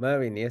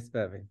 Mervin, yes,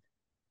 Mervin.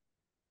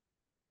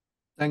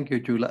 Thank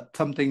you, Chula.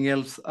 Something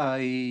else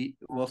I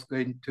was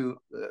going to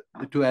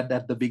add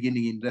at the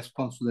beginning in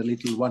response to the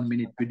little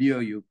 1-minute video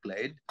you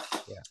played.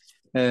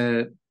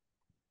 Yeah.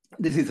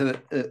 This is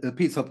a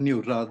piece of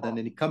news rather than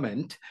any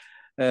comment.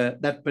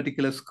 That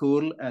particular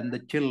school and the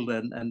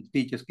children and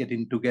teachers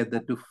getting together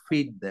to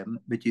feed them,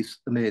 which is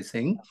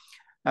amazing.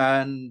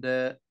 And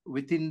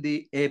within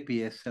the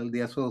APSL,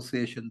 the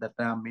association that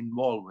I'm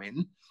involved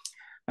in,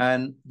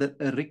 and the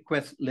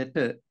request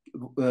letter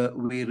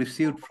we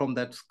received from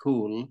that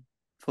school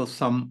for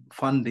some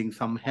funding,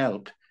 some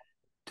help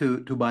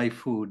to buy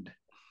food.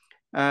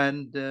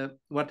 And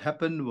what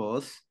happened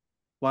was,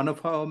 one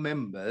of our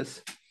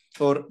members,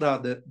 or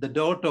rather the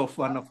daughter of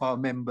one of our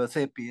members,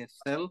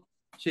 APSL,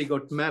 she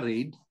got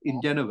married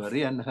in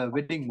January, and her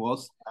wedding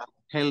was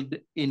held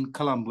in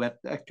Colombo at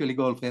actually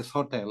Gold Face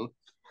Hotel.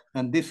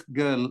 And this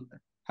girl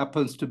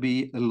happens to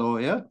be a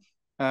lawyer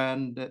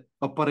and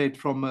operate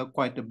from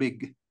quite a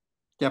big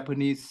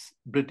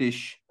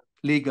Japanese-British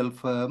legal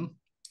firm,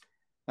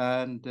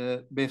 and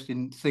based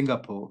in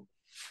Singapore.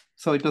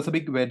 So it was a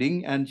big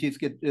wedding, and she's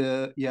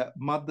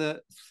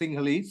mother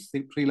Sinhalese,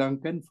 Sri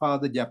Lankan,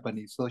 father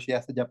Japanese. So she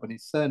has a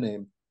Japanese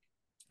surname,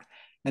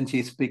 and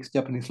she speaks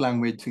Japanese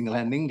language,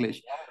 Sinhala and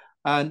English,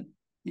 and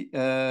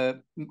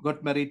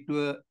got married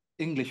to an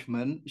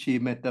Englishman she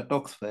met at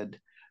Oxford.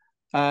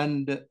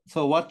 And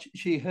so what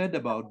she heard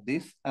about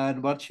this,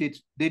 and what she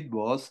did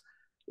was,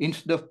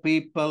 instead of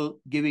people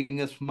giving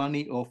us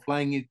money or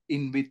flying it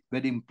in with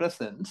wedding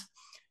presents,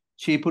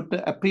 she put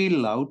the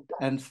appeal out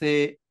and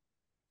say,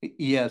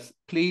 yes,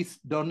 please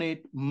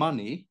donate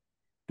money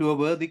to a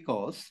worthy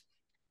cause,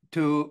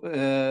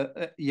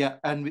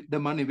 and the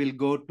money will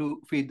go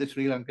to feed the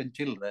Sri Lankan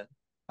children.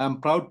 I'm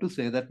proud to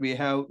say that we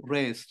have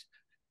raised,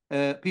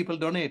 people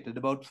donated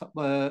about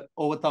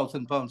over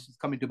 £1,000, it's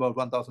coming to about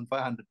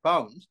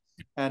 £1,500,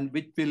 and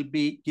which will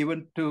be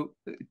given to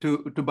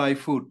buy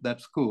food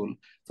that school.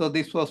 So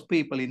this was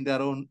people in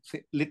their own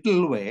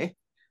little way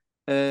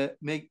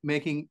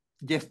making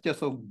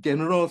gestures of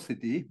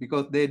generosity,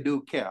 because they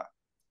do care.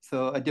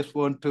 So I just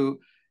want to,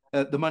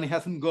 the money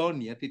hasn't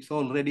gone yet. It's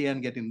all ready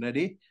and getting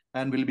ready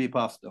and will be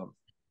passed on.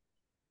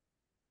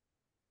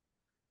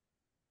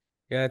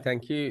 Yeah,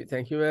 thank you.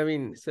 Thank you,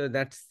 Mervin. So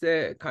that's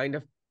the kind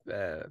of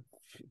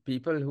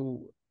people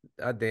who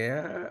are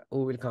there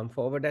who will come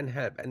forward and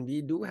help. And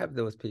we do have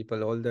those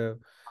people, although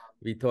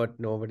we thought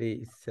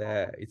nobody is,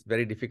 it's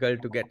very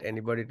difficult to get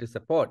anybody to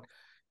support.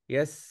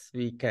 Yes,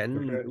 we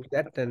can do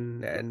that,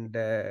 and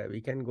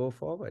we can go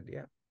forward.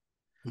 Yeah.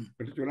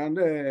 Dr.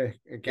 Chulanda,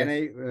 can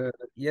I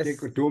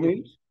take 2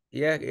 minutes?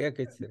 Yeah,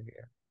 it's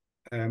yeah.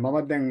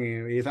 මමත් දැන්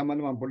ඒ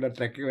සම්බන්ධව මම පොඩ්ඩක්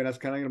track එක වෙනස්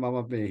කරන්න කියලා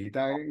මම මේ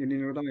හිතාගෙන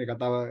ඉන්නකොට තමයි මේ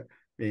කතාව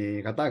මේ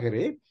කතා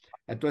කරේ.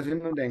 අත්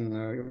වශයෙන්ම දැන්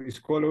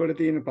ඉස්කෝල වල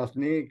තියෙන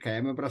ප්‍රශ්නේ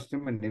කෑම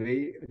ප්‍රශ්නම නෙවෙයි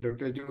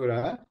ඩොක්ටර්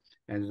චූරා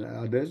and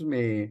others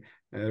මේ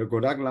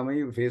ගොඩක්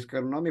ළමයි ෆේස්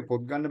කරනවා මේ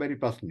පොත් ගන්න බැරි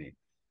ප්‍රශ්නේ.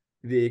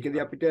 ඉතින්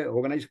ඒකදී අපිට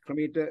ඕගනයිස්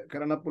ක්‍රමයකට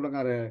කරන්නත් පුළුවන්.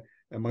 අර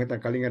මම හිතා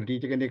කලින් අර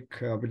ටීචර් කෙනෙක්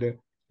අපිට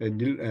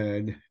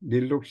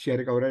දිල්ලොක්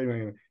ෂෙයාර් කවුරුහරි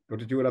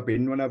ඩොක්ටර් චූරා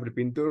පෙන්වන අපිට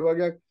පින්තූර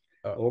වගේක්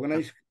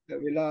ඕගනයිස්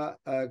වෙලා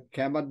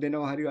කැමත්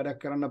දෙනවා හරි වැඩක්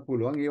කරන්න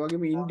පුළුවන්. ඒ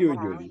වගේම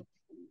ඉන්ඩිවිජුවලි.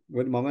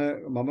 මොකද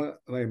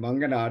මම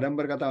ගැන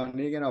ආඩම්බර කතාවක්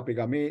නේ කියන අපේ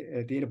ගමේ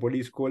තියෙන පොඩි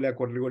ඉස්කෝලයක්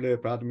කොටලිගොඩ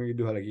ප්‍රාථමික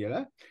විද්‍යාල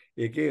කියලා.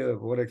 ඒකේ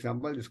for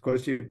example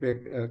ස්කෝලර්ෂිප්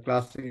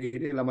ක්ලාස්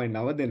එකේ ළමයි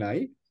 9 දෙනයි.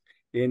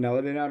 ඒ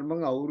 9 දෙනාට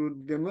මම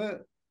අවුරුද්දෙම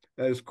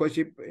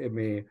ස්කෝලර්ෂිප්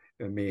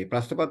මේ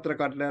ප්‍රශ්න පත්‍ර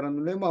කඩලා අරන්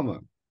දුන්නේ මම.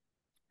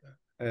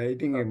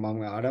 ඉතින් මම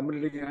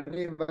ආඩම්බරට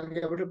කියන්නේ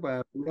වගේ අපිට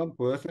පුළුවන්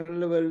පර්සනල්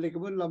ලෙවල්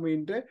එකම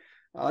ළමයින්ට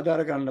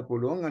ආධාර කරන්න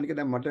පුළුවන්. අනික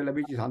දැන් මට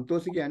ලැබිච්ච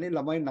සන්තෝෂය කියන්නේ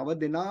ළමයි 9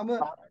 දෙනාම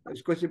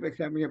ස්කෝලර්ෂිප්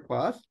එක්සෑම් එකේ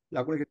පාස්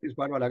ලකුණු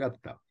 35 වඩා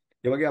ගත්තා.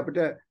 ඒ වගේ අපිට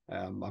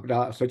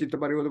සචිත්‍ර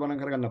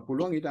පරිවර්තන කරගන්න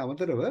පුළුවන්. ඊට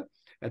අමතරව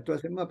ඇත්ත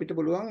වශයෙන්ම අපිට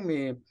පුළුවන්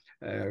මේ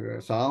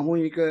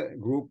සාමූහික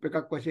ගෲප්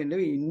එකක් වශයෙන්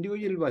නෙවෙයි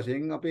ඉන්ඩිවිජුවල්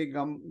වශයෙන් අපේ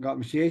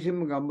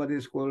විශේෂයෙන්ම ගම්බද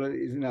ඉස්කෝලේ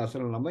ඉන්න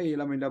අසරණ ළමයි ඒ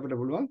ළමයින්ට අපිට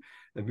පුළුවන්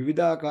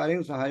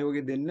විවිධාකාරයෙන්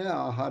සහයෝගය දෙන්න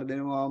ආහාර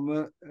දෙනවාම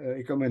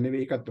එකම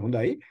නෙවෙයි ඒකත්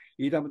හොඳයි.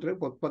 ඊට අමතරව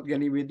පොත්පත්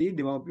ගැනීමේදී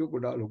දෙමාපියෝ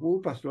ගොඩාක් ලොකු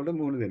ප්‍රශ්න වලට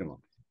මුහුණ දෙනවා.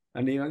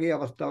 අන්න ඒ වගේ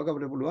අවස්ථාවක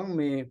අපිට පුළුවන්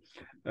මේ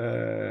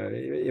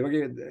ඒ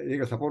වගේ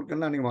ඒක සපෝට්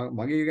කරන්න. අනික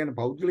මගේ කියන්නේ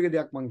පෞද්ගලික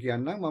දෙයක් මම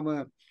කියන්නම්. මම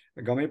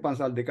ගමේ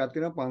පන්සල් දෙකක්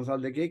තියෙනවා.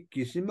 පන්සල් දෙකේ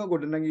කිසිම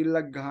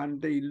ගොඩනැගිල්ලක් ගහන්න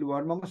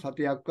ඉල්ලුවාට මම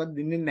සතයක්වත්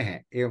දෙන්නේ නැහැ.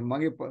 ඒ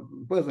මගේ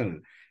පර්සනල්.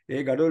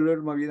 ඒ gadol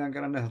වලට මම වියදම්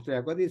කරන්න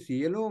සතයක්වත්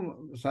සියලුම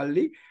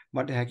සල්ලි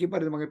මට හැකි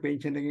පරිදි මගේ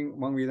පෙන්ෂන් එකෙන්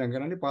මම වියදම්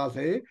කරන්නේ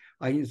පාසලේ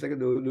අහිංසක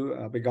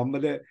අපේ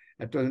ගම්බද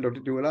ඇත්තටම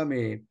ඩොටි වල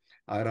මේ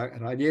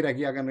රාජ්‍ය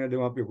රැකියා කරන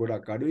දෙමාපියෝ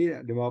ගොඩක් අඩුයි.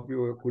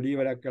 දෙමාපියෝ කුලී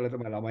වැඩක් කළා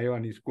තමයි ළමයි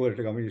වන්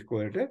ඉස්කෝලේට ගමේ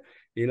ඉස්කෝලේට.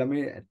 ඒ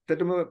ළමයි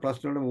ඇත්තටම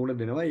ප්‍රශ්න වලට මුහුණ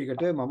දෙනවා.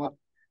 ඒකට මම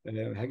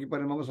හැකි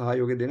පරිදි මම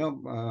සහයෝගය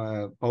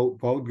දෙනවා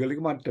පෞද්ගලික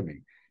මට්ටමින්.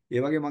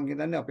 ඒ වගේ මම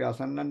හිතන්නේ අපේ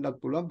අසන්නන්ටත්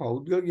පුළුවන්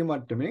පෞද්ගලික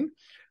මට්ටමින්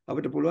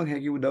අපිට පුළුවන්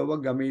හැකි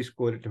උදව්වක් ගමේ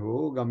ඉස්කෝලේට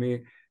හෝ ගමේ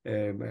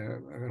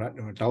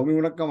ටවුමේ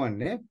වුණක්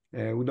කමන්නේ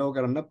උදව්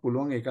කරන්න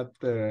පුළුවන්.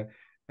 ඒකත්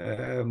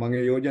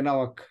මගේ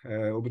යෝජනාවක්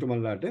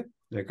ඔබතුමන්ලාට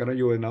කරන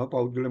යෝජනාව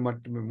පෞද්ගලික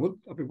මට්ටමෙමුත්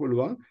අපි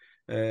පුළුවන්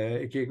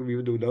එක එක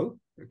විවිධ උදව්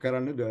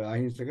කරන්න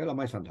අහිංසක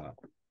ළමයි සඳහා.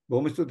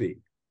 බොහොම ස්තුතියි.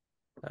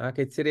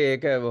 කෙච්චරේ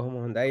ඒක බොහොම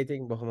හොඳයි.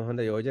 ඉතින් බොහොම හොඳ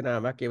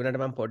යෝජනාවක්. ඒ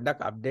වුණාට මම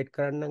පොඩ්ඩක් අප්ඩේට්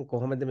කරන්නම්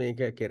කොහොමද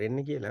මේක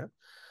කෙරෙන්නේ කියලා.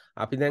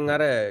 අපි දැන්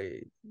අර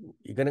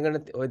ඉගෙනගෙන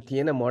ඔය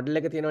තියෙන මොඩල්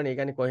එක තියෙනවනේ. ඒ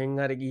කියන්නේ කොහෙන්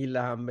හරි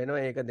ගිහිල්ලා හම්බ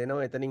වෙනවා. ඒක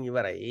දෙනවා එතනින්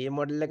ඉවරයි. ඒ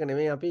මොඩල් එක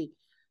නෙමෙයි අපි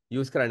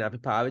යූස් කරන්නේ. අපි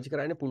පාවිච්චි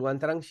කරන්නේ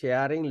පුළුවන් තරම්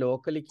sharing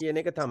locally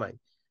කියන එක තමයි.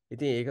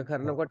 ඉතින් ඒක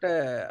කරනකොට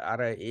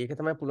අර ඒක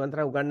තමයි පුළුවන්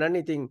තරම්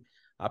උගන්වන්නේ. ඉතින්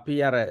අපි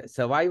අර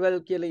survival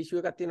කියලා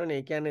issue එකක් තියෙනවනේ.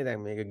 ඒ කියන්නේ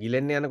දැන් මේක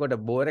ගිලෙන්න යනකොට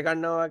බෝර් එක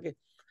ගන්නවා වගේ.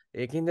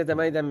 ඒකින්ද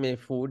තමයි දැන් මේ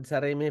ෆුඩ්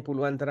සරේ මේ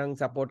පුළුවන් තරම්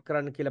සපෝට්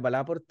කරන්න කියලා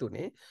බලාපොරොත්තු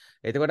වෙන්නේ.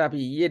 එතකොට අපි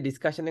ඊයේ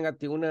ඩිස්කෂන් එකක්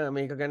තියුණ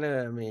මේක ගැන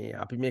මේ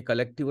අපි මේ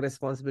කලෙක්ටිව්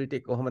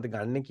රෙස්පොන්සිබිලිටි එක කොහොමද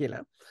ගන්න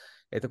කියලා.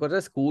 එතකොට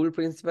ස්කූල්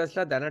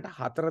ප්‍රින්සිපල්ස්ලා දැනට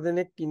 4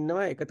 දෙනෙක්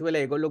ඉන්නවා. එකතු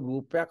වෙලා ඒගොල්ලෝ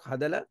ගෲප් එකක්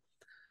හදලා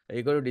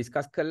ඒගොල්ලෝ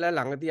ඩිස්කස් කරලා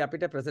ළඟදී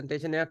අපිට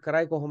ප්‍රසන්ටේෂන් එකක්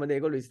කරයි කොහොමද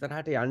ඒගොල්ලෝ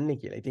ඉස්සරහට යන්නේ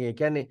කියලා. ඉතින් ඒ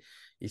කියන්නේ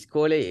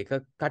ඉස්කෝලේ එක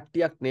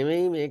කට්ටියක්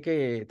නෙමෙයි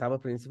මේකේ තව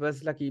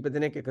ප්‍රින්සිපල්ස්ලා කීප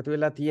දෙනෙක් එකතු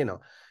වෙලා තියෙනවා.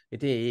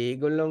 ඉතින්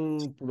ඒගොල්ලොන්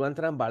පුළුවන්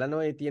තරම්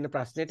බලනවා ඒ තියෙන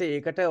ප්‍රශ්නෙට.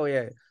 ඒකට ඔය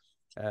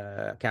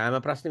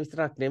කෑම ප්‍රශ්න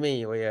විතරක්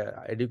නෙමෙයි ඔය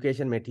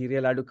এডুকেෂන්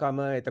මැටීරියල් අඩුකම,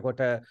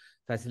 එතකොට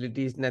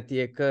ෆැසිලිටිස්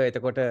නැති එක,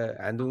 එතකොට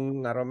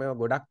ඇඳුම් අරම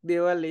ගොඩක්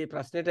දේවල් මේ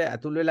ප්‍රශ්නෙට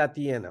ඇතුල් වෙලා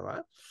තියෙනවා.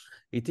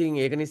 ඉතින්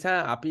ඒක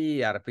නිසා අපි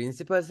අර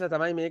ප්‍රින්සිපල්ස්ලා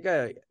තමයි මේක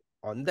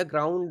on the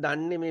ground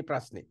දන්නේ මේ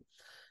ප්‍රශ්නේ.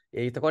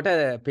 එතකොට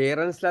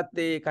පේරන්ට්ස්ලාත්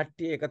ඒ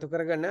කට්ටිය එකතු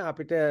කරගෙන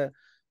අපිට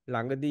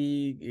ළඟදී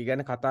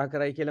ඉගෙන කතා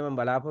කරයි කියලා මම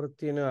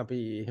බලාපොරොත්තු වෙනවා. අපි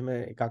එහෙම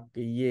එකක්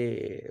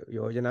ඊයේ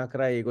යෝජනා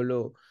කරා.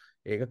 ඒගොල්ලෝ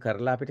ඒක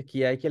කරලා අපිට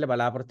කියයි කියලා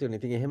බලාපොරොත්තු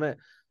වෙනවා. ඉතින්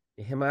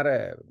එහෙම අර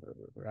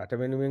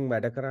රට වෙනුවෙන්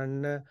වැඩ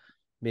කරන්න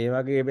මේ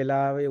වගේ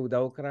වෙලාවේ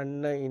උදව්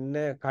කරන්න ඉන්න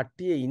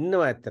කට්ටිය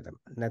ඉන්නවා ඇත්තටම.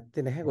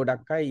 නැත්තේ නැහැ,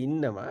 ගොඩක් අය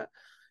ඉන්නවා.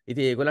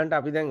 ඉතින් ඒගොල්ලන්ට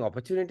අපි දැන්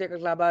ඔපචුනිටි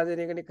එකක් ලබා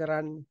දෙන එකනේ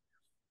කරන්නේ.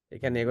 ඒ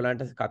කියන්නේ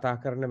ඒගොල්ලන්ට කතා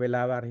කරන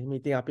වෙලාව අර එහෙම.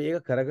 ඉතින් අපි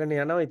ඒක කරගෙන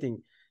යනවා. ඉතින්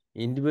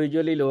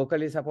ඉන්ඩිවිජුවලි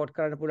ලෝකලි සපෝට්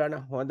කරන්න පුළුවන්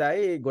නම්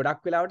හොඳයි.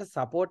 ගොඩක් වෙලාවට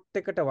සපෝට්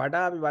එකට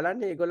වඩා අපි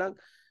බලන්නේ ඒගොල්ලන්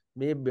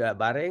මේ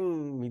බරෙන්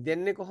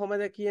මිදෙන්නේ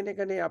කොහොමද කියන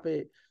එකනේ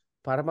අපේ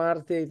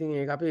පරමාර්ථය. ඉතින්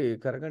ඒක අපි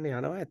කරගෙන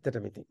යනවා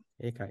ඇත්තටම. ඉතින්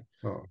ඒකයි.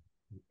 ඔව්.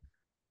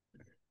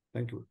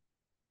 thank you.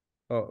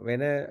 ඔව්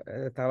වෙන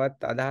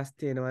තවත් අදහස්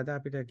තියෙනවද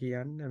අපිට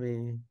කියන්න?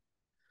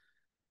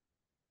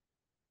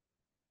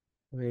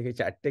 මේකේ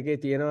chat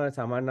එකේ තියෙනවා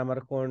සමන්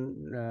අමරකෝන්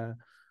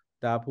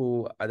දාපු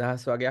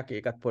අදහස් වගේක්.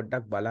 ඒකත්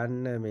පොඩ්ඩක්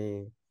බලන්න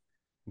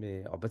මේ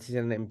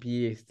opposition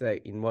MPs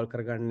ඉන්වෝල්ව්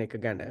කරගන්න එක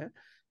ගැන.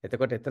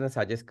 එතකොට එතන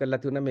සජෙස්ට් කරලා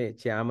තියුණා මේ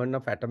chairman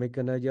of atomic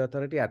energy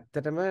authority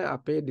ඇත්තටම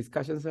අපේ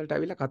discussions වලට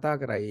අවිලා කතා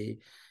කරා.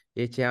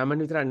 ඒ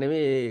chairman විතරක්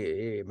නෙමෙයි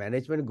ඒ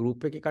management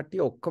group එකේ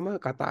කට්ටිය ඔක්කොම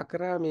කතා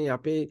කරා මේ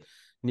අපේ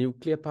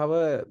nuclear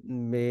power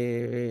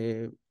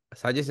මේ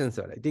suggestions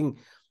වල. ඉතින්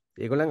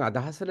ඒගොල්ලන්ගේ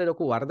අදහස් වල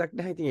ලොකු වරදක්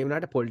නැහැ. ඉතින් ඒ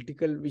වුණාට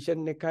political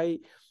vision එකයි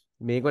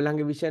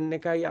මේගොල්ලන්ගේ විෂන්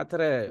එකයි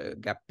අතර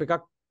ගැප්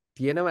එකක්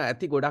තියෙනවා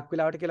ඇති ගොඩක්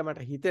වෙලාවට කියලා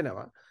මට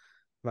හිතෙනවා.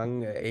 මම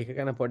ඒක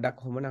ගැන පොඩ්ඩක්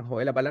කොහොමනම්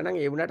හොයලා බලනනම්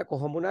ඒ වුණාට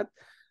කොහොම වුණත්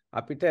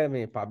අපිට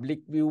මේ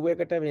පබ්ලික් view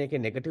එකට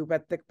මේකේ නෙගටිව්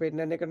පැත්තක්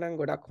පෙන්නන එක නම්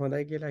ගොඩක්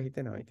හොඳයි කියලා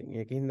හිතෙනවා. ඉතින්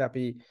ඒකින්ද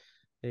අපි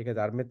ඒක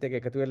ධර්මෙත් එක්ක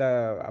එකතු වෙලා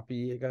අපි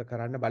ඒක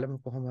කරන්න බලමු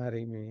කොහොම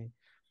හරි මේ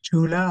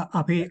චූලා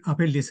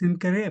අපි listen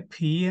කරේ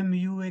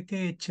PMU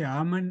එකේ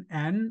chairman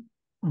and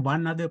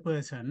one other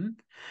person,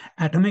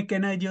 Atomic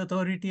Energy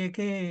Authority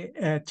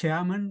එකේ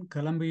chairman,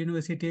 Colombo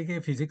University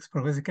එකේ physics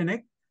professor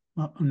කෙනෙක්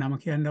නම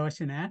කියන්න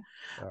අවශ්‍ය නැහැ.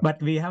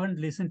 But we haven't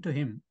listened to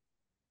him.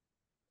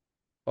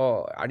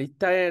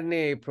 අනිත්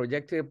අයනේ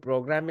ප්‍රොජෙක්ට් එක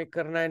ප්‍රෝග්‍රෑම් එක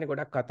කරන අයනේ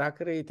ගොඩක් කතා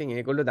කරේ. ඉතින්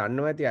ඒගොල්ලෝ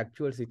දන්නවා ඇති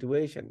ඇක්චුවල්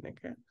සිටුේෂන්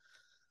එක.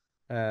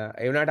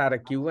 ඒ වුණාට අර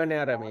කිව්වනේ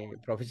අර මේ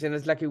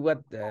ප්‍රොෆෙෂනල්ස්ලා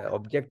කිව්වත්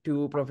ඔබ්ජෙක්ටිව්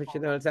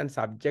ප්‍රොෆෙෂනල්ස් and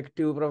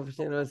සබ්ජෙක්ටිව්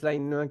ප්‍රොෆෙෂනල්ස්ලා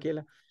ඉන්නවා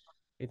කියලා.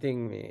 ඉතින්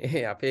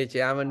මේ අපේ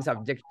චෙයාමන්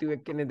සබ්ජෙක්ටිව්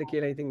එක්කනේද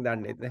කියලා ඉතින්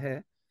දන්නේ නැහැ.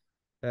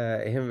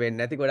 එහෙම වෙන්නේ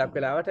නැති ගොඩක්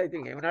වෙලාවට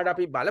ඉතින් ඒ වුණාට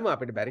අපි බලමු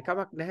අපිට බැරි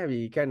කමක් නැහැ.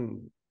 We can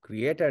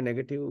create a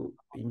negative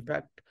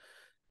impact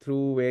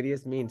through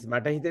various means.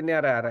 මට හිතෙන්නේ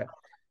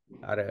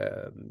අර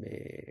මේ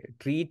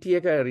treaty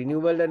එක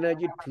renewable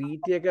energy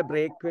treaty එක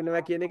break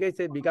වෙනවා කියන එක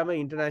is become an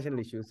international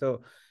issue. So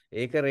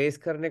ඒක රේස්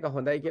කරන එක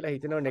හොඳයි කියලා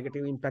හිතනවා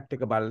negative impact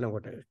එක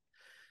බලනකොට.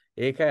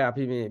 ඒකයි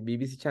අපි මේ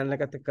BBC channel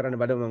එකත් එක්ක කරන්න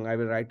බලමු. I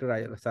will write to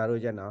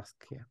Saroja and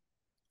ask here.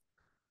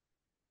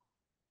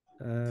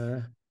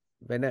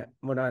 වෙන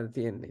මොනවද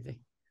තියෙන්නේ ඉතින්?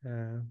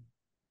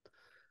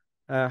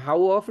 How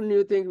often do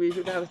you think we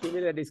should have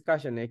similar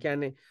discussion? ඒ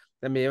කියන්නේ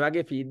දැන් මේ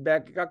වගේ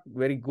feedback එකක්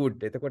very good.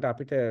 එතකොට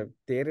අපිට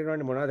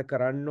තේරෙනවනේ මොනවද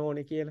කරන්න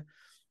ඕනේ කියලා.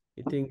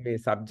 ඉතින් මේ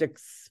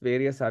subjects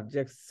various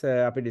subjects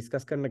අපි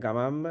discuss කරන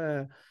ගමන්ම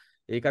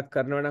ඒකත්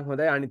කරනවා නම්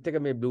හොඳයි. අනිත් එක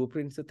මේ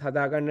blueprints උත්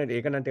හදාගන්න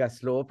ඒක නම් ටිකක්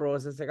slow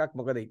process එකක්.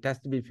 මොකද it has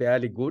to be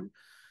fairly good.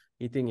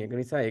 ඉතින් ඒක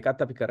නිසා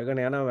ඒකත් අපි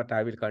කරගෙන යනවා. But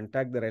I will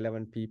contact the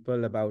relevant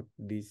people about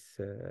these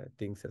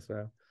things as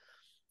well.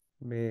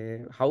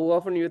 How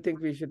often do you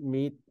think we should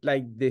meet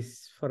like this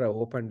for an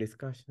open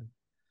discussion?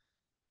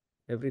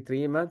 Every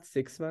 3 months,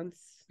 6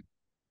 months?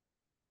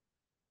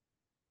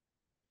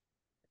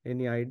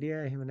 Any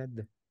idea? එහෙම නැද්ද?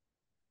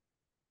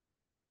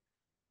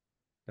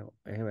 No,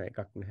 එහෙම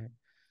එකක් නැහැ.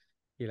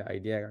 කියලා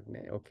idea එකක්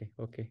නැහැ.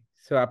 Okay.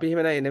 So අපි එහෙම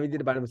එන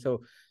විදිහට බලමු. So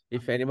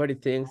if anybody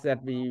thinks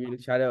that we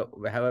will try to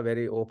have a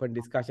very open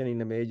discussion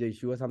in a major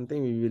issue or something,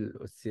 we will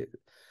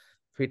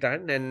fit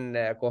on and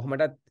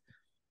කොහොමදත්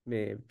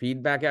මේ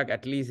feedback එකක්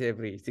at least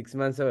every 6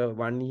 months or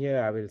 1 year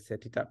I will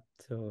set it up.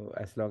 So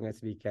as long as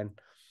we can,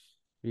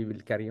 we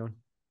will carry on.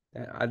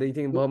 Other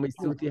thing, බොහොම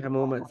ස්තුතියි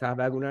හැමෝම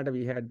සහභාගී වුණාට.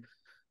 We had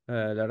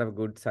a lot of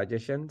good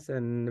suggestions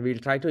and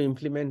we'll try to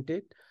implement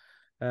it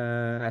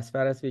as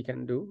far as we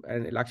can do.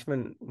 And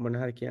Lakshman, මොන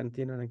හරි කියන්න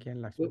තියෙනවා නම්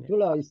කියන්න Lakshman.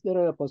 Chula, is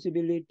there a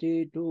possibility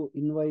to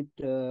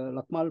invite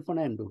Lakmal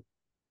Fernando?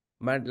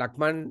 මම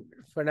ලක්මන්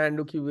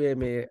ෆර්නෑන්ඩෝ කිව්වේ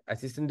මේ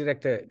assistant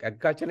director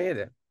agriculture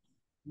නේද?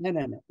 No.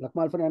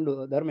 Lakmal Fernando,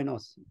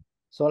 Dharmenos,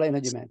 Solar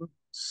Energy Man.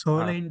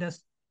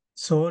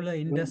 Solar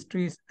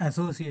Industries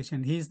Association.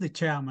 He's the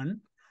chairman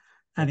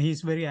and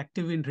he's very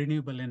active in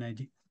renewable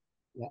energy.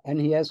 Yeah, and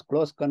he has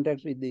close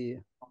contacts with the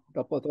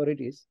top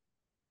authorities.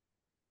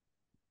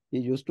 He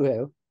used to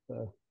have.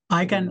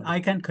 I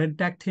can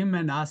contact him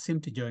and ask him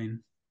to join.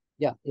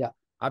 Yeah.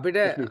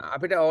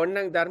 අපිට ඕන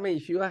නම් ධර්ම,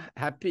 if you are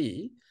happy,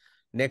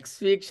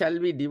 next week shall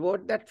we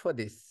devote that for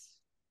this?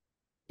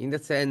 In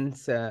the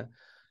sense,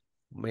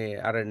 මේ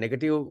අර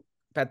negative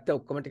පැත්ත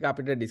ඔක්කොම ටික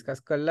අපිට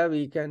discuss කරලා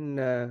we can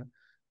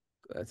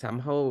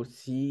somehow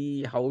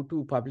see how to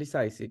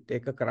publicize it.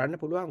 ඒක කරන්න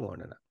පුළුවන්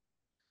ඕන නම්.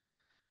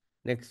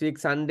 Next week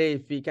Sunday,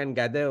 if we can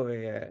gather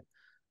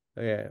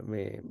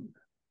may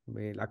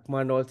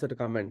Lakman also to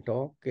come and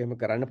talk. එහෙම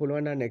කරන්න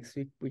පුළුවන් නම් next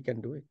week we can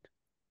do it.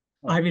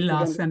 I will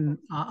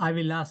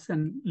ask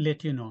and let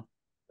you know.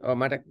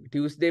 මට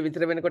Tuesday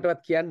විතර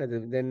වෙනකොටවත් කියන්නද?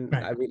 Then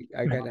Right.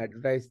 I can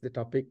advertise the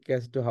topic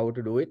as to how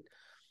to do it.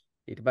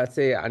 ඊට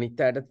පස්සේ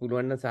අනිත් අයටත්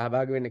පුළුවන් නම්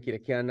සහභාගී වෙන්න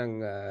කියලා කියනනම්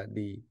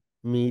the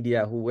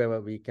media whoever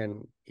we can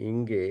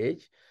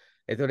engage.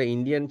 එතකොට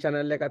Indian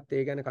channel එකත්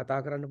ඒ ගැන කතා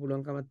කරන්න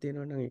පුළුවන්කමක්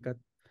තියෙනවා නම් ඒකත්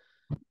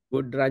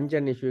good.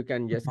 Ranjan, if you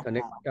can just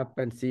connect up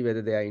and see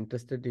whether they are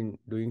interested in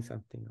doing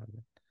something on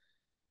that.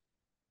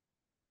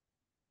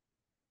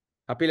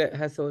 Kapila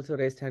has also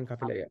raised hand.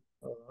 Kapila, yeah.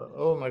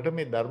 මට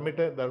මේ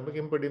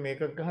ධර්මකින් පොඩි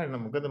මේකක් අහන්න.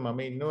 මොකද මම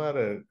ඉන්නවා අර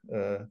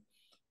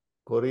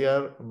කොරියා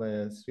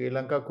ශ්‍රී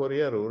ලංකා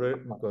කොරියා රූරල්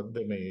මොකද්ද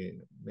මේ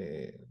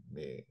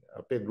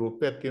අපේ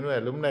ගෲප් එකක් තියෙනවා,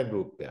 ඇලුම්නයි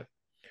ගෲප් එකක්.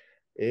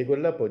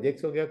 ඒගොල්ලෝ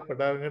ප්‍රොජෙක්ට්ස් වගේක්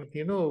පටාගෙන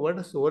තියෙනවා.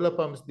 වට සෝලර්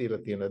පම්ප්ස්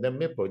දීලා තියෙනවා. දැන්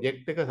මේ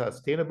ප්‍රොජෙක්ට් එක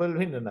සස්ටේනබල්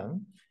වෙන්න නම්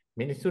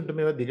මිනිස්සුන්ට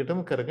මේවා දිගටම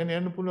කරගෙන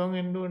යන්න පුළුවන්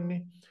වෙන්න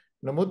ඕනේ.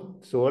 නමුත්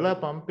සෝලර්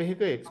පම්ප්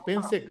එකක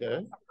එක්ස්පෙන්ස් එක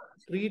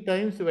 3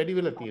 times වැඩි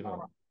වෙලා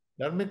තියෙනවා.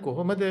 ධර්මයේ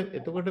කොහොමද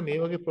එතකොට මේ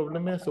වගේ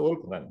ප්‍රොබ්ලම් එක සෝල්ව්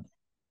කරන්නේ?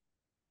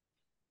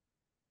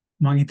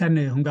 මම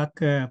හිතන්නේ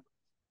හුඟක්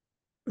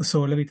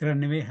සෝලර් විතර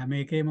නෙවෙයි හැම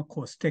එකේම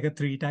cost එක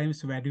 3 times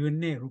වැඩි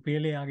වෙන්නේ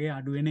රුපියලයේ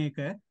අඩු වෙන එක.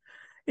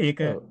 ඒක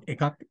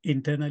එකක්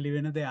internally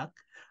වෙන දෙයක්.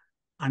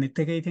 අනිත්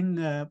එක ඉතින්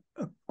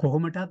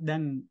කොහොමටත්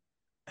දැන්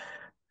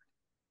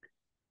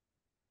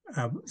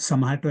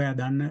සමහරට ඔයා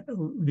දන්න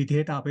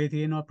විදිහට අපේ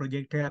තියෙනවා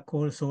ප්‍රොජෙක්ට් එකක්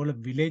called solar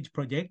village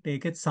project.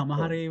 ඒකෙත්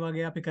සමහර ඒ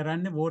වගේ අපි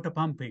කරන්නේ water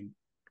pumping.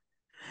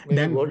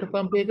 දැන් water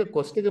pump එක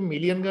cost එක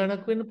මිලියන්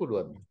ගාණක් වෙන්න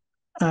පුළුවන්.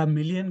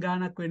 මිලියන්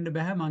ගාණක් වෙන්න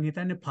බෑ. මං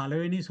හිතන්නේ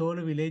පළවෙනි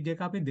solar village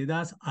එක අපි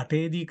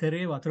 2008 දී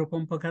කරේ වතුර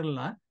පොම්ප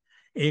කරලා.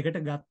 ඒකට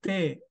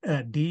ගත්තේ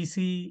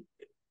DC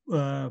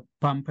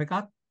පම්ප් එකක්,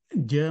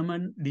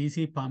 German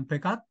DC පම්ප්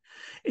එකක්.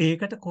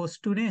 ඒකට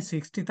cost උනේ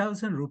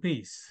 60,000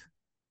 rupees.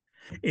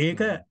 ඒක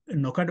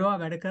නොකඩවා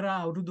වැඩ කරා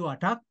අවුරුදු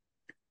 8ක්.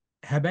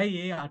 හැබැයි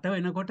ඒ 8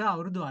 වෙනකොට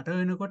අවුරුදු 8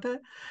 වෙනකොට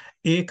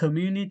ඒ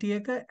කමියුනිටි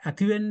එක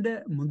ඇතිවෙන්න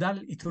මුදල්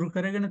ඉතුරු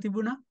කරගෙන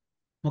තිබුණා.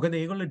 මොකද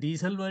ඒගොල්ලෝ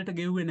ඩීසල් වලට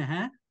ගෙව්වේ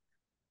නැහැ.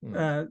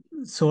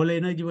 සෝලර්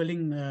එනර්ජි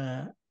වලින්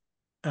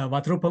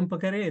වතුර පම්ප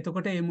කරේ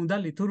එතකොට ඒ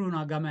මුදල් ඉතුරු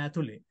වුණා ගම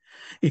ඇතුලේ.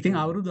 ඉතින්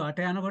අවුරුදු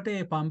 8 යනකොට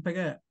ඒ පම්ප් එක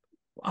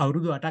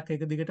අවුරුදු 8ක්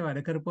එක දිගට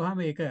වැඩ කරපුවාම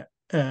ඒක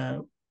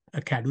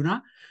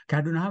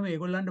කැඩුනාම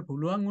ඒගොල්ලන්ට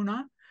පුළුවන්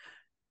වුණා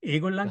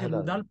ඒගොල්ලන්ගේ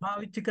මුදල්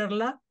පාවිච්චි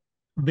කරලා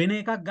වෙන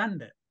එකක්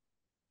ගන්න.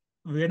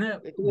 වෙන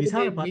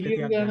විශාල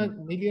පද්ධතියක් ගන්න.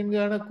 මිලියන්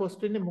ගාණක්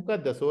කොස්ට් වෙන්නේ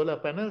මොකද්ද? සෝලර්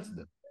පැනල්ස්ද?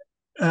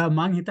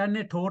 මං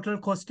හිතන්නේ total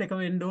cost එක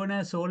වෙන්න ඕන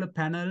solar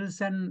panels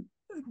and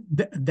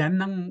දැන්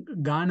නම්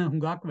ගාන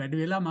හුඟක් වැඩි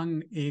වෙලා මං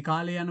ඒ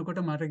කාලේ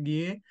යනකොට මට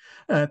ගියේ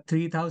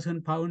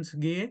 3000 pounds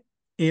ගියේ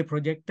ඒ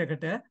project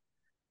එකට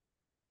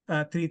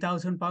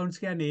 3000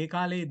 pounds කියන්නේ ඒ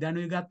කාලේ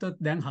දැනුයි ගත්තොත්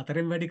දැන්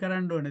 4ෙන් වැඩි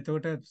කරන්න ඕනේ.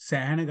 එතකොට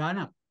සෑහෙන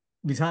ගාණක්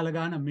විශාල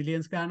ගාණක්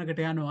මිලියන්ස්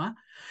ගාණකට යනවා.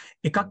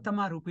 එකක්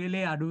තමයි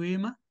රුපියලේ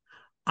අඩුවීම.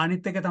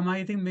 අනිත් එක තමයි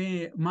ඉතින්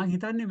මේ මං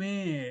හිතන්නේ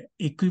මේ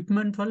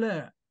equipment වල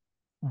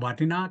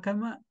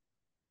වටිනාකම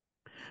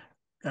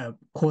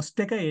කොස්ට්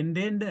එක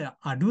එන්ඩෙන්ඩ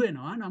අඩු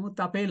වෙනවා. නමුත්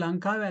අපේ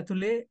ලංකාව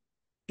ඇතුලේ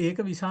ඒක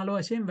විශාල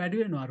වශයෙන්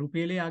වැඩි වෙනවා.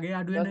 රුපියලේ අගේ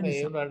අඩු වෙන නිසා.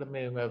 ඒ වුණාට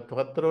මේ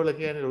පත්තරවල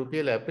කියන්නේ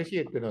රුපියල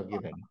ඇප්‍රීෂিয়েට් වෙනවා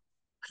කියන්නේ.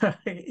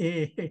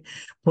 ඒ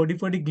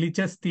පොඩි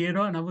ග්ලිචස්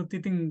තියෙනවා. නමුත්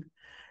ඉතින්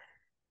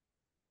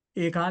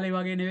ඒ කාලේ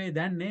වගේ නෙවෙයි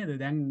දැන් නේද?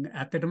 දැන්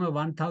ඇත්තටම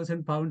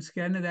 1000 pounds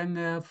කියන්නේ දැන්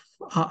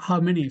how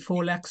many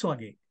 4 lakhs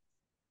වගේ.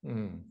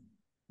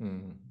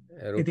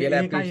 රුපියල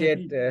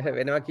ඇප්‍රීෂিয়েට්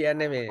වෙනවා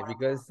කියන්නේ මේ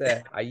because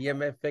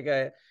IMF එක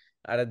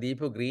අර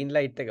දීපු green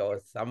light එක or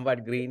somewhat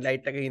green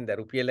light එක හින්දා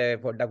රුපියල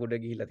පොඩ්ඩක් උඩ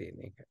ගිහිලා තියෙන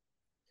එක.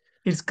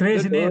 It's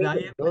crazy නේද?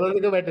 ඩොලර්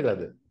එක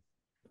වැටලාද?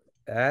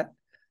 ඈ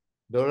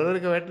ඩොලර්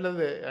එක වැටලාද?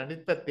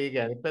 අනිත් පැත්තේ ඒක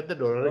අනිත් පැත්ත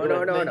ඩොලර් එක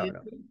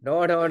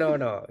වැටලා.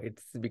 No.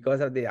 It's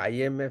because of the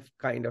IMF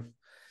kind of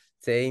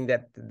saying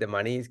that the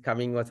money is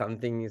coming or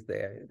something is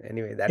there.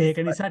 Anyway, that's ඒක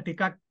නිසා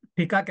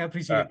ටිකක්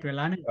appreciate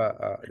වෙලා නේ.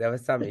 There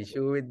was some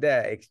issue with the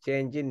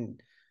exchange in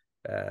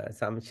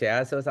some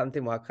shares or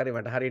something මොකක් හරි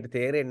මට හරියට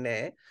තේරෙන්නේ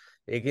නැහැ.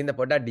 ඒකින්ද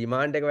පොඩ්ඩක්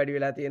demand එක වැඩි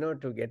වෙලා තියෙනවා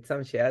to get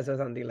some shares or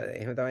something like that.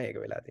 එහෙම තමයි ඒක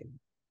වෙලා තියෙන්නේ.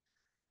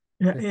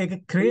 ඒක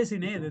crazy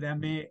නේද?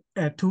 දැන් මේ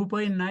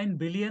 2.9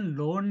 billion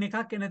loan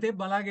එකක් එනතේ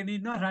බලාගෙන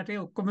ඉන්නවා රටේ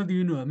ඔක්කොම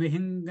දිනුවා.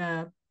 මෙහෙන්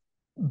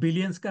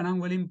billions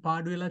ගණන් වලින්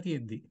පාඩු වෙලා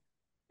තියෙද්දි.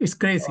 It's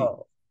crazy.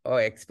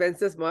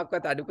 expenses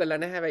මොකක්වත් අඩු කරලා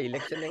නැහැ. හැබැයි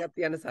election එකක්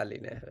තියන්න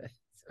සල්ලි නැහැ.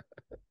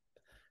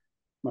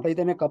 මට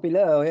හිතෙන්නේ කපිල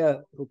ඔය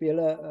රුපියල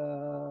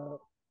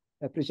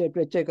appreciate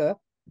වෙච්ච එක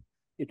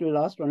it will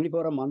last only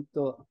for a month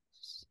or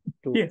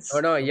two.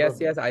 Yes.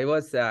 Yes. I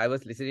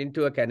was listening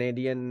to a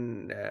Canadian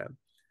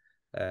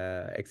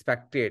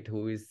expatriate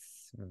who is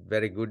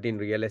very good in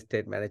real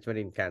estate management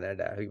in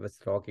Canada. He was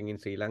talking in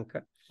Sri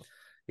Lanka.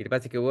 ඊට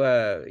පස්සේ කිව්වා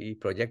he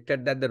projected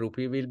that the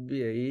rupee will be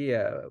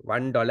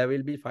 $1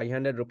 will be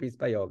 500 rupees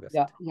by August.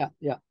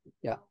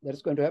 Yeah.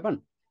 That's going to happen.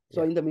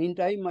 So in the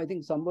meantime, I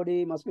think somebody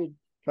must be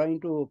trying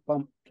to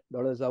pump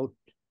dollars out.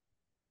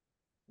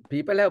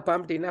 People have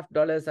pumped enough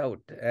dollars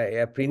out.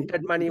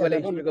 Printed money වල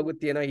issue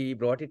එකකුත් තියෙනවා. He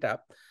brought it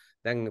up.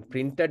 Then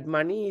printed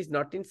money is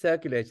not in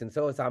circulation.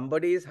 So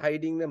somebody is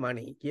hiding the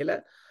money කියලා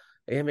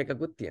එහෙම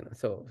එකකුත් තියෙනවා.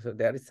 So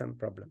there is some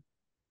problem.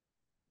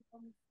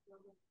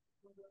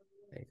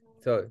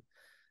 So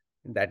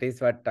that is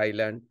what I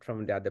learned from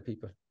the other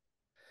people.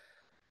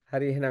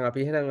 හරි එහෙනම්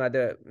අපි එහෙනම් අද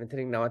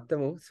මෙතනින්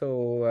නවත්තමු. So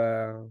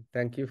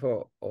thank you for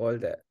all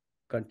the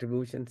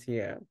contributions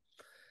here.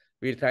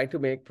 We'll try to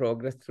make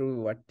progress through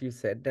what you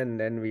said and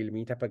then we'll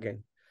meet up again.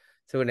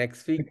 So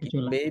next week, it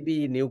may be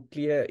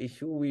nuclear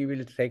issue. We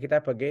will take it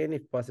up again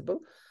if possible.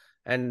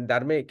 And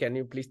Dharme, can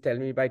you please tell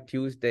me by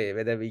Tuesday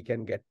whether we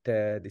can get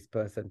this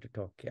person to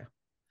talk? Yeah.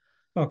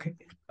 Okay.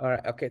 All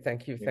right. Okay.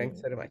 Thank you. Thanks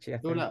very much.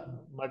 Yeah. Good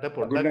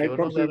night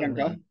from Sri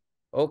Lanka.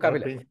 Oh,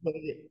 Kapila.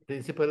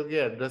 Principal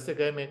ගේ address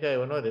එකයි මේකයි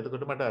එවනවා.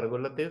 එතකොට මට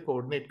අරගොල්ලත් ඒක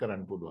coordinate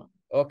කරන්න පුළුවන්.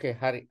 Okay.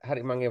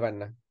 හරි මං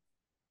එවන්න.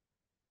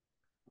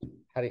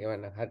 හරි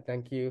එවන්න. හරි.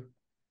 Thank you.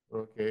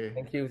 Okay.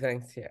 Thank you.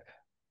 Thanks. Yeah.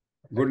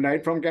 Good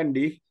night from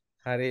Kandy.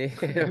 Hari.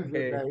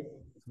 Okay.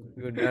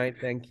 Good night.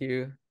 Thank you.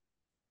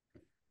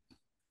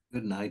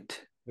 Good night.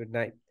 Good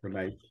night. Good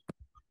night.